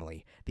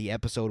normally. The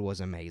episode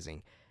was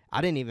amazing. I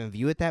didn't even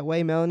view it that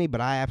way, Melanie,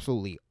 but I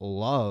absolutely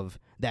love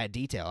that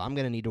detail. I'm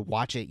going to need to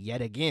watch it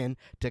yet again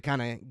to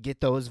kind of get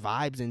those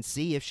vibes and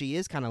see if she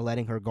is kind of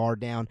letting her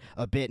guard down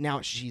a bit. Now,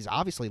 she's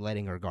obviously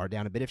letting her guard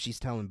down a bit if she's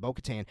telling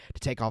Bo-Katan to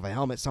take off a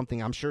helmet,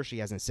 something I'm sure she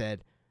hasn't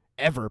said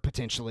ever,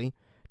 potentially.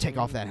 Take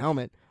off that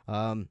helmet.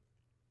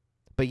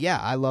 But yeah,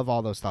 I love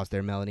all those thoughts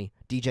there, Melanie.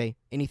 DJ,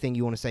 anything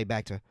you want to say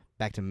back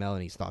to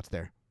Melanie's thoughts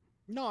there?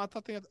 No, I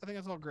think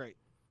that's all great.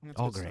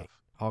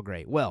 All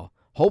great. Well,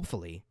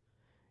 hopefully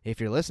if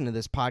you're listening to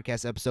this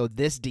podcast episode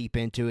this deep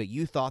into it,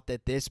 you thought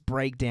that this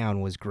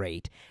breakdown was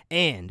great.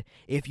 And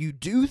if you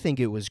do think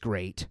it was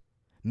great,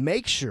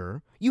 make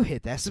sure you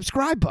hit that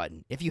subscribe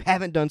button if you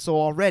haven't done so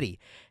already.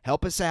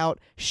 Help us out,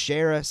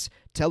 share us,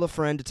 tell a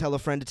friend to tell a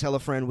friend to tell a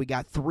friend. We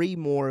got 3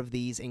 more of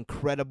these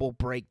incredible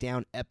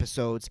breakdown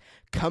episodes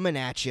coming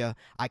at you.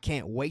 I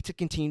can't wait to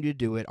continue to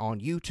do it on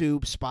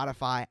YouTube,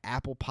 Spotify,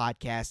 Apple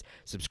Podcasts.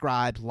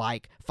 Subscribe,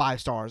 like, 5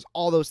 stars,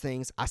 all those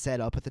things I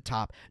said up at the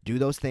top. Do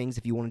those things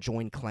if you want to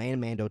join Clan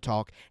Mando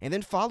Talk. And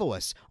then follow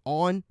us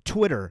on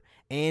Twitter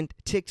and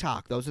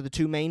TikTok. Those are the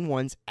 2 main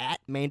ones, at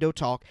Mando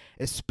Talk,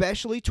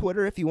 especially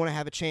Twitter if you want to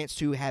have a chance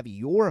to have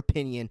your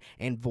opinion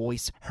and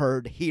voice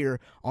heard here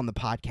on the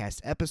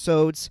podcast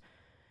episodes.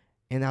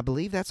 And I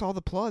believe that's all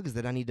the plugs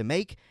that I need to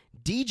make.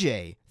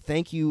 DJ,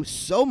 thank you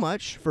so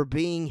much for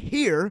being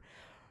here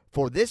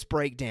for this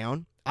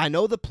breakdown. I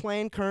know the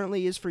plan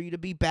currently is for you to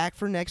be back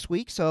for next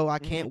week, so I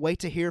can't wait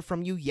to hear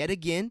from you yet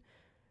again.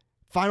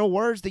 Final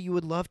words that you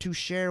would love to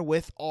share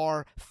with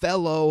our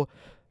fellow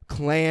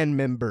clan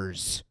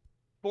members.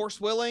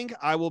 Force willing,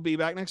 I will be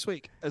back next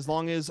week as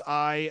long as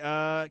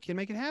I can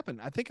make it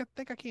happen. I think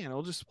I can.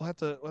 We'll have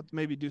to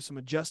maybe do some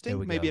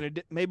adjusting, maybe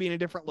in a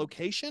different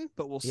location,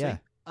 but we'll see.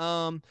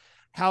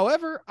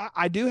 However,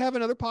 I do have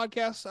another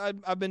podcast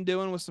I've been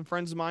doing with some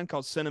friends of mine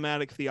called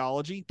Cinematic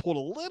Theology. Pulled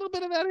a little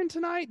bit of that in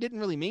tonight. Didn't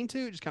really mean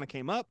to. It just kind of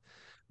came up.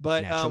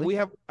 But we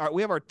have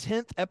our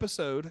 10th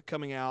episode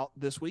coming out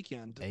this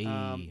weekend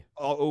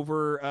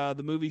over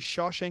the movie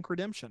Shawshank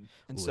Redemption.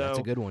 And so that's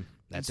a good one.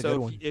 That's a good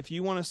one. If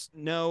you want to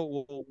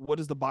know what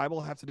does the Bible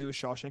have to do with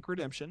Shawshank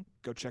Redemption,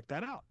 go check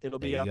that out. It'll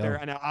be out there.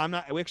 And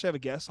we actually have a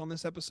guest on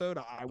this episode.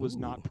 I was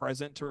not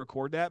present to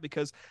record that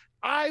because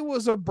I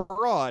was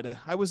abroad.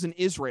 I was in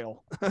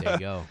Israel. There you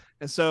go.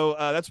 And so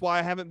that's why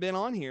I haven't been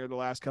on here the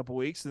last couple of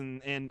weeks.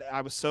 And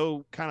I was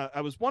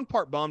I was one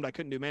part bummed I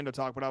couldn't do Mando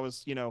Talk, but I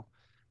was,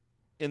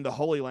 in the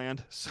Holy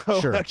Land. So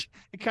sure.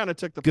 It kind of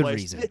took the Good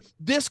place. Reason.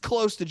 This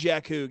close to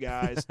Jakku,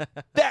 guys.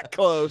 That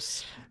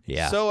close.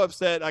 Yeah. So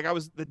upset. Like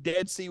the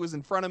Dead Sea was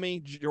in front of me.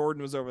 Jordan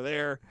was over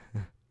there.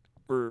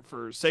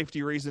 For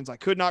safety reasons, I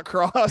could not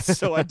cross,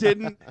 so I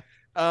didn't.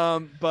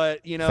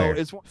 But Fair.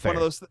 It's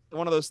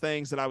one of those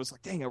things that I was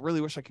like, dang, I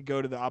really wish I could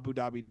go to the Abu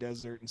Dhabi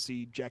desert and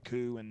see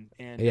Jakku and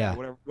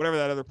whatever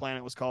that other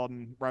planet was called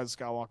in Rise of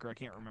Skywalker. I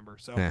can't remember.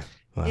 So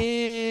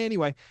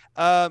anyway,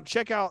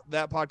 check out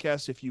that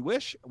podcast if you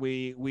wish.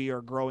 We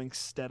are growing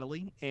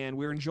steadily and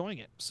we're enjoying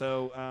it.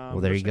 So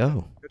there you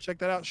go. Go check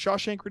that out.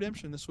 Shawshank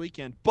Redemption this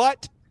weekend.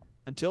 But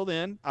until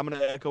then, I'm going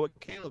to echo what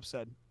Caleb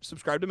said.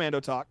 Subscribe to Mando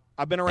Talk.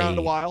 I've been around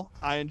a while.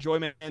 I enjoy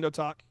Mando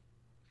Talk.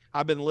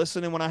 I've been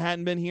listening when I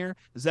hadn't been here.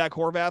 Zach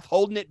Horvath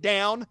holding it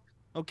down.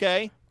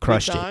 Okay.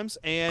 Crushed it. Times.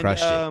 And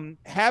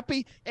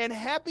happy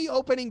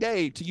opening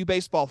day to you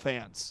baseball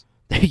fans.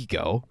 There you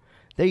go.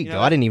 There you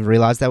go. I didn't even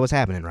realize that was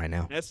happening right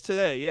now. That's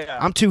today, yeah.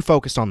 I'm too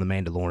focused on the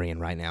Mandalorian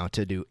right now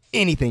to do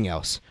anything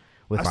else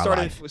with my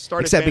life.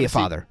 Except be a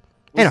father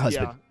and a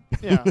husband.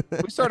 Yeah.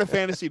 We started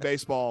fantasy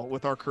baseball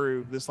with our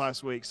crew this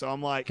last week. So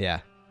I'm like,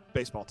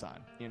 baseball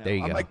time. There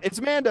you go. Like, it's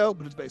Mando,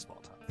 but it's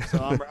baseball time.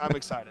 So I'm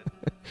excited.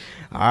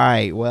 All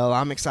right. Well,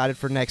 I'm excited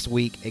for next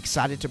week.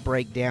 Excited to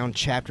break down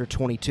Chapter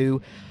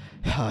 22.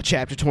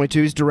 Chapter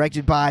 22 is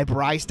directed by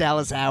Bryce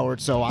Dallas Howard,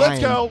 so I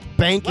am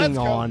banking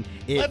on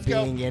it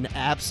being an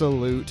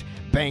absolute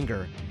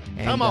banger.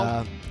 And Come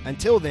on.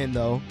 Until then,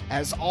 though,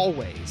 as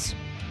always,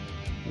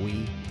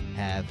 we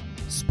have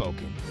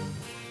spoken.